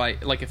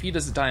gunfight, like if he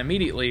doesn't die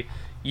immediately,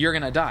 you're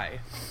gonna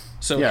die.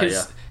 So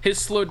his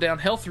slowed down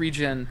health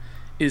regen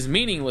is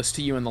meaningless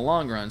to you in the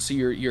long run. So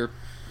you're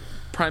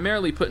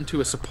primarily put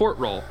into a support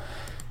role,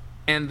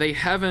 and they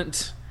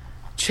haven't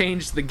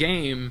changed the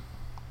game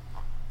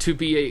to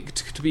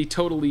be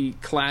totally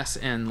class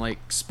and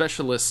like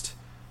specialist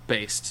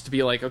based, to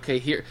be like, okay,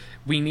 here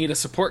we need a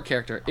support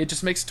character. It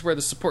just makes it to where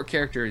the support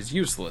character is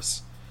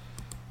useless.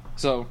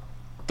 So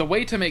the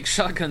way to make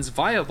shotguns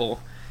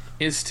viable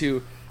is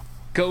to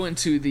go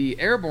into the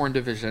airborne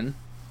division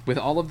with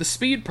all of the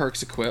speed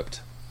perks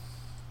equipped,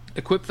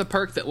 equip the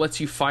perk that lets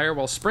you fire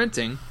while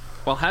sprinting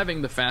while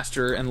having the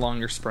faster and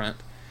longer sprint,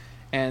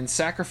 and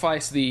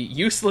sacrifice the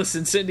useless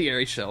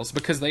incendiary shells,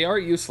 because they are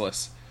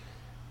useless,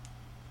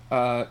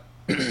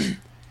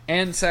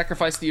 and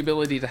sacrifice the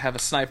ability to have a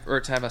sniper,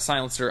 or to have a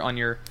silencer on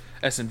your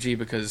SMG,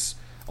 because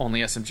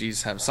only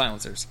SMGs have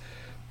silencers.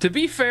 To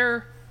be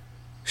fair,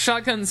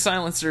 shotgun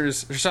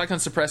silencers or shotgun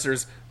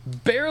suppressors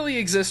barely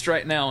exist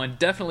right now, and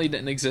definitely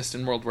didn't exist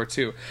in World War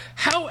II.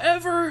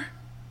 However,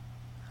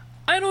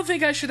 I don't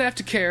think I should have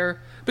to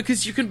care,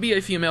 because you can be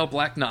a female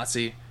black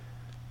Nazi.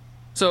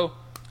 So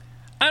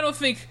I don't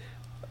think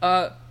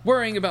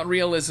worrying about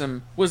realism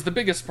was the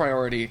biggest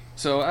priority.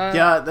 So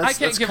I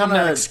can't give them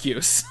that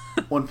excuse.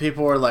 When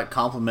people were like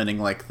complimenting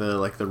like the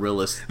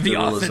realism,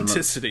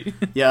 authenticity,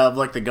 of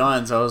like the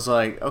guns, I was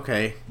like,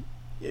 okay,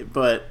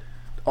 but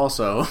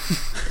also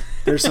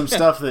there's some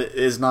stuff that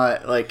is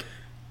not like,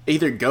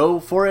 either go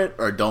for it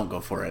or don't go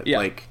for it. Yeah.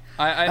 Like,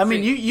 I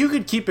mean, you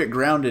could keep it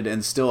grounded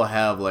and still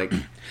have like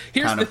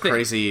kind of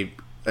crazy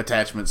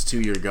attachments to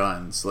your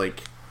guns.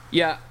 Like,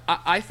 yeah,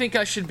 I think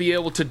I should be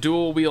able to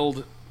dual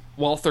wield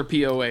Walther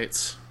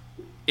P08s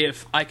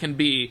if I can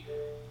be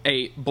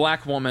a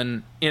black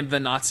woman in the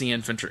Nazi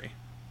infantry.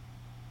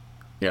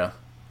 Yeah.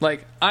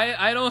 Like,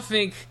 I don't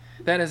think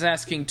that is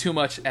asking too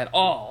much at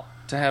all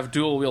to have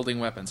dual wielding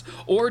weapons,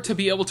 or to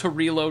be able to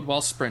reload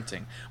while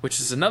sprinting, which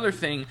is another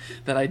thing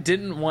that I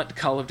didn't want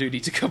Call of Duty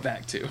to go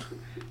back to,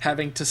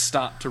 having to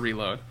stop to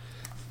reload,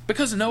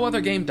 because no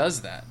other game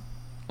does that.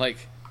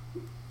 Like,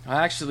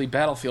 actually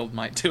Battlefield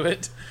might do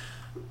it.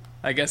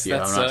 I guess I'm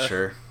not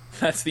sure.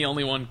 That's the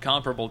only one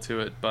comparable to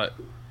it, but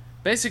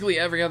basically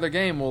every other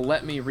game will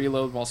let me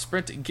reload while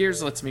sprinting.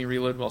 Gears lets me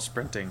reload while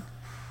sprinting.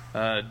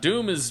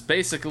 Doom is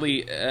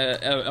basically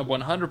a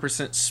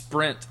 100%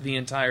 sprint the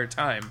entire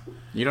time.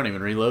 You don't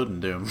even reload in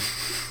Doom.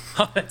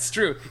 Oh, that's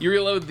true. You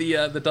reload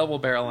the double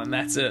barrel and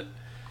that's it.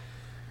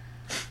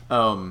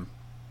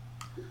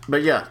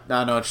 But yeah,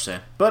 I know what you're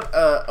saying. But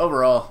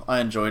overall, I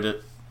enjoyed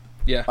it.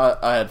 Yeah,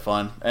 I had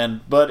fun,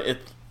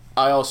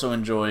 I also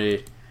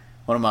enjoy.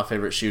 One of my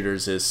favorite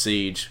shooters is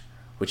Siege,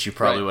 which you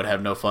probably would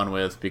have no fun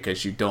with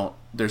because you don't.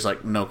 There's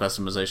like no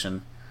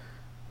customization.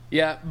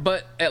 Yeah,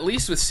 but at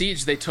least with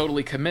Siege, they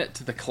totally commit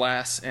to the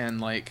class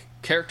and like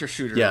character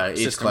shooter. Yeah, each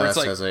system, class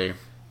like, has a.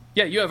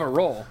 Yeah, you have a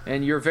role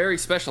and you're very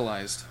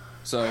specialized.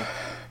 So,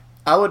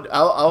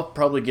 I'll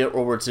probably get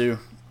World War II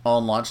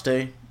on launch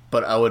day,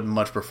 but I would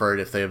much prefer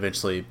it if they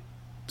eventually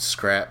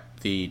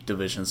scrap the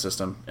division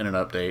system in an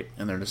update,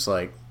 and they're just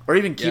like, or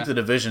even keep the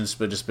divisions,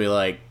 but just be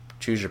like,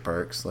 choose your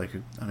perks. Like,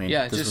 I mean,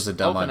 this was a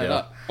dumb idea. It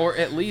up. Or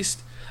at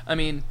least, I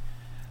mean,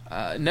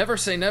 never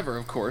say never,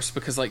 of course,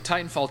 because like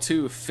Titanfall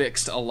 2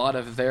 fixed a lot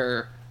of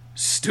their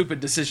stupid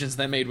decisions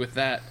they made with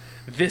that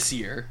this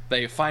year.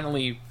 They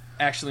finally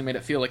actually made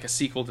it feel like a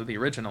sequel to the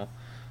original.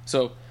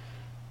 So,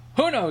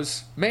 who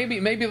knows? Maybe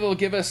they'll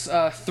give us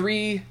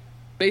 3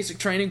 basic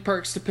training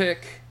perks to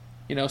pick,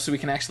 so we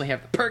can actually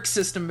have the perk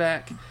system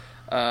back.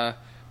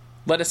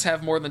 Let us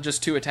have more than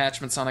just 2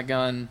 attachments on a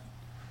gun.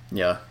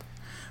 Yeah.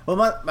 Well,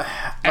 my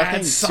add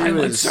thing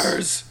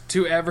silencers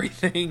to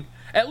everything.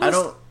 At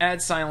least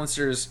add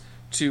silencers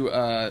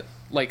to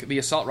like the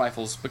assault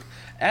rifles. But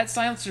add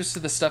silencers to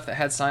the stuff that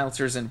had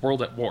silencers in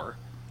World at War.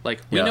 Like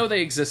we know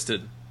they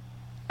existed.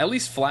 At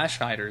least flash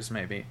hiders,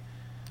 maybe.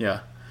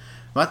 Yeah.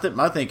 My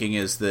thinking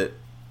is that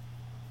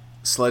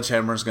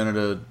Sledgehammer's going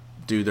to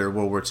do their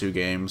World War II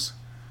games.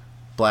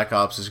 Black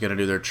Ops is going to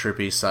do their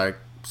trippy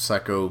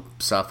psycho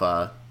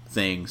sci-fi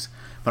things.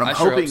 But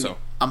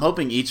I'm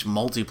hoping each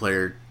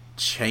multiplayer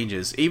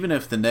changes. Even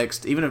if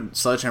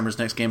Sledgehammer's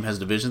next game has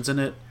divisions in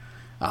it,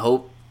 I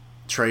hope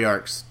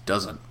Treyarch's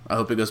doesn't. I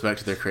hope it goes back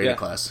to their creative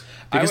class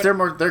because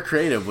they're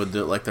creative with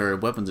their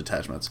weapons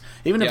attachments.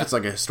 Even if it's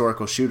like a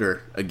historical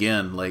shooter,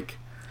 again, like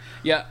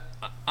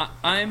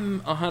I'm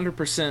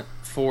 100%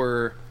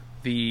 for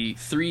the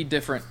 3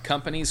 different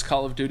companies'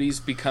 Call of Duties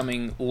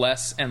becoming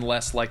less and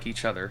less like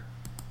each other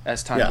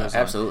as time goes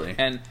on. Absolutely.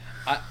 And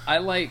I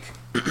like.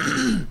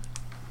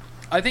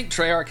 I think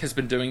Treyarch has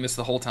been doing this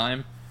the whole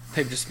time.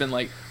 They've just been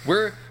like,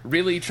 we're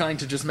really trying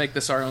to just make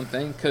this our own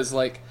thing, because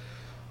like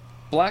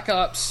Black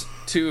Ops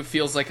 2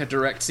 feels like a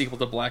direct sequel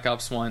to Black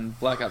Ops 1.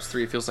 Black Ops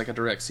 3 feels like a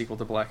direct sequel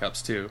to Black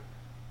Ops 2.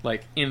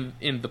 Like in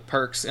the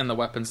perks and the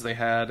weapons they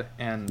had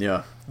and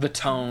the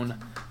tone,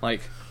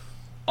 like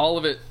all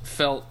of it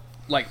felt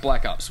like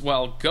Black Ops.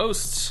 While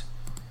Ghosts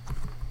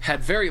had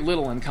very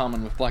little in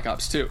common with Black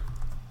Ops 2,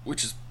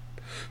 which is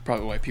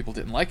probably why people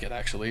didn't like it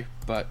actually.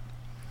 But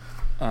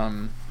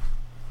I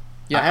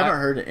haven't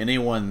heard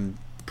anyone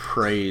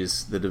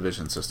praise the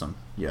Division system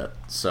yet.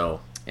 So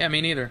yeah,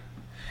 me neither.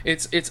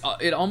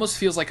 It almost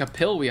feels like a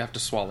pill we have to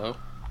swallow,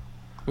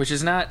 which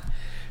is not.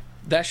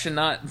 That should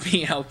not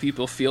be how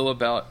people feel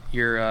about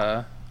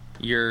your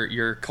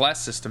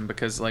class system,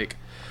 because like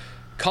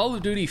Call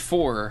of Duty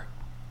 4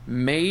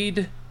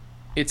 made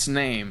its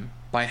name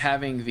by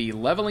having the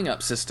leveling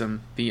up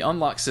system, the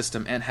unlock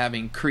system, and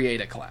having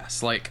create a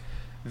class. Like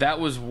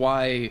that was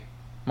why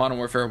Modern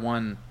Warfare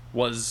 1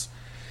 was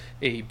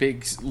a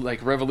big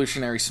like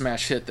revolutionary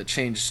smash hit that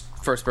changed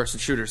first person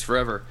shooters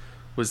forever.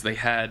 Was they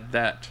had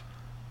that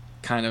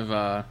kind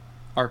of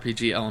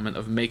RPG element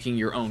of making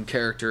your own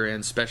character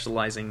and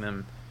specializing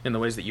them in the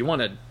ways that you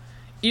wanted,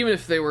 even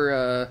if they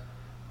were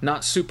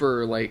not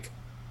super like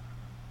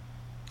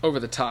over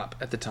the top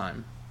at the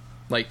time.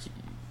 Like,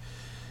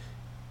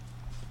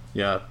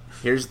 yeah,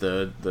 here's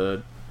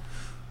the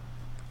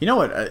you know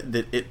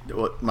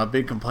what my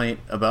big complaint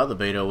about the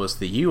beta was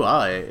the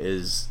UI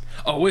is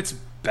it's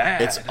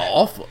bad. It's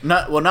awful.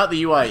 Not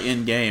the UI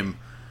in game,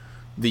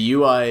 the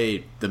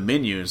UI, the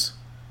menus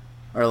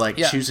are like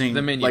choosing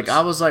the menus. Like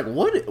I was like,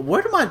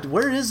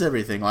 where is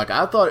everything? Like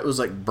I thought it was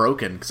like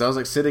broken because I was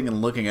like sitting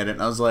and looking at it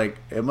and I was like,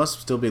 it must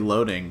still be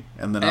loading.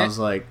 And then I was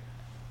like,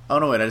 oh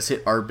no, wait, I just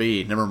hit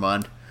RB. Never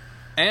mind.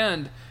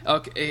 And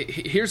okay,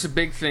 here's a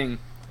big thing.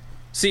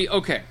 See,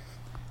 okay,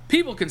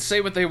 people can say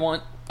what they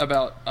want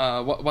about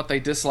what they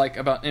dislike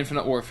about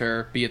Infinite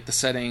Warfare, be it the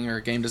setting or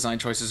game design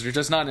choices, or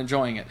just not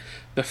enjoying it.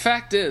 The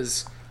fact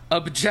is,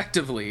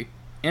 objectively,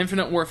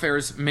 Infinite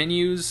Warfare's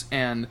menus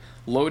and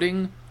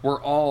loading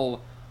were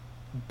all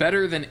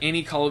better than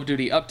any Call of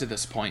Duty up to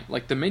this point.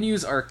 Like, the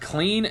menus are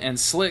clean and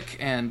slick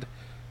and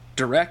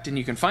direct, and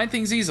you can find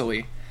things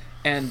easily.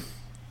 And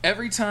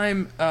every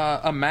time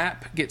a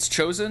map gets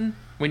chosen,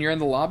 when you're in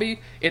the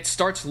lobby, it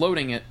starts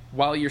loading it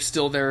while you're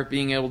still there,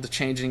 being able to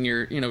changing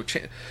your,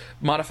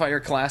 modify your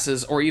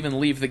classes or even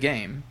leave the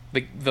game.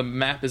 The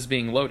map is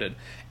being loaded.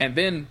 And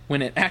then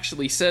when it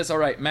actually says, all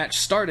right, match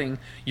starting,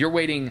 you're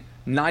waiting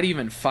not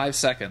even 5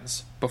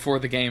 seconds before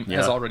the game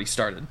has already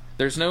started.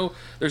 There's no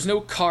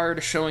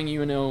card showing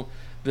you,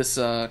 this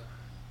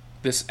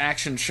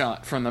action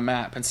shot from the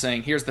map and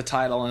saying, here's the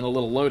title and a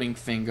little loading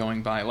thing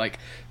going by. Like,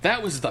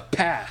 that was the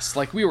past.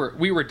 Like, we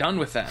were done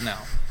with that now.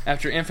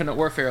 after Infinite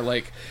Warfare.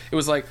 Like, it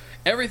was like,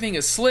 everything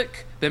is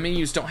slick, the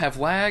menus don't have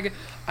lag.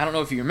 I don't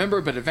know if you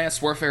remember, but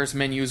Advanced Warfare's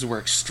menus were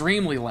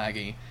extremely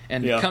laggy.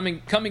 And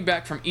coming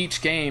back from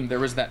each game, there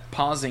was that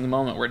pausing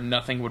moment where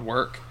nothing would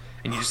work,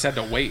 and you just had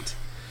to wait.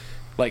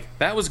 Like,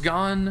 that was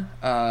gone.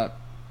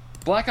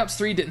 Black Ops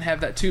 3 didn't have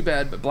that too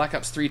bad, but Black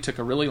Ops 3 took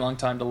a really long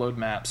time to load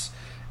maps,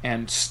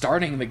 and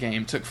starting the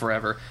game took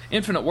forever.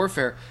 Infinite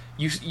Warfare,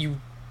 you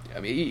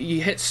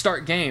hit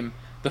start game,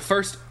 the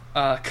first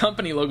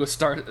company logo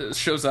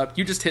shows up,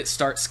 you just hit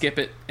start, skip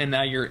it, and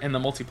now you're in the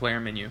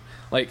multiplayer menu.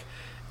 Like,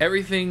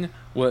 everything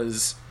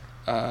was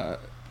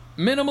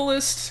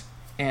minimalist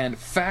and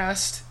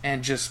fast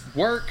and just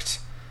worked,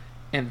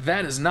 and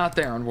that is not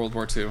there on World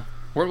War II.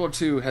 World War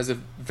II has a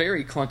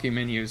very clunky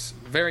menus,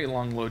 very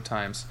long load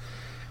times,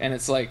 and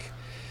it's like,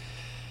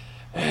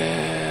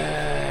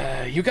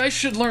 you guys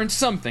should learn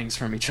some things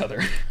from each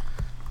other.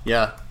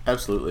 Yeah,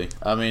 absolutely.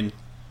 I mean,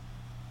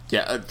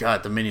 yeah,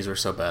 God, the menus were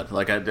so bad.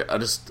 Like, I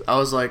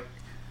was like,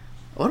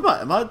 what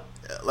am I,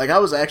 like, I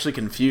was actually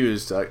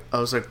confused. I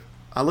was like,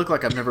 I look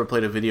like I've never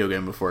played a video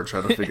game before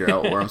trying to figure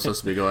out where I'm supposed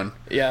to be going.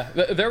 Yeah,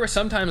 there were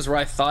some times where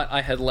I thought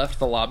I had left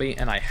the lobby,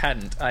 and I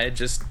hadn't. I had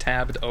just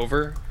tabbed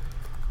over.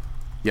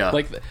 Yeah.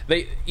 Like,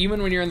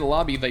 even when you're in the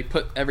lobby, they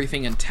put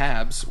everything in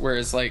tabs,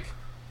 whereas, like,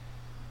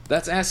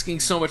 that's asking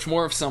so much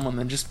more of someone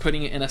than just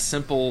putting it in a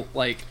simple,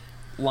 like,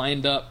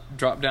 lined up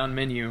drop-down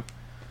menu.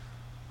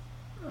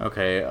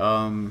 Okay,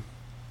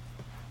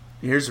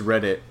 here's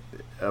Reddit.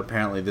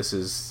 Apparently this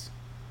is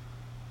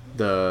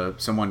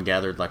someone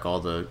gathered, like, all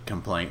the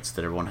complaints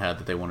that everyone had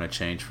that they want to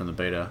change from the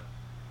beta.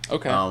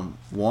 Okay.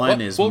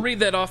 We'll read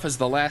that off as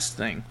the last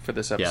thing for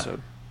this episode.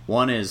 Yeah.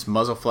 One is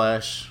muzzle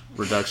flash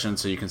reduction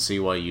so you can see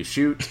while you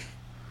shoot.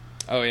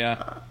 Oh,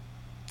 yeah.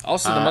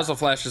 Also, the muzzle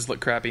flashes look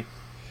crappy.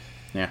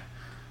 Yeah.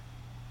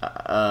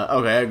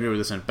 Okay, I agree with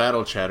this one.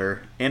 Battle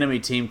chatter. Enemy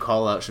team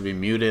callout should be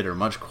muted or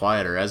much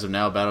quieter. As of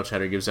now, battle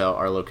chatter gives out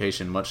our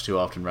location much too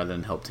often rather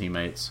than help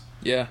teammates.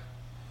 Yeah.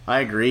 I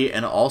agree.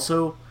 And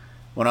also,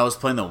 when I was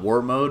playing the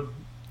war mode,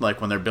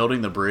 like when they're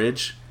building the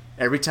bridge,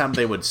 every time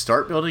they would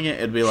start building it,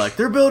 it'd be like,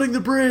 they're building the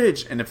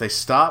bridge! And if they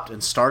stopped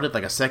and started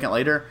like a second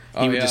later,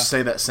 he would just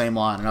say that same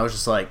line. And I was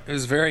just like... It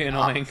was very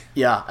annoying.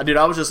 Yeah. Dude,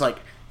 I was just like...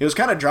 It was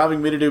kind of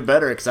driving me to do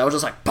better because I was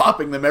just like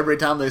popping them every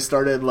time they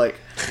started. Like,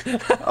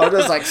 I was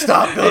just like,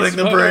 stop building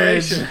the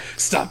bridge.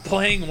 Stop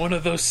playing one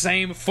of those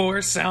same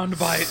 4 sound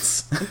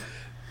bites.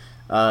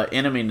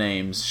 Enemy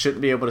names.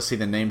 Shouldn't be able to see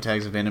the name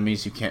tags of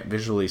enemies you can't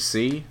visually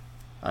see.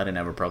 I didn't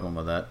have a problem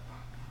with that.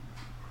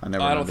 I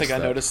don't think I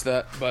noticed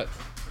that, but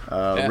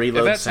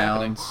reload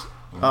sounds.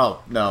 Happening.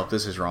 Oh no,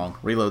 this is wrong.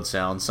 Reload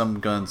sounds. Some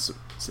guns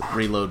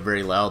reload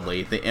very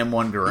loudly. The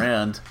M1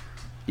 Garand.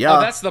 Yeah.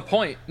 Oh, that's the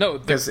point. No,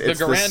 the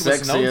Garand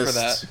was known for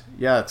that.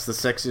 Yeah, it's the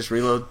sexiest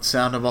reload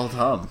sound of all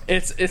time.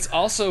 It's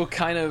also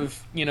kind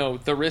of,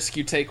 the risk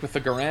you take with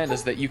the Garand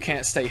is that you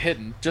can't stay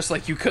hidden. Just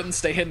like you couldn't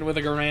stay hidden with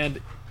a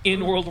Garand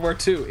in World War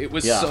II. It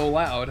was so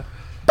loud.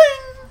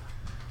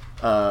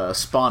 Bing!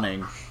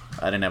 Spawning.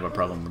 I didn't have a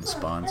problem with the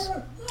spawns.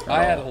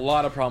 I had a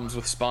lot of problems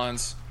with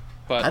spawns,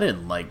 but I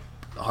didn't like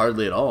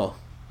hardly at all.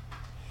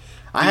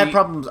 I had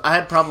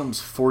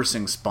problems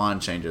forcing spawn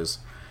changes.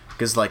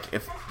 Because, like,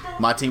 if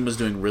my team was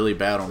doing really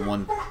bad on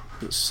one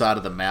side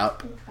of the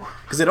map,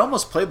 because it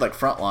almost played like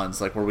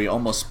Frontlines, like where we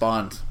almost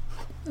spawned,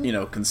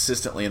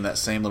 consistently in that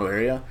same little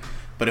area.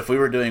 But if we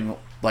were doing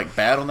like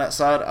bad on that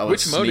side, I would.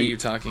 Which mode are you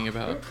talking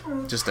about?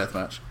 Just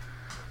deathmatch.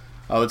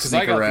 I would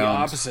sneak around. Because I got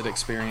the opposite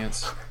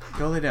experience.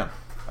 Go lay down.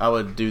 I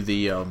would do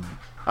the.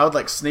 I would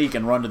like sneak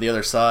and run to the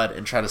other side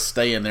and try to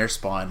stay in their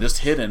spawn, just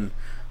hidden.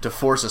 To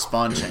force a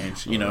spawn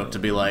change, to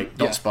be like,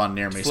 don't spawn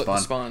near me, flip the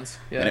spawns.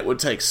 Yeah. And it would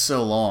take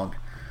so long.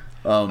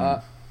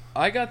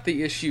 I got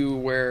the issue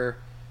where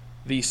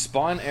the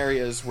spawn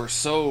areas were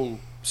so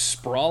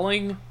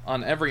sprawling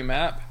on every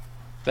map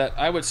that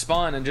I would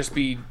spawn and just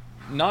be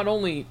not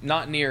only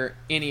not near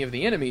any of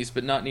the enemies,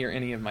 but not near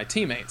any of my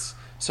teammates.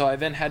 So I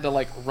then had to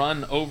like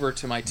run over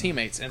to my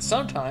teammates, and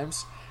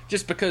sometimes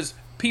just because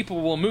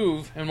people will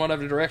move in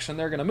whatever direction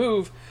they're going to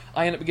move,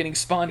 I end up getting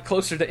spawned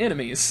closer to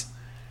enemies.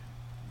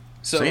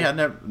 So you had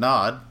never?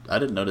 No, I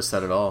didn't notice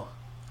that at all.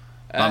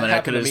 I mean, I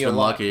could have just been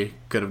lucky.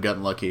 Could have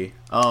gotten lucky.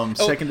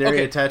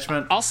 Secondary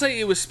attachment. I'll say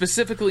it was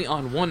specifically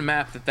on one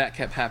map that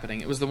kept happening.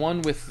 It was the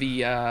one with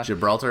the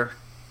Gibraltar.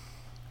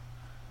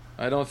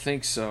 I don't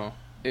think so.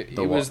 It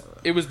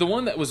was the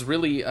one that was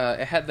really.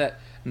 It had that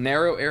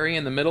narrow area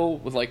in the middle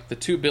with like the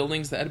 2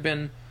 buildings that had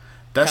been.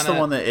 That's the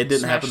one that it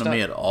didn't happen to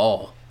me at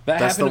all.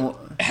 That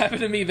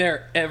happened to me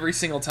there every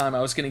single time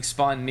I was getting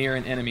spawned near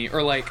an enemy,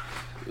 or like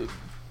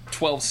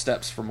 12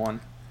 steps from one.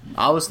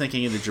 I was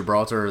thinking of the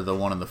Gibraltar or the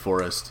one in the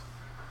forest.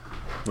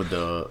 With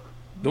the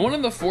one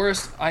in the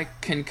forest, I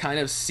can kind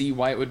of see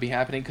why it would be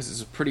happening because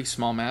it's a pretty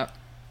small map.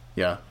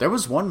 Yeah, there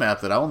was one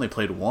map that I only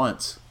played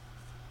once,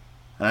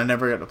 and I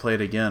never got to play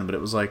it again. But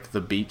it was like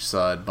the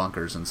beachside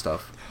bunkers and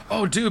stuff.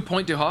 Oh, dude,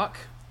 Point du Hoc.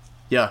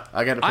 Yeah,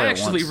 I got to play it once.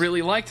 I actually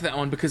really liked that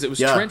one because it was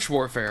trench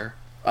warfare.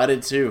 I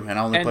did too, and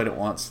I only played it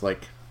once.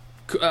 Like,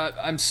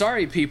 I'm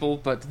sorry, people,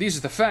 but these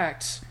are the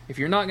facts. if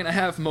you're not going to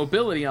have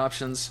mobility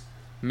options,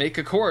 make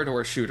a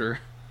corridor shooter.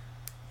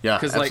 Yeah,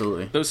 because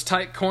absolutely. Like those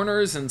tight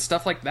corners and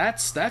stuff like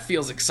that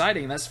feels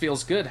exciting. That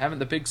feels good. Having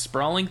the big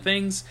sprawling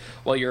things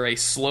while you're a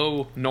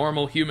slow,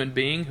 normal human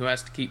being who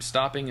has to keep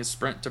stopping his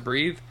sprint to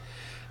breathe.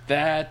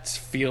 That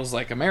feels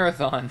like a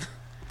marathon.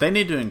 They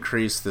need to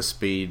increase the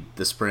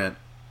sprint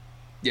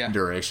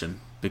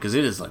duration, because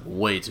it is like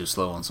way too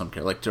slow on some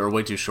or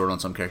way too short on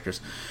some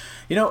characters.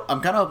 You know, I'm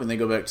kind of hoping they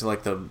go back to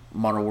like the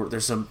Modern Warfare.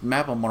 There's a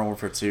map on Modern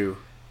Warfare 2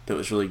 that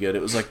was really good.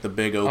 It was like the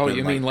big open. Oh,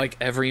 you mean like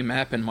every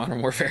map in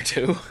Modern Warfare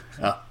 2?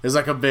 It was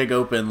like a big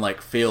open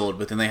like field,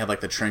 but then they had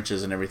like the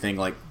trenches and everything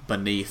like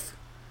beneath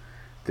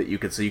that you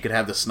could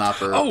have the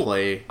sniper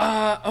play.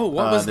 What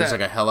was that? There's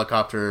like a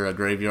helicopter, a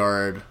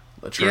graveyard,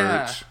 a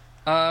church.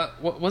 Yeah.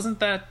 Wasn't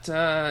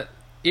that?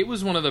 It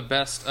was one of the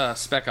best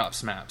Spec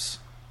Ops maps.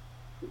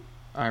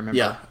 I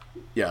remember.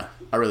 Yeah,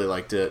 I really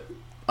liked it.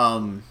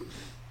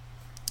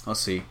 Let's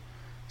see.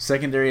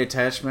 Secondary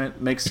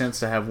attachment makes sense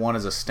to have one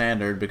as a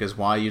standard, because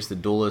why use the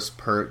duelist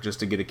perk just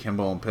to get a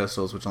Kimbo on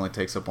pistols, which only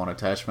takes up one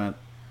attachment?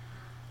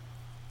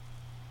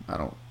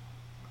 I'm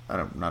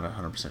not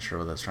 100% sure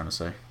what that's trying to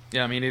say.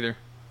 Yeah, me neither.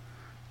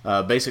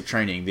 Basic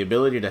training, the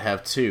ability to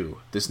have two.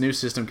 This new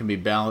system can be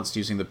balanced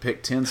using the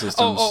Pick 10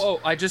 systems.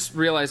 I just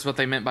realized what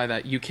they meant by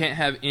that. You can't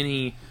have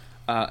any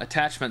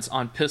attachments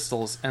on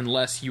pistols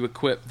unless you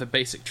equip the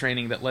basic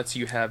training that lets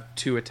you have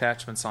two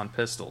attachments on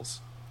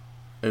pistols.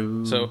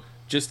 Ooh. So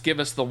just give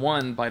us the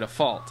one by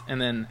default,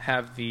 and then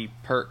have the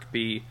perk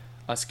be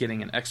us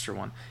getting an extra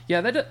one.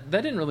 Yeah, that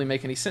didn't really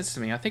make any sense to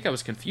me. I think I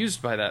was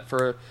confused by that.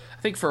 For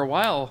a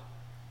while,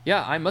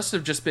 yeah, I must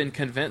have just been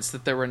convinced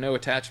that there were no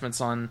attachments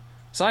on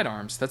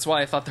sidearms. That's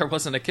why I thought there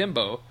wasn't a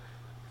Kimbo.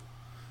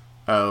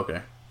 Oh,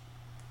 okay.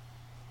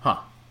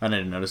 Huh. I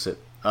didn't notice it.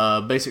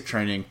 Basic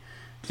training.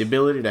 The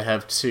ability to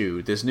have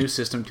two. This new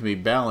system can be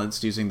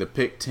balanced using the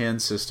Pick 10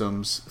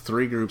 system's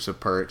 3 groups of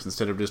perks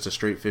instead of just a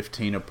straight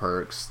 15 of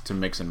perks to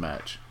mix and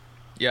match.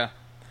 Yeah.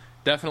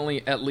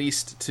 Definitely at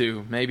least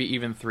 2, maybe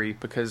even 3,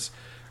 because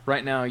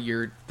right now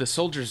the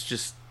soldiers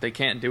just, they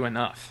can't do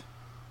enough.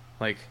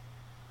 Like,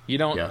 you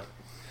don't... Yeah.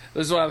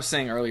 This is what I was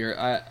saying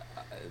earlier.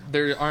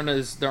 There aren't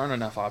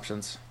enough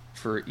options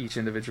for each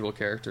individual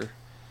character.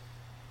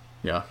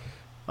 Yeah.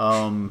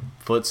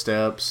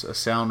 Footsteps, a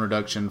sound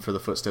reduction for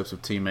the footsteps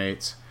of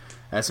teammates.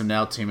 As of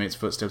now, teammates'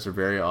 footsteps are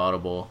very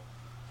audible,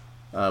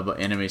 but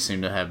enemies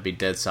seem to be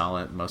dead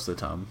silent most of the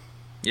time.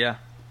 Yeah.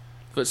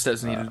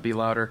 Footsteps need to be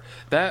louder.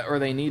 That, or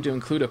they need to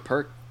include a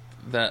perk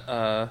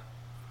that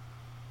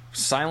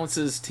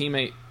silences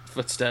teammate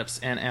footsteps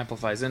and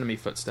amplifies enemy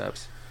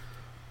footsteps.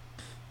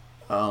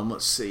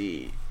 Let's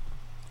see.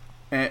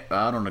 I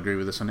don't agree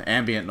with this one.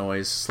 Ambient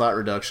noise, slight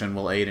reduction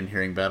will aid in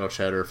hearing battle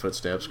chatter,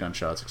 footsteps,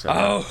 gunshots, etc.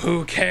 Oh,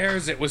 who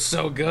cares? It was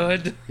so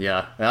good.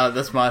 Yeah,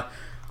 that's my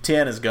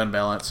 10 is gun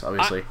balance,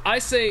 obviously. I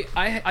say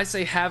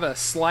have a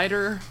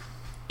slider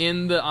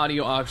in the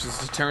audio options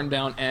to turn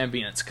down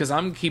ambience, because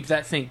I'm gonna keep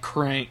that thing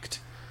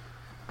cranked.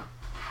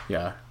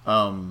 Yeah.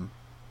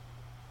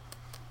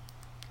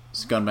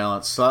 Gun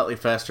balance, slightly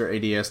faster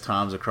ADS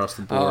times across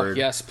the board. Oh,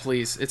 yes,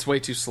 please. It's way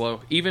too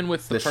slow. Even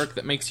with the perk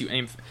that makes you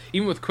aim...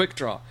 Even with Quick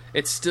Draw,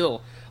 it's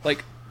still...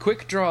 Like,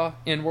 Quick Draw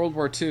in World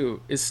War II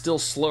is still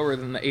slower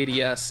than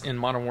the ADS in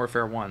Modern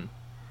Warfare 1.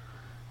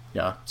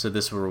 Yeah, so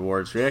this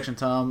rewards reaction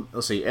time.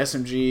 Let's see,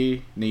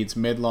 SMG needs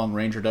mid-long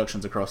range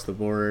reductions across the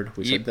board.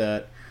 We said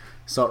that.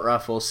 Assault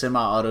rifle,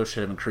 semi-auto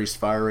should have increased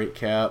fire rate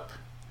cap.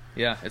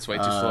 Yeah, it's way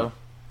too slow.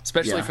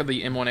 Especially for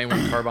the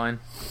M1A1 carbine.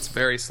 It's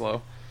very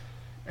slow.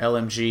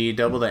 LMG,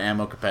 double the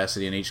ammo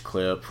capacity in each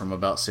clip from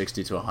about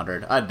 60 to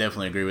 100. I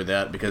definitely agree with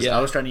that, because I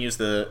was trying to use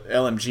the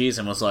LMGs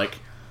and was like,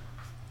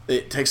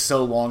 it takes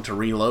so long to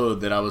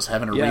reload that I was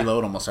having to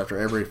reload almost after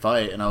every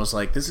fight, and I was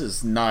like, this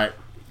is not...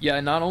 Yeah,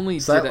 not only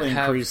did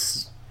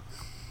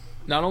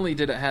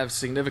it have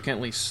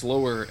significantly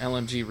slower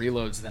LMG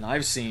reloads than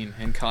I've seen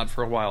in COD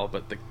for a while,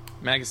 but the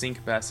magazine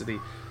capacity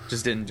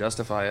just didn't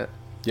justify it.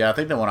 Yeah, I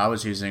think the one I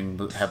was using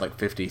had like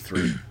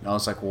 53. I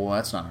was like, well,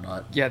 that's not a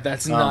lot. Yeah,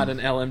 that's not an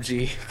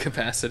LMG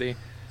capacity.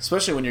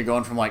 Especially when you're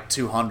going from like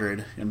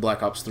 200 in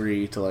Black Ops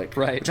 3 to like...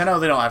 Right. Which I know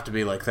they don't have to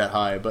be like that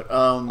high, but...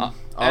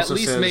 at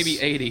least maybe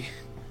 80.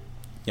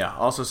 Yeah,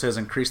 also says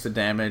increase the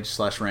damage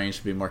 / range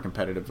to be more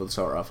competitive with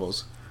assault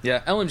rifles. Yeah,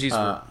 LMGs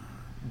were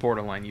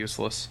borderline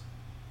useless.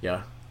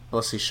 Yeah.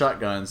 Let's see,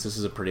 shotguns. This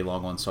is a pretty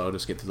long one, so I'll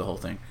just get through the whole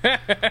thing.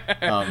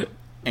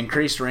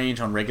 Increased range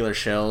on regular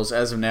shells.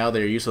 As of now,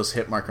 they are useless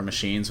hit marker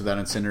machines without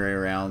incendiary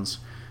rounds.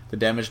 The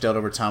damage dealt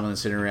over time with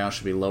incendiary rounds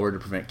should be lowered to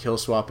prevent kill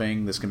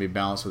swapping. This can be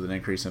balanced with an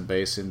increase in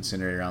base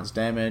incendiary rounds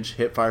damage.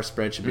 Hit fire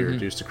spread should be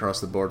reduced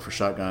across the board for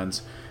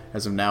shotguns.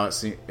 As of now,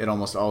 it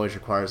almost always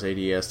requires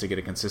ADS to get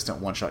a consistent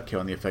one-shot kill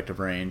in the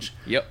effective range.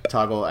 Yep.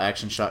 Toggle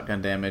action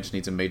shotgun damage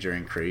needs a major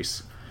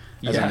increase.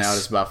 As of now, it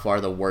is by far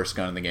the worst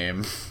gun in the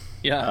game.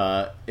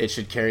 Yeah. It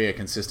should carry a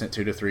consistent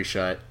 2 to 3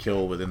 shot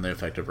kill within the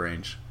effective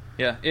range.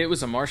 Yeah, it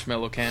was a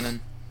marshmallow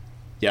cannon.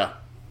 Yeah,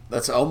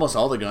 that's almost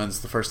all the guns.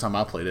 The first time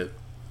I played it,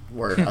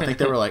 I think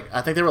they were like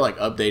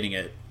updating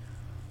it.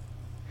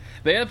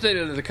 They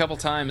updated it a couple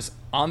times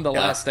on the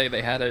last day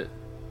they had it.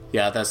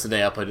 Yeah, that's the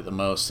day I played it the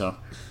most, so.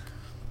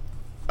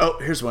 Oh,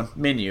 here's one.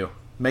 Menu.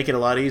 Make it a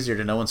lot easier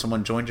to know when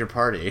someone joined your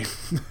party.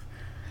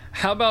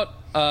 How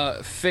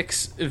about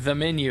fix the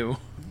menu?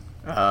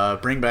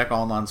 Bring back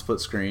online split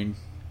screen.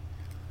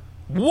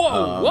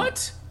 Whoa,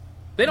 what?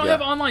 They don't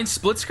have online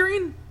split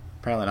screen?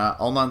 Apparently not.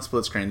 Online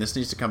split screen. This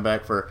needs to come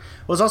back for...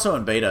 Well, it's also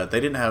in beta.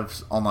 They didn't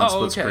have online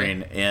split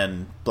screen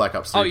in Black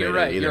Ops 3 beta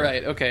either. You're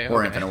right. Okay.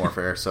 Or Infinite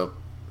Warfare, so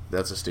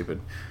that's a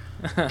stupid...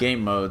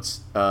 Game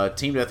modes.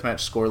 Team Deathmatch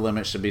score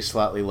limit should be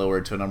slightly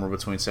lowered to a number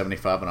between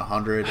 75 and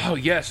 100. Oh,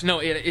 yes. No,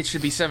 it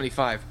should be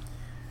 75.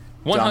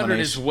 100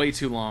 is way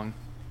too long.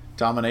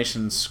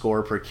 Domination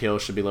score per kill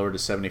should be lowered to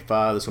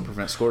 75. This will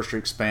prevent score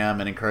streak spam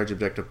and encourage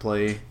objective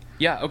play.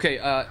 Yeah, okay,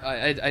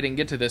 I didn't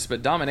get to this,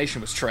 but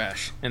Domination was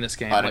trash in this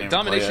game. Like,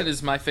 Domination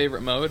is my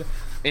favorite mode,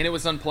 and it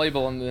was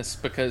unplayable in this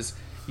because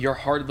you're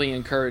hardly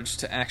encouraged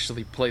to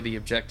actually play the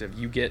objective.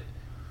 You get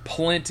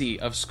plenty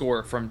of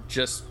score from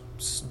just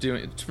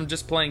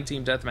playing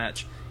Team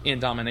Deathmatch in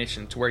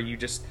Domination, to where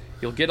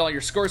you'll get all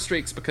your score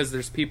streaks because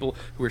there's people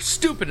who are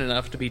stupid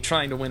enough to be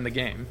trying to win the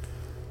game.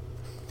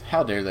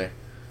 How dare they?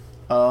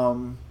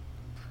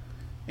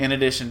 In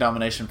addition,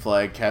 Domination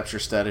flag capture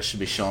status should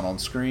be shown on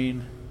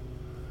screen.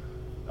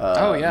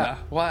 Oh yeah,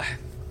 why?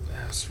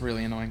 That's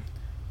really annoying.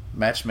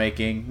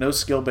 Matchmaking. No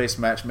skill-based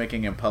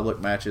matchmaking in public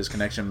matches.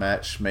 Connection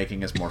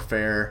matchmaking is more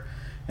fair.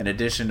 In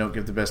addition, don't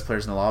give the best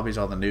players in the lobbies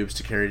all the noobs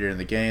to carry during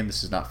the game.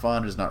 This is not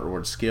fun. It does not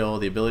reward skill.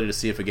 The ability to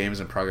see if a game is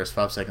in progress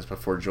 5 seconds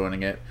before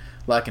joining it,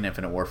 like in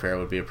Infinite Warfare,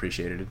 would be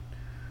appreciated.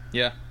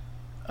 Yeah.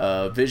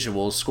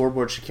 Visuals.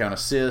 Scoreboard should count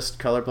assist.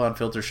 Colorblind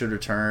filter should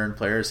return.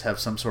 Players have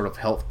some sort of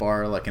health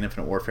bar, like in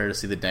Infinite Warfare, to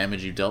see the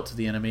damage you dealt to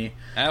the enemy.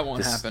 That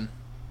won't happen.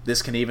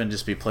 This can even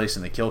just be placed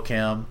in the kill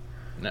cam.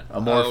 No.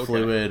 A more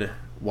fluid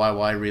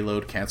YY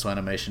reload cancel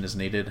animation is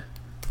needed.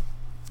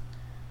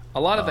 A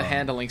lot of the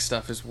handling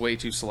stuff is way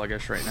too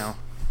sluggish right now.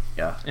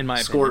 Yeah. In my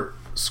opinion.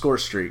 Score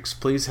streaks.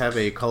 Please have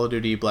a Call of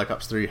Duty Black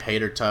Ops 3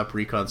 hater type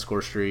recon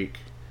score streak.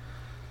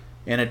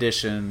 In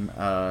addition,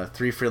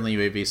 3 friendly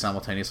UAVs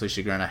simultaneously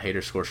should grant a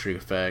hater score streak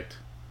effect.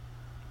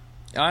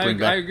 I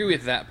agree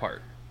with that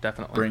part,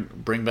 definitely.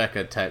 Bring back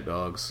attack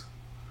dogs.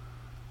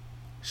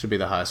 Should be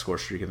the highest score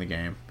streak in the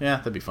game. Yeah,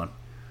 that'd be fun.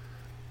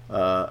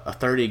 A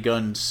 30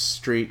 gun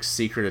streak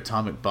secret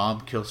atomic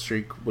bomb kill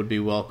streak would be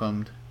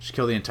welcomed. Should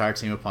kill the entire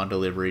team upon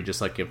delivery, just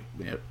like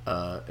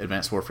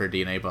Advanced Warfare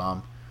DNA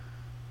bomb.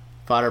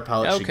 Fighter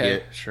pilots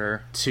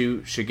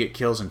should get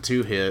kills in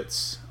 2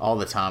 hits all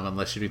the time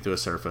unless shooting through a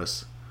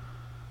surface.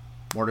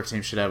 Mortar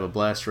teams should have a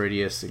blast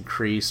radius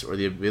increase or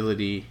the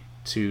ability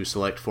to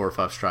select 4 or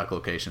 5 strike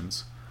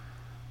locations.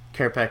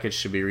 Care package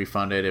should be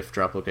refunded if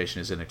drop location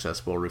is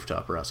inaccessible,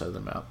 rooftop, or outside of the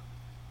map.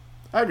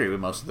 I agree with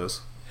most of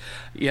those.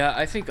 Yeah,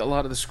 I think a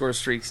lot of the score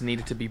streaks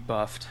needed to be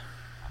buffed.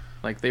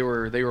 Like they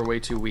were way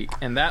too weak,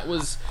 and that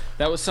was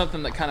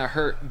something that kind of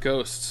hurt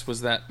Ghosts. Was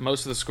that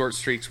most of the score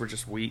streaks were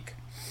just weak.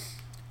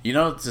 You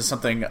know, this is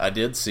something I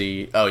did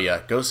see. Oh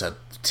yeah, Ghosts had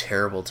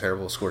terrible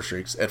score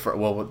streaks.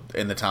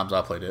 In the times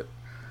I played it.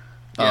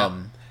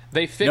 Yeah.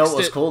 They fixed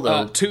it cool,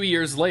 though? 2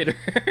 years later.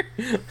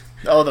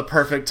 Oh, the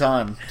perfect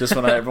time. Just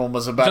when everyone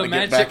was about to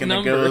get back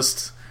into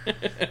Ghost.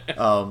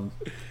 What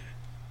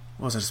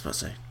was I just about to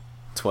say?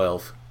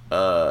 12.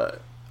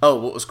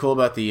 What was cool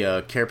about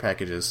the care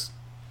packages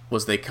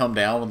was they come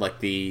down with like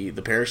the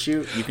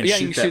parachute. You can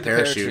shoot that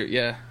parachute.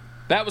 Yeah,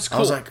 that was cool.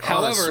 I was like,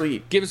 however,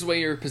 gives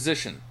away your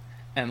position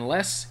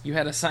unless you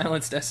had a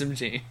silenced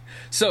SMG.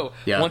 So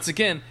once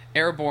again,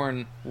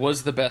 Airborne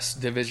was the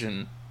best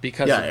division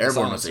because of the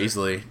Airborne silencer.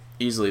 was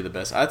easily the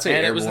best. I'd say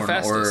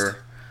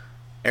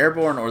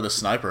Airborne or the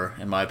Sniper,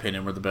 in my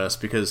opinion, were the best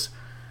because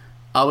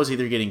I was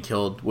either getting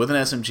killed with an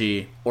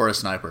SMG or a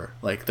sniper.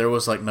 Like there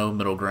was like no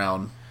middle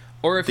ground.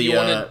 Or if you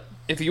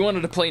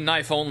wanted to play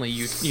knife only,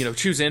 you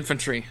choose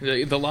infantry,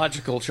 the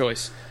logical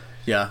choice.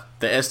 Yeah,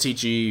 the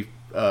STG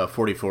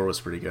 44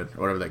 was pretty good,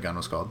 or whatever that gun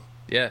was called.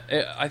 Yeah,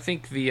 I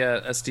think the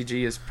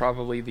STG is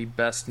probably the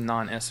best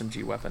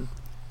non-SMG weapon.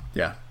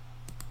 Yeah.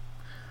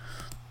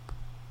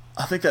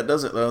 I think that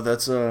does it, though.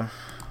 That's,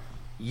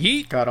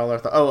 yeet! Got all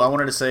our I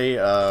wanted to say,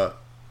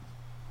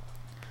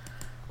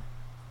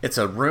 it's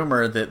a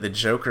rumor that the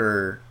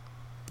Joker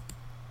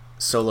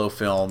solo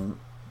film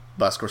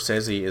by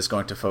Scorsese is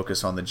going to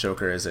focus on the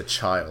Joker as a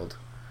child,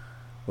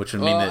 which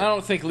would mean that I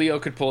don't think Leo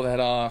could pull that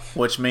off.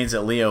 Which means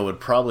that Leo would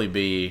probably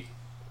be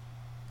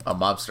a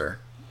mobster,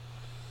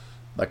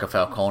 like a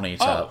Falcone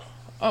type.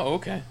 Oh,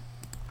 okay.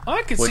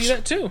 I could see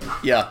that too.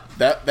 Yeah,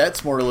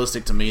 that's more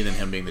realistic to me than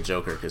him being the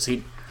Joker because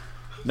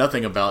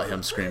nothing about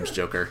him screams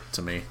Joker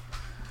to me.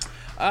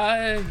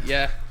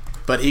 Yeah.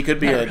 But he could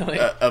be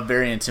a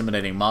very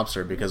intimidating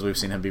mobster because we've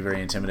seen him be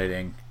very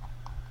intimidating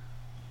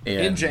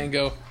in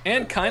Django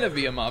and kind of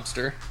be a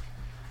mobster.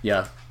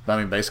 Yeah, I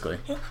mean basically.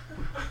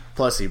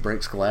 Plus he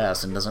breaks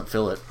glass and doesn't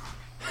feel it.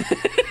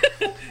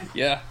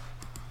 Yeah.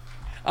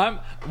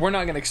 We're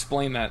not going to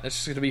explain that. That's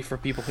just going to be for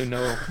people who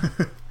know.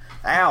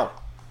 Ow.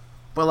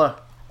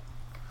 Willa.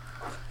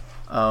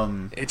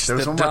 It's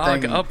the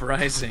dog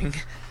uprising.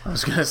 I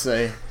was gonna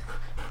say.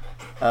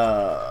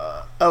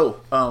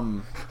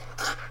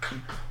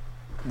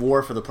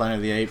 War for the Planet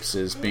of the Apes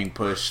is being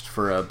pushed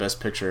for a Best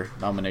Picture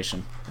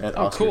nomination at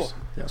Oscars. Cool.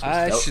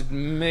 I should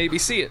maybe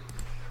see it.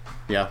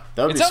 Yeah,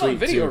 that would be out sweet on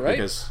video, too, right?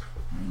 because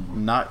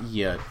not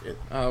yet.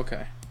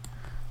 Okay.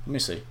 Let me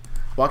see.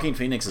 Joaquin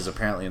Phoenix is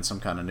apparently in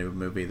some kind of new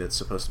movie that's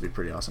supposed to be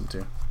pretty awesome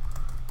too.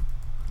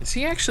 Is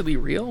he actually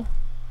real?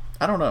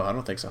 I don't know. I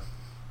don't think so.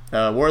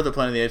 War of the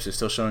Planet of the Apes is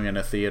still showing in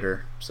a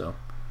theater, so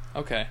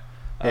okay.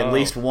 At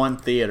least one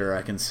theater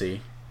I can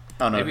see.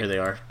 Oh no, here they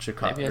are.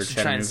 Chicago. Maybe I should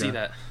try and see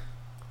that.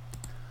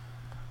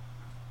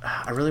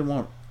 I really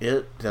won't.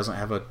 It doesn't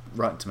have a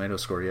Rotten Tomato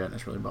score yet, and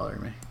it's really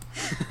bothering me.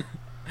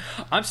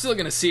 I'm still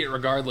going to see it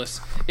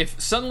regardless.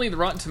 If suddenly the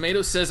Rotten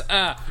Tomatoes says,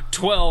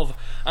 12,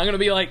 I'm going to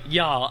be like,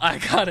 y'all, I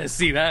got to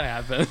see that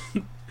happen.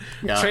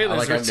 Yeah,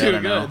 trailers are too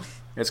good.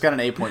 It's got an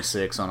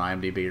 8.6 on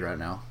IMDb right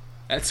now.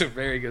 That's a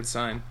very good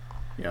sign.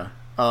 Yeah.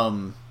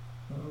 I'm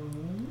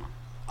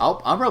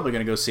probably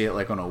going to go see it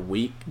like on a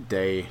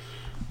weekday.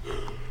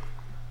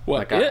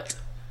 What, like it?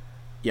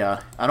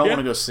 Yeah, I don't want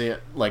to go see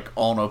it like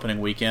on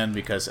opening weekend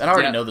because I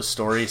already know the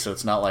story, so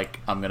it's not like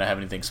I'm gonna have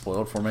anything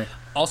spoiled for me.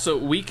 Also,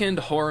 weekend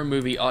horror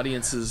movie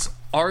audiences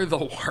are the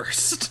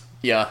worst.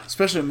 Yeah,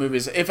 especially in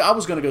movies. If I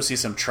was gonna go see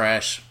some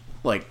trash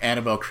like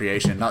Annabelle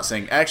Creation, not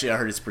saying actually I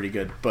heard it's pretty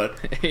good, but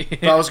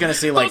if I was gonna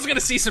see like I was gonna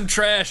see some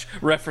trash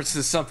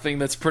references something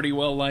that's pretty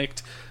well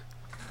liked.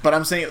 But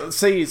I'm saying,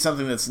 say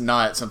something that's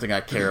not something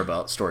I care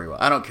about story-wise.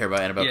 I don't care about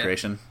Annabelle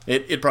Creation.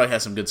 It probably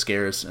has some good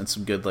scares and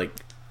some good like.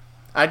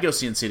 I'd go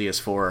see Insidious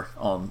 4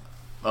 on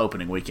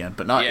opening weekend,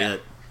 but not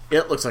it.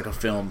 It looks like a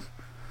film.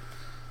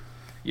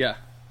 Yeah,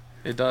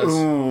 it does.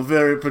 Oh,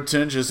 very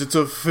pretentious. It's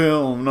a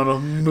film, not a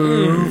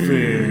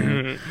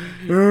movie.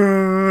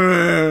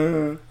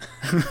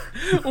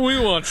 We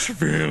watch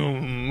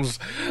films.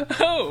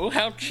 Oh,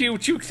 how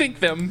cute. You think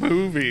they're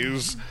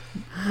movies.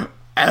 Think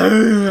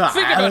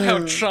about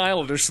how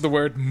childish the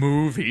word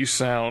movie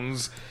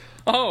sounds.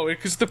 Oh,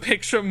 because the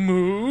picture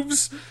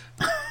moves?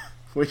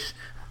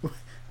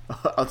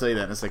 I'll tell you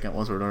that in a second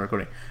once we're done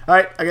recording.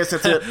 Alright, I guess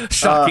that's it.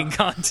 Shocking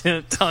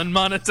content,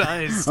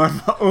 unmonetized.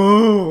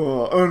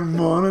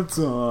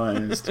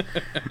 Unmonetized.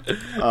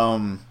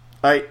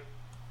 Alright.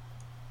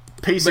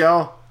 Peace,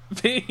 y'all.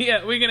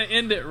 Yeah, we're going to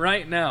end it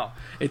right now.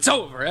 It's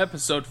over,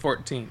 episode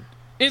 14.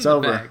 It's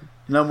over. Bag.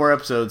 No more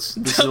episodes.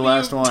 This is the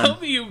last one.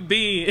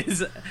 WB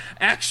is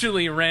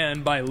actually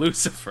ran by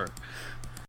Lucifer.